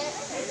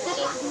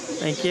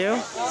 Thank you.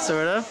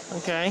 Sort of.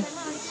 Okay.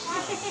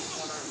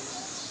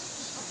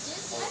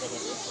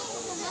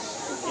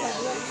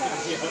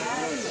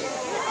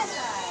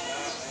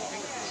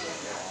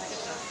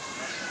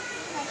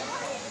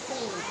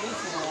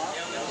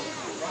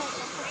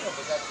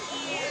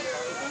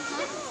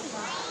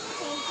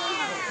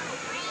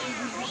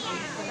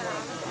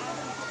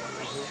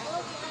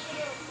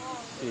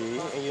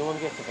 See, you want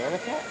to get Savannah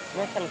cat?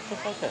 Savannah cat looks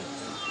just like that.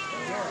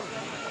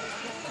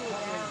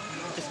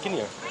 Just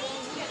skinnier.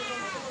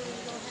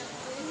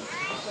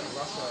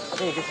 I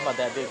think it gets about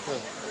that big too.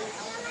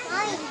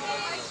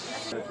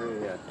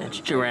 It's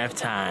giraffe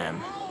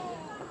time.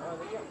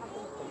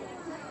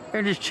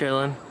 They're just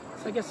chilling,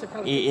 So I guess they're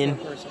probably eating.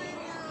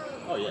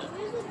 Oh yeah.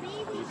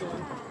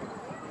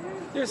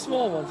 There's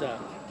small ones out.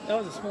 That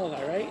was a small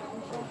guy, right?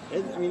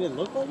 I mean, it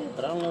looked like it,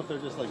 but I don't know if they're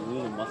just like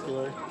lean and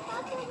muscular.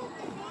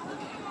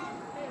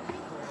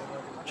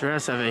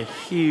 Giraffes have a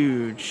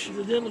huge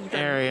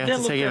area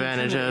to take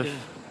advantage of.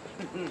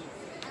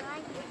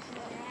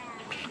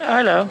 Oh,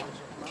 hello.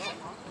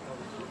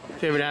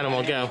 Favorite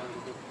animal, go.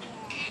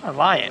 A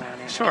lion.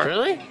 Sure.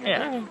 Really?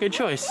 Yeah. Good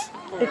choice.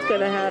 It's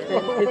gonna happen.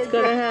 It's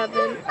gonna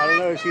happen. I don't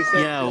know. She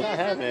said Yo, I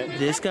have it.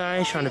 this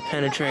guy's trying to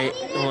penetrate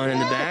the one in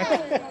the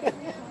back.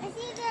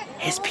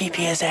 His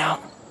pee-pee is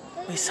out.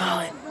 We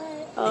saw it.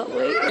 Oh,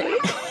 wait.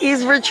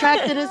 He's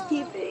retracted his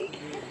pee-pee.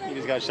 He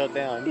just got shut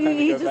down.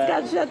 He just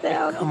got shut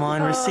down. Come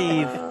on,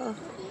 receive.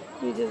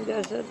 He just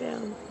got shut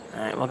down. All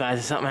right, well, guys,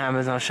 if something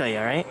happens, I'll show you,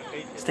 all right?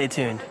 Stay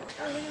tuned.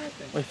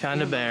 We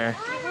found a bear.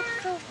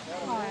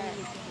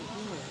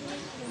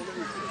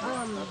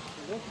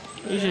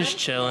 He's just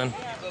chilling.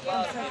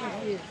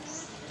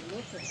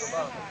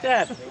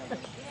 Dad,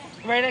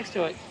 right next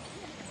to it.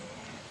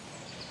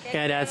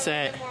 Yeah, Dad,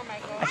 say it.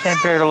 I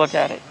can't bear to look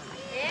at it.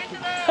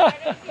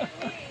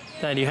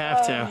 Dad, you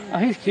have to. Oh,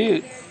 he's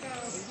cute.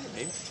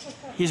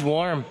 He's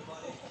warm.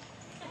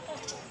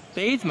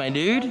 Bathe, my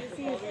dude.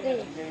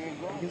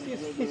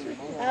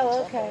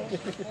 Oh, okay. He's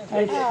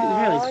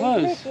really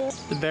close.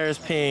 The bear is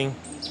peeing.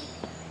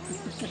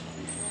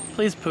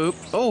 Please poop.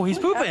 Oh, he's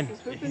pooping.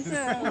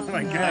 Oh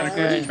my god! Of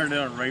course you turned it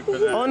on right for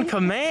that. On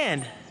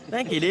command.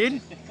 Thank you,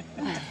 dude.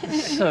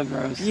 So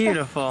gross.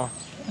 Beautiful.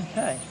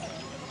 Okay.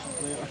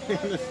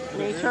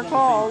 Nature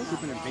calls.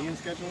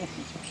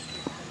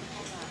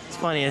 It's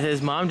funny,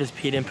 his mom just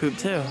peed and pooped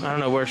too. I don't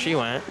know where she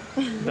went.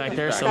 Back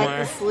there Back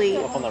somewhere. to sleep.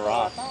 Up on the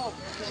rock.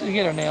 Should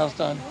get her nails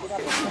done.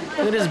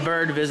 Look at this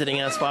bird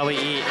visiting us while we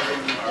eat.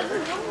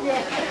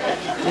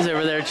 He's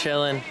over there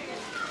chilling.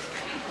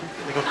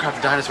 They go crap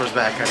the dinosaurs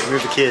back. I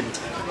remove the kid.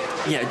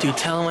 Yeah, dude,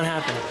 tell him what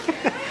happened.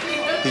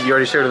 You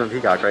already showed him the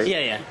peacock, right? Yeah,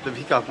 yeah. The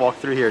peacock walked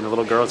through here and the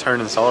little girl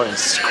turned and saw it and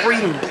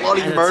screamed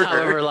bloody And that's how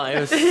murder. we were like, it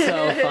was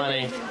so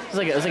funny. It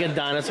was like a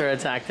dinosaur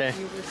attack there.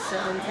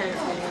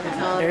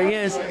 There he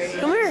is.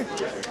 Come here.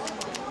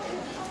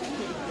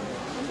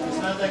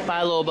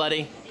 Bye, little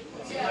buddy.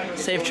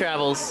 Safe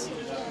travels. He's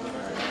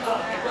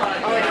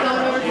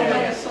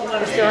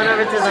going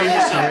over to them.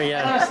 There we go.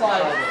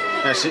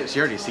 Yeah, she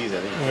already sees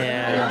it.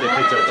 Yeah. They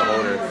picked up the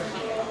holder.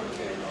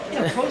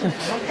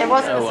 It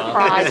wasn't Oh, a well.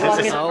 surprise. It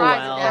wasn't a Oh,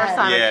 surprise well. the first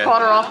time. Yeah. It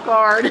caught her off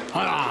guard.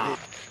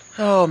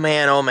 Oh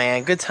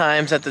man, good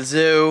times at the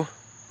zoo.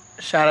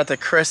 Shout out to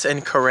Chris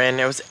and Corinne.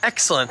 It was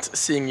excellent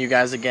seeing you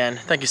guys again.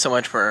 Thank you so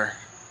much for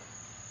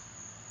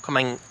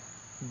coming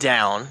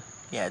down.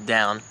 Yeah,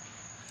 down.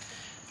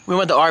 We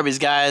went to Arby's,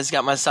 guys.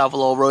 Got myself a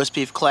little roast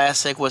beef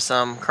classic with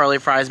some curly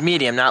fries,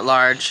 medium, not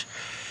large.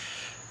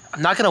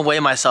 I'm not gonna weigh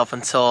myself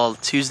until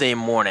Tuesday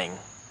morning.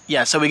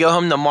 Yeah, so we go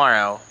home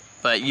tomorrow,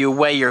 but you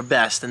weigh your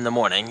best in the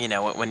morning, you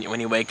know, when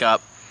you wake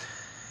up.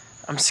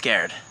 I'm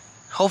scared.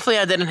 Hopefully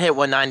I didn't hit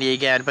 190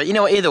 again, but you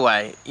know, either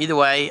way,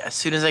 as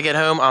soon as I get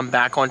home, I'm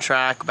back on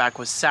track, back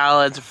with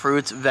salads,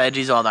 fruits,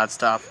 veggies, all that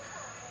stuff.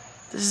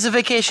 This is a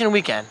vacation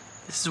weekend.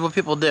 This is what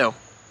people do.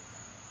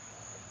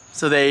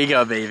 So there you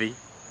go, baby.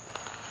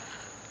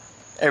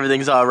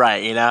 everything's all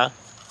right, you know?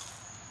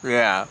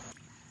 Yeah.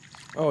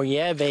 Oh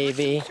yeah,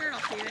 baby. Sure, I'll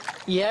feed it.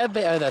 Yeah,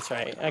 oh, that's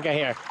right. Okay,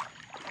 here.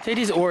 Take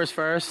these oars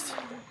first.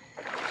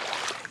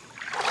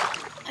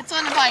 It's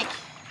on the bike.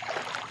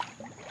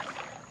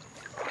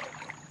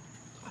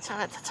 Try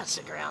not to touch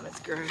the ground. It's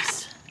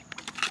gross.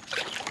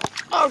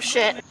 Oh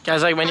shit.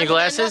 Guys, like my new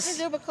glasses? Nothing to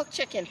do but cook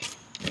chicken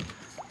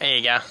There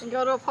you go. and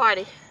go to a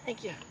party.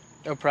 Thank you.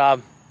 No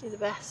problem. You're the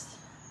best.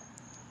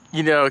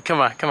 You know, come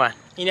on, come on.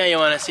 You know you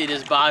want to see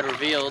this bod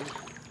revealed.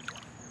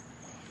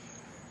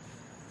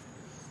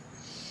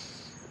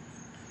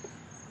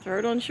 Throw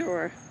it on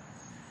shore.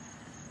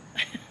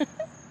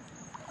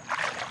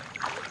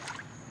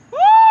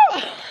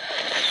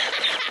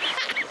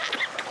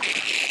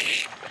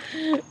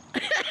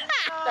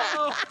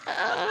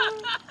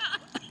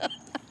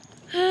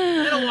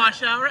 It'll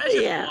wash out, right? It's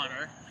just Yeah.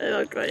 water. It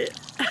looked great.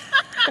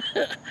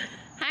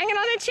 Hanging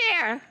on a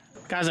chair.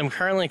 Guys, I'm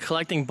currently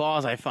collecting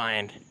balls I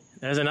find.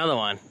 There's another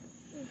one.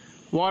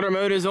 Water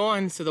mode is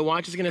on, so the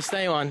watch is gonna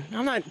stay on.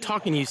 I'm not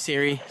talking to you,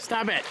 Siri.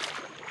 Stop it.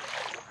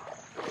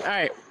 All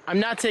right, I'm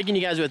not taking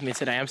you guys with me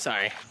today, I'm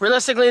sorry.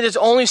 Realistically, there's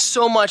only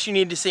so much you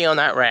need to see on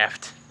that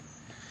raft.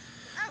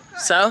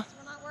 So,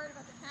 We're not worried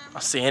about the camera.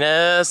 I'll see you in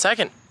a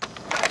second.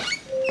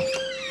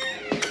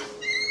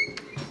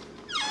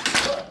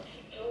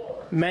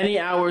 Many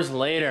hours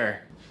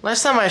later.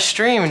 Last time I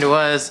streamed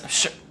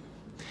was...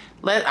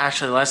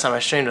 Actually, last time I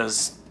streamed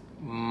was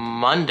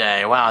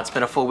Monday. Wow, it's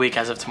been a full week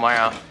as of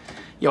tomorrow.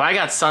 Yo, I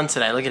got sun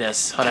today. Look at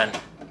this. Hold on.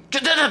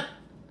 I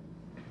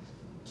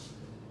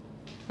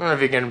don't know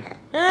if you can...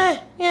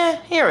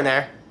 yeah, here and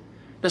there.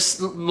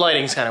 This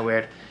lighting's kind of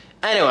weird.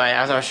 Anyway,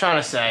 as I was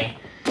trying to say,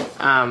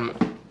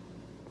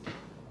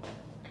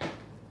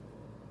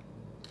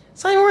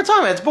 it's not even worth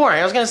talking about. It's boring.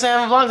 I was gonna say I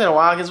haven't vlogged in a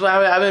while because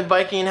I've been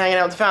biking and hanging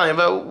out with the family.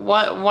 But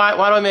why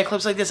do I make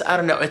clips like this? I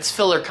don't know. It's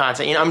filler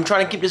content. You know, I'm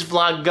trying to keep this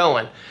vlog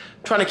going.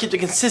 I'm trying to keep the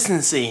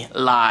consistency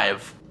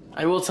live.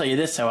 I will tell you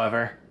this,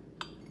 however.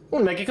 I'm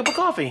gonna make a cup of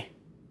coffee.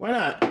 Why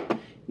not?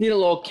 Need a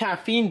little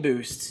caffeine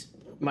boost,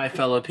 my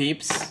fellow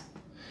peeps.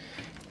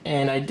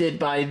 And I did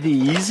buy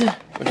these,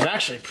 which is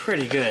actually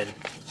pretty good.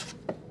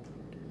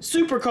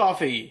 Super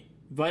coffee,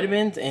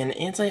 vitamins and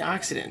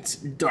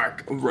antioxidants,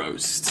 dark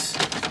roast.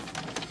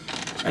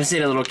 I just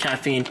need a little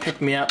caffeine pick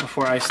me up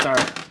before I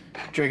start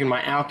drinking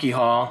my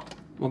alcohol.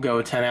 We'll go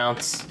with 10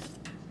 ounce.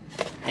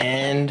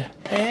 And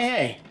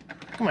hey,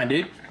 come on,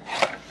 dude.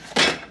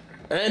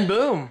 And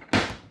boom.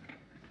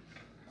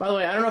 By the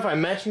way, I don't know if I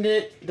mentioned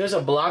it. There's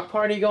a block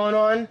party going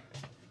on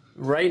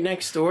right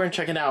next door, and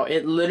check it out.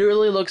 It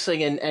literally looks like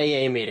an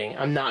AA meeting.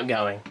 I'm not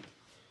going.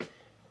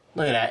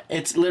 Look at that.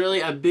 It's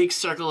literally a big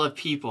circle of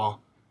people.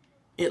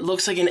 It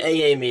looks like an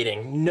AA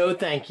meeting. No,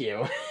 thank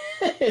you.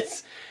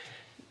 It's.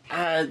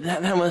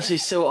 That must be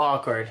so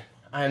awkward.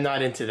 I'm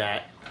not into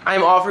that.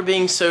 I'm all for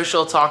being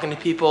social, talking to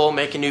people,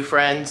 making new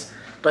friends,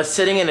 but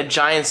sitting in a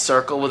giant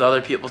circle with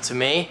other people, to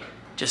me,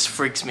 just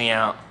freaks me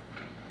out.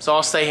 So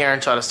I'll stay here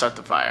and try to start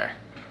the fire.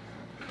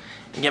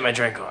 And get my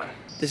drink on.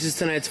 This is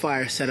tonight's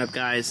fire setup,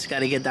 guys.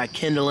 Gotta get that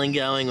kindling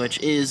going, which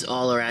is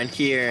all around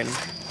here and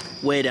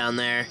way down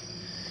there.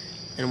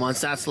 And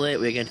once that's lit,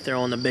 we can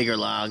throw on the bigger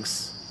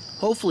logs.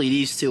 Hopefully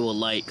these two will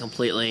light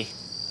completely.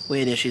 We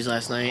had issues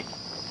last night.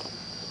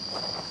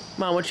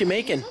 Mom, what you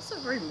making? It was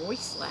also very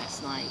moist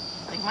last night.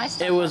 Like my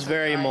stuff It was wasn't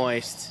very dry.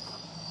 moist.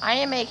 I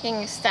am making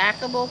a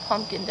stackable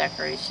pumpkin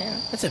decoration.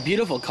 That's a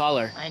beautiful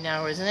color. I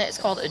know, isn't it? It's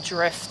called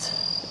Adrift.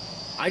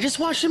 I just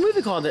watched a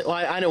movie called it. Well,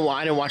 I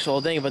didn't watch the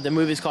whole thing, but the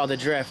movie's called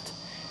Adrift.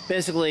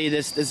 Basically,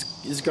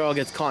 this girl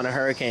gets caught in a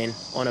hurricane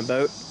on a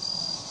boat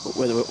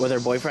with her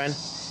boyfriend.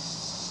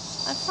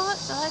 I thought,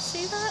 did I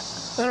see that?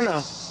 I don't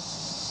know.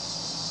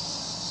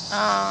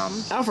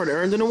 Alfred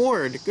earned an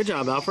award. Good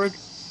job, Alfred.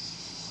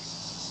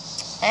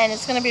 And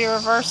it's going to be a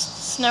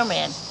reversed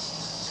snowman.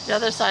 The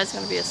other side's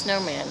going to be a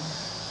snowman.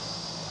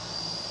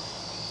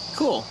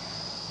 Cool.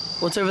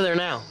 What's over there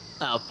now?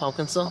 Oh,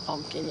 pumpkin still?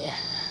 Pumpkin, yeah.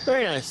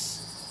 Very nice.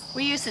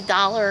 We use the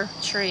Dollar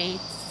Tree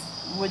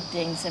wood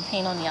things and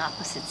paint on the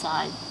opposite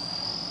side.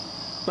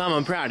 Mom,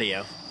 I'm proud of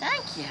you.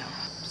 Thank you.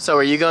 So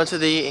are you going to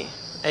the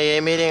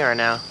AA meeting or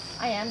no?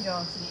 I am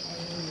going to the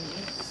AA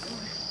meeting.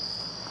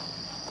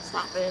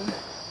 Stop in.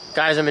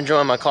 Guys, I'm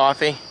enjoying my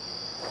coffee.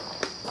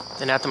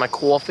 Then after my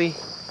coffee,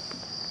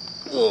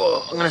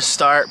 I'm gonna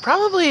start,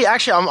 probably,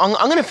 actually,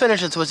 I'm gonna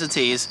finish the Twisted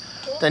Teas,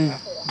 then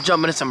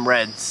jump into some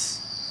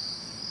Reds.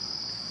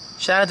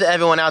 Shout out to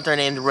everyone out there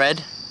named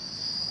Red.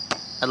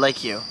 I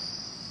like you.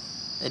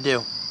 I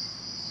do.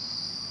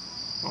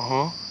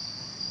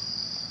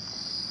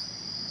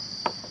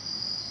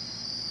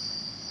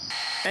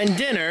 And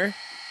dinner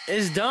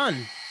is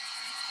done.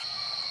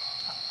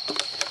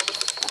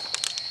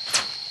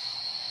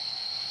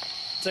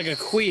 It's like a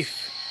queef.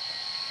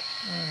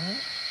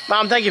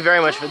 Mom, thank you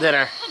very much for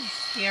dinner.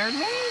 Scared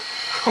me?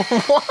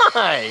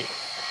 Why?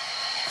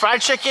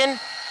 Fried chicken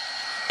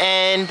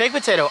and baked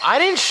potato. I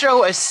didn't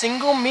show a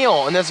single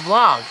meal in this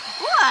vlog.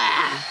 What?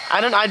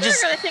 I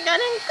just... You're gonna think I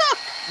didn't cook.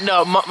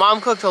 No,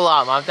 Mom cooked a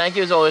lot, Mom. Thank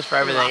you as always for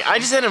everything. I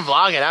just didn't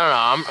vlog it.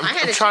 I don't know. I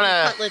had I'm a trying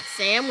chicken to... cutlet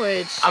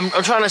sandwich. I'm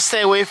trying to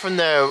stay away from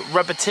the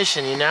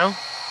repetition, you know?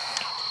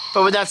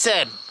 But with that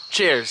said,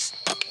 cheers.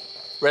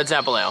 Red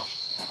Sample Ale.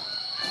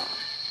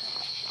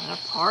 I'm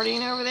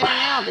partying over there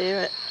now,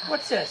 David.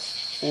 What's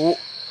this? Ooh.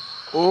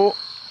 Ooh.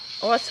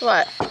 What's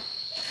what?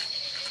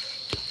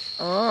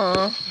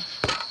 Oh.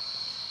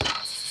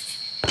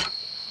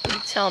 You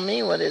tell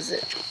me, what is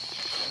it?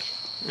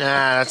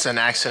 Nah, that's an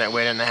accident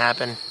waiting to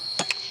happen.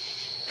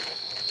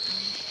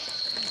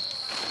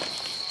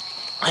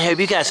 I hope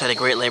you guys had a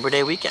great Labor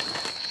Day weekend.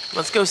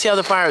 Let's go see how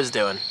the fire is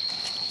doing.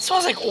 It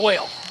smells like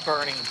oil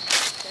burning.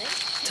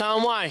 Tell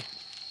them why.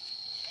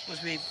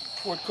 Because we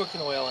poured cooking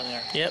oil in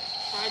there. Yep.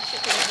 Fried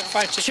chicken.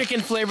 Fried chicken.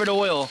 Chicken flavored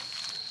oil.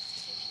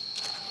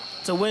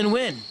 It's a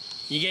win-win.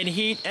 You get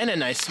heat and a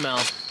nice smell.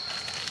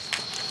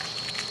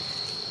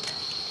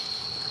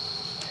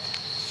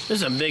 There's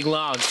some big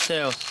logs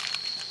too.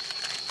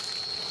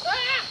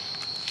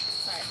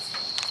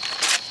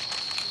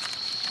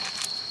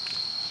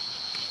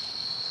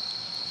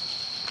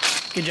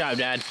 Good job,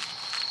 Dad.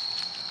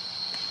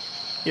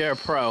 You're a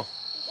pro.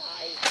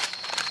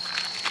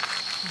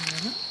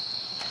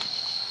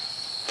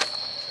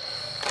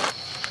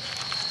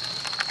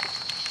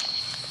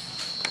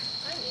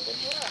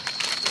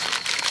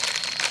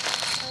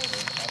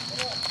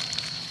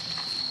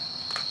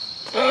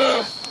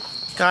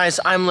 Guys,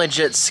 I'm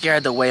legit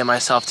scared to weigh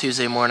myself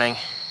Tuesday morning.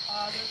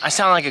 I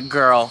sound like a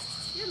girl.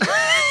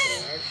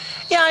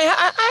 Yeah,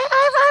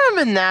 I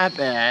haven't been that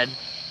bad.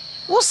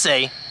 We'll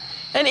see.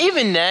 And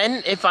even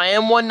then, if I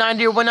am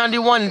 190 or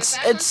 191,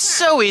 it's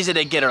so easy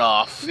to get it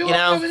off, you Can we walk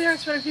know? over there and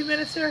spend a few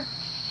minutes there?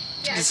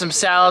 Get some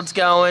salads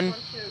going,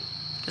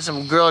 get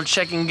some grilled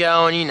chicken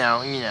going, you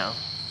know.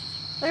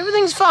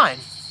 Everything's fine.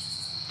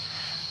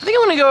 I think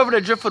I'm gonna go over to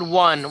Driftwood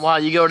 1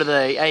 while you go to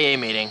the AA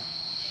meeting.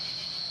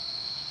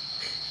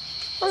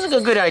 Sounds like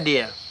a good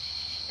idea.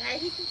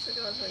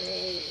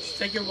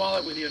 Take your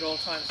wallet with you at all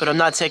times. But I'm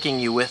not taking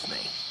you with me.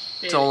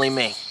 It's only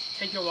me.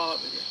 Take your wallet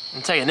with you.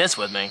 I'm taking this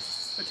with me.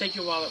 But take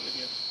your wallet with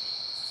you.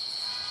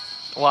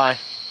 Why?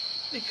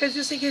 Because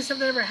just in case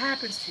something ever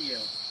happens to you.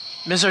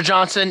 Mr.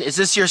 Johnson, is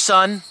this your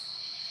son?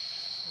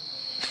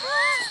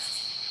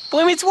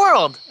 Boy Meets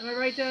World. Am I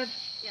right, Dad?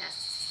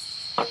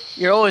 Yes.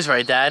 You're always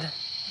right, Dad.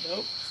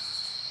 Nope.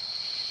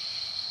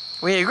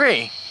 We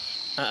agree.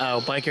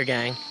 Uh-oh, biker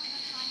gang.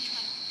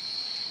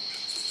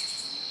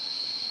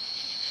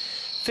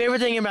 Favorite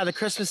thing about the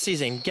Christmas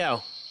season?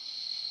 Go.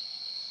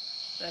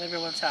 That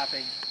everyone's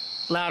happy.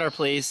 Louder,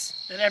 please.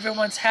 That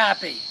everyone's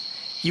happy.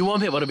 You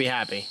want people to be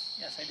happy.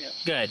 Yes, I do.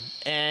 Good.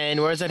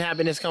 And where does that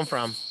happiness come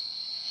from?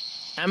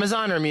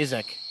 Amazon or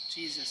music?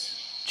 Jesus.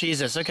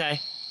 Jesus, okay.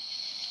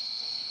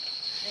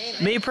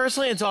 Me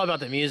personally, it's all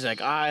about the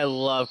music. I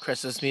love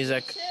Christmas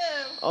music. Too.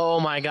 Oh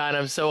my God,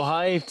 I'm so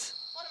hyped.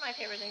 One of my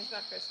favorite things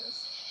about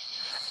Christmas.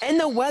 And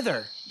the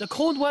weather. The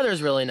cold weather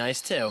is really nice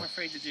too. I'm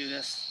afraid to do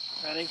this.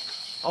 Ready?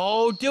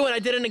 Oh, do it. I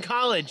did it in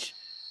college.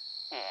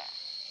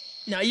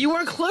 Now you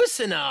weren't close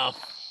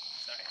enough.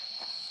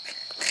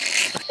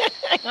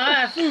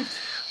 Sorry.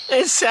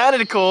 It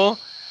sounded cool.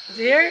 Is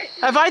it here?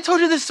 Have I told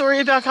you the story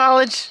about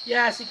college?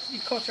 Yes, you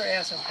caught your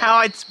ass on. How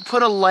I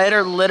put a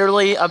lighter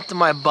literally up to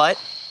my butt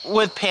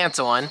with pants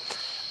on.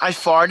 I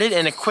farted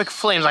and a quick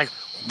flame like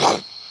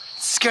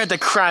scared the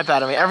crap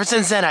out of me. Ever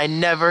since then, I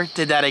never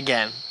did that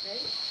again.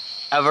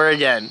 Ever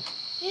again.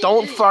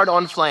 Don't fart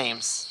on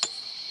flames.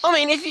 I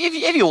mean, if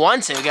you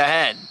want to, go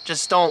ahead.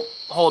 Just don't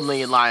hold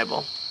me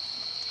liable.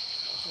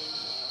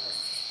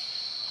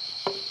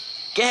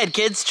 Go ahead,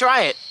 kids,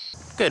 try it.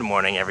 Good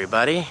morning,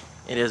 everybody.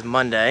 It is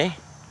Monday,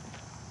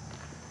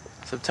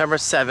 September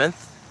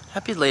 7th.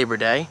 Happy Labor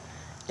Day.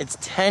 It's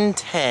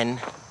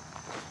 10:10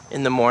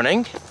 in the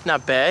morning.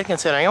 Not bad,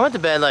 considering I went to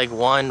bed like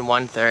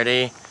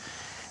 1:30.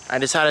 I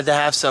decided to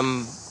have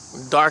some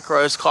dark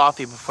roast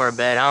coffee before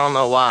bed. I don't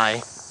know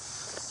why.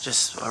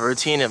 Just a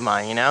routine of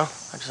mine, you know?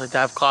 I just like to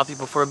have coffee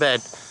before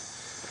bed.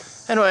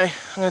 Anyway,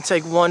 I'm gonna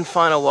take one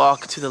final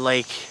walk to the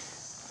lake.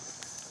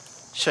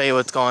 Show you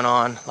what's going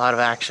on. A lot of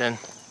action,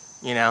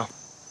 you know?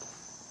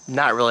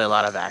 Not really a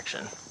lot of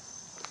action.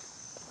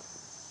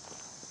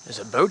 There's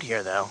a boat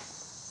here though.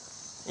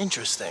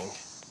 Interesting.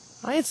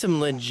 I had some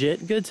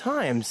legit good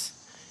times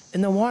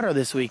in the water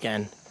this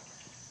weekend.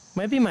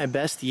 Might be my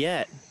best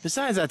yet.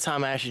 Besides that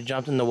time I actually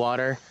jumped in the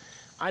water.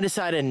 I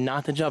decided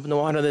not to jump in the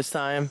water this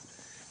time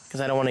because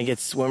I don't want to get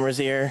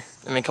swimmer's ear.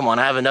 I mean, come on,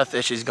 I have enough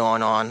issues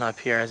going on up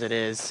here as it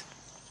is.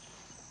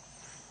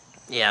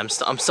 Yeah, I'm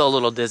still a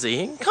little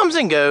dizzy. It comes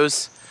and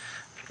goes.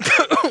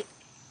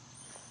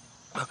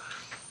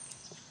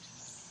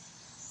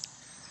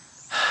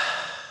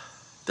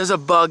 There's a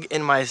bug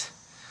in my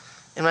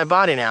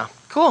body now.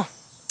 Cool.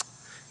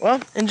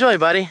 Well, enjoy,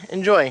 buddy.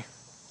 Enjoy.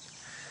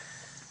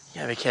 You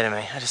gotta be kidding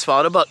me. I just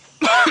swallowed a bug.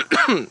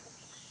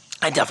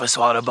 I definitely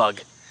swallowed a bug.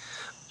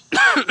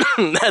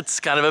 That's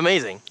kind of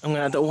amazing. I'm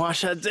gonna have to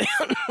wash that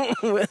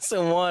down with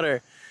some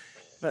water.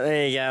 But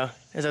there you go.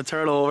 There's a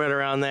turtle right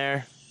around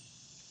there.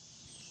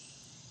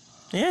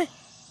 Yeah,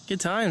 good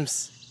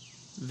times.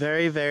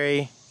 Very,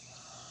 very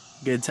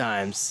good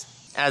times.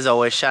 As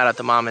always, shout out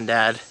to Mom and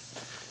Dad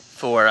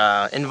for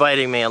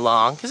inviting me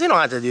along, because they don't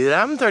have to do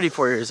that. I'm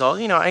 34 years old.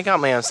 You know, I got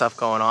my own stuff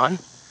going on.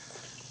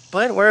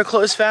 But we're a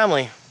close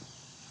family.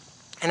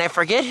 And I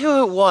forget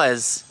who it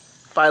was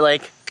by,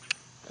 like,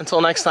 until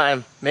next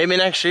time, maybe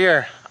next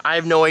year. I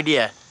have no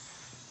idea.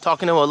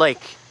 Talking to a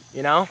lake,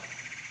 you know?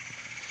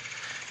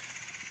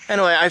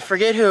 Anyway, I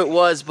forget who it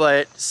was,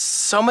 but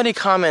somebody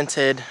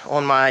commented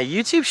on my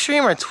YouTube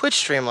stream or Twitch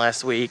stream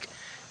last week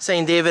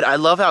saying, David, I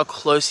love how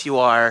close you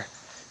are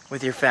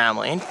with your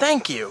family. And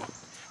thank you.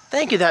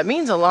 Thank you. That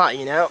means a lot,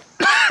 you know?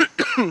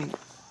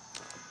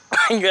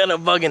 You're kind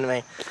of bugging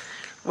me.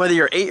 Whether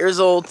you're 8 years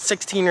old,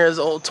 16 years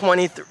old,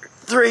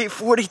 23,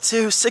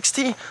 42,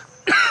 60,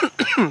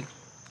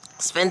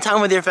 spend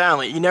time with your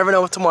family. You never know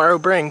what tomorrow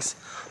brings.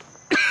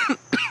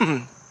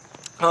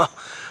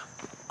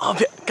 I'll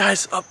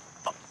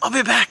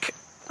be back.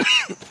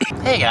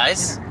 Hey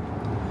guys.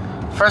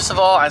 First of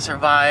all, I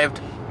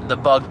survived the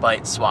bug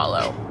bite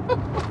swallow.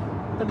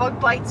 The bug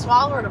bite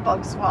swallow or the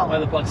bug swallow? Or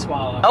the bug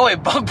swallow. Oh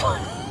wait, bug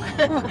bite.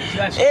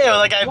 Ew,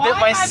 like I bit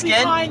my skin. Why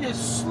am I behind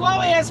this slow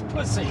ass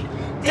pussy?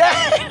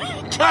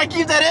 Can I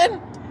keep that in?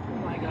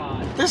 Oh my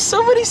god. There's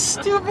so many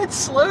stupid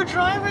slow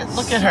drivers.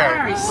 Look at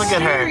her. Look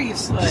at her.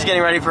 Seriously. She's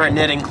getting ready for a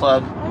knitting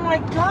club. Oh my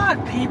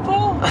god,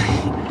 people.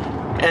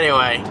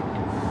 Anyway.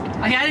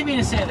 I didn't mean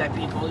to say that,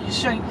 people. You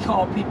shouldn't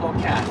call people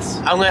cats.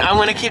 I'm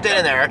gonna keep that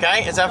in there,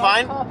 okay? Is that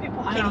fine? Call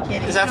people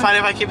kitty. Is that fine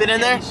if I keep it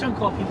in there? You shouldn't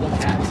call people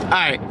cats.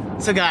 Alright,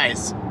 so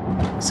guys,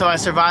 I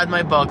survived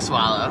my bug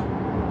swallow.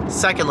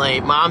 Secondly,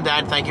 Mom,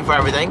 Dad, thank you for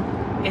everything.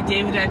 And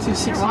David had 2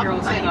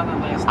 60-year-olds in on the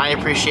last I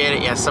appreciate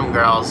it. Yes, some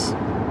girls.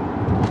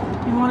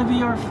 You want to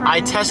be our friend? I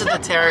tested the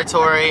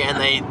territory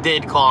and they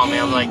did call me.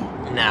 I'm like,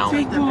 no.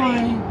 Big boy,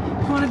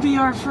 you want to be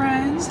our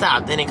friend?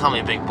 Stop, they didn't call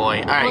me big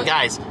boy. Alright,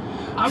 guys.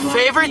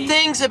 Favorite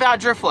things about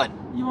Driftwood.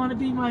 You want to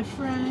be my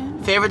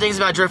friend? Favorite things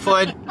about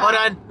Driftwood. Hold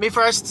on, me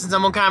first, since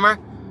I'm on camera.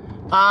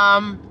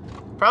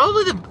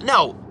 Probably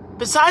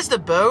besides the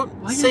boat,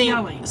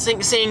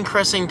 seeing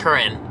Chris and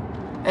Corinne.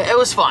 It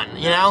was fun,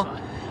 you know?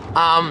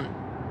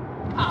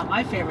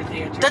 My favorite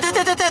thing at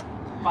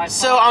Driftwood.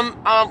 So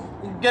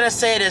I'm gonna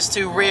say this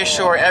to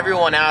reassure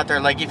everyone out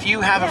there, like if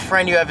you have a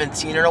friend you haven't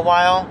seen in a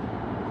while,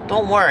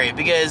 don't worry,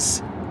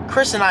 because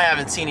Chris and I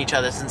haven't seen each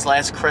other since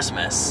last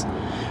Christmas.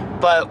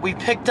 But we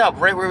picked up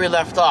right where we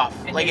left off.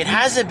 And like it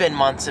hasn't been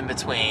months in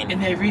between.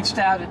 And they reached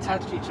out and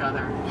touched each other.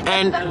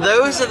 And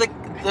those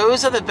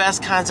are the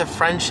best kinds of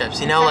friendships,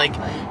 you know, like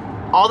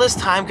all this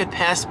time could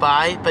pass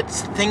by, but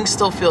things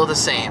still feel the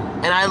same.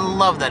 And I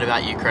love that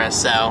about you, Chris,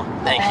 so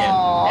thank you.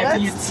 Aww,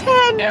 that's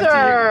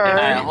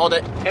tender. Hold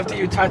it. After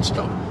you touched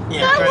them. Yeah,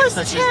 that Chris was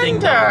touched his ding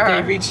dong.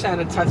 tender. They reached out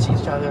and touched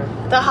each other.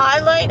 The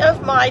highlight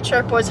of my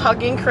trip was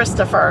hugging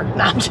Christopher.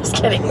 No, I'm just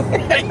kidding.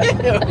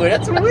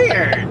 That's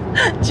weird.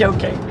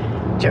 Joking.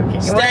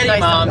 Steady, nice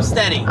Mom,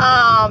 steady.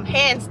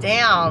 Hands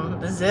down,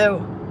 the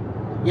zoo.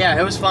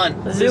 Yeah, it was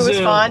fun. The zoo was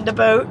fun. The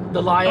boat.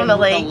 The lion on the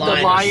lake.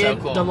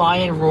 The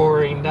lion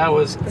roaring. That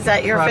was. Is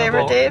that your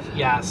favorite, Dave?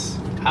 Yes,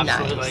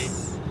 absolutely.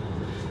 Nice.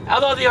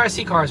 Although the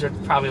RC cars are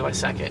probably my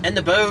second. And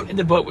the boat. And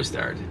the boat was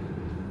third.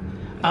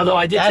 Although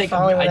I did take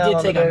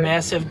a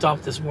massive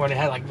dump this morning.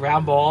 It had like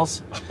round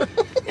balls.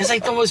 It's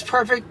like the most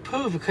perfect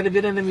poop. It could have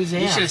been in the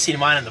museum. You should have seen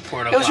mine in the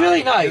portal. It was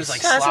really nice. It was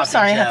like Guys, I'm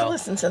sorry, I have to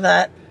listen to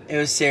that. It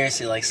was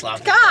seriously like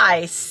sloppy.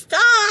 Guys, stop!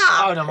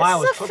 Oh no, mine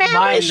was a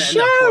family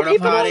show.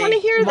 People don't want to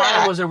hear that.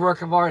 Mine was a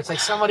work of art. It's like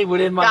somebody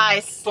went in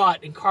my butt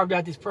and carved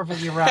out these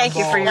perfectly round Thank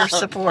you for your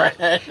support.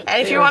 And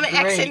if you want to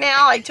exit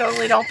now, I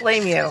totally don't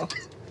blame you.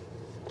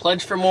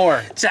 Pledge for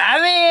more.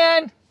 Dive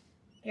in!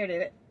 Here,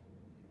 David.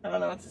 I don't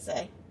know what to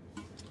say.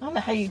 I don't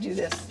know how you do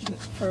this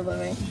for a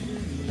living.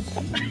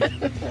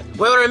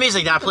 Wait on the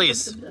music now,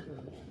 please.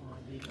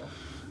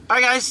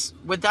 Alright guys,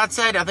 with that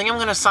said, I think I'm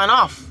gonna sign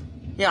off.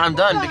 Yeah, I'm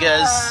done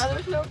because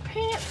there's no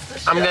pants to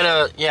show. I'm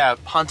gonna,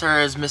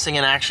 Hunter is missing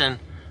in action.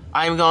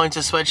 I'm going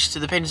to switch to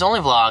the Pages Only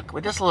vlog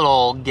with just a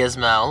little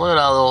gizmo, look at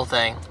that little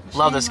thing.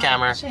 Love this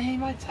camera.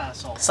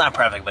 It's not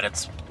perfect, but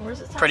it's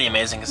pretty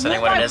amazing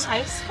considering what it is.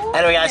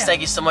 Anyway guys, thank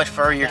you so much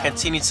for your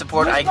continued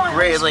support. I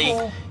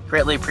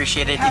greatly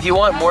appreciate it. If you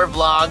want more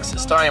vlogs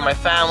starring my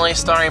family,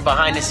 starring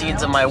behind the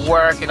scenes of my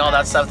work and all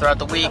that stuff throughout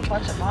the week,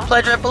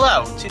 pledge right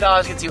below.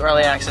 $2 gets you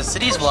early access to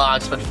these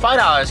vlogs, but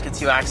 $5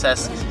 gets you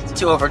access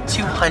to over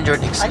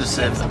 200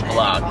 exclusive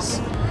vlogs.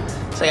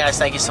 So guys,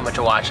 thank you so much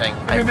for watching.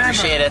 I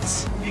appreciate it.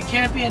 If you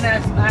can't be an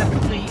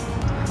athlete,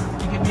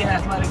 you can be an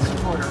athletic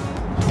supporter.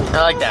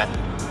 I like that.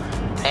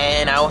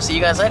 And I will see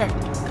you guys later.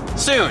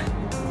 Soon.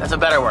 That's a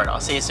better word. I'll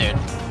see you soon.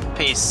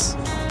 Peace.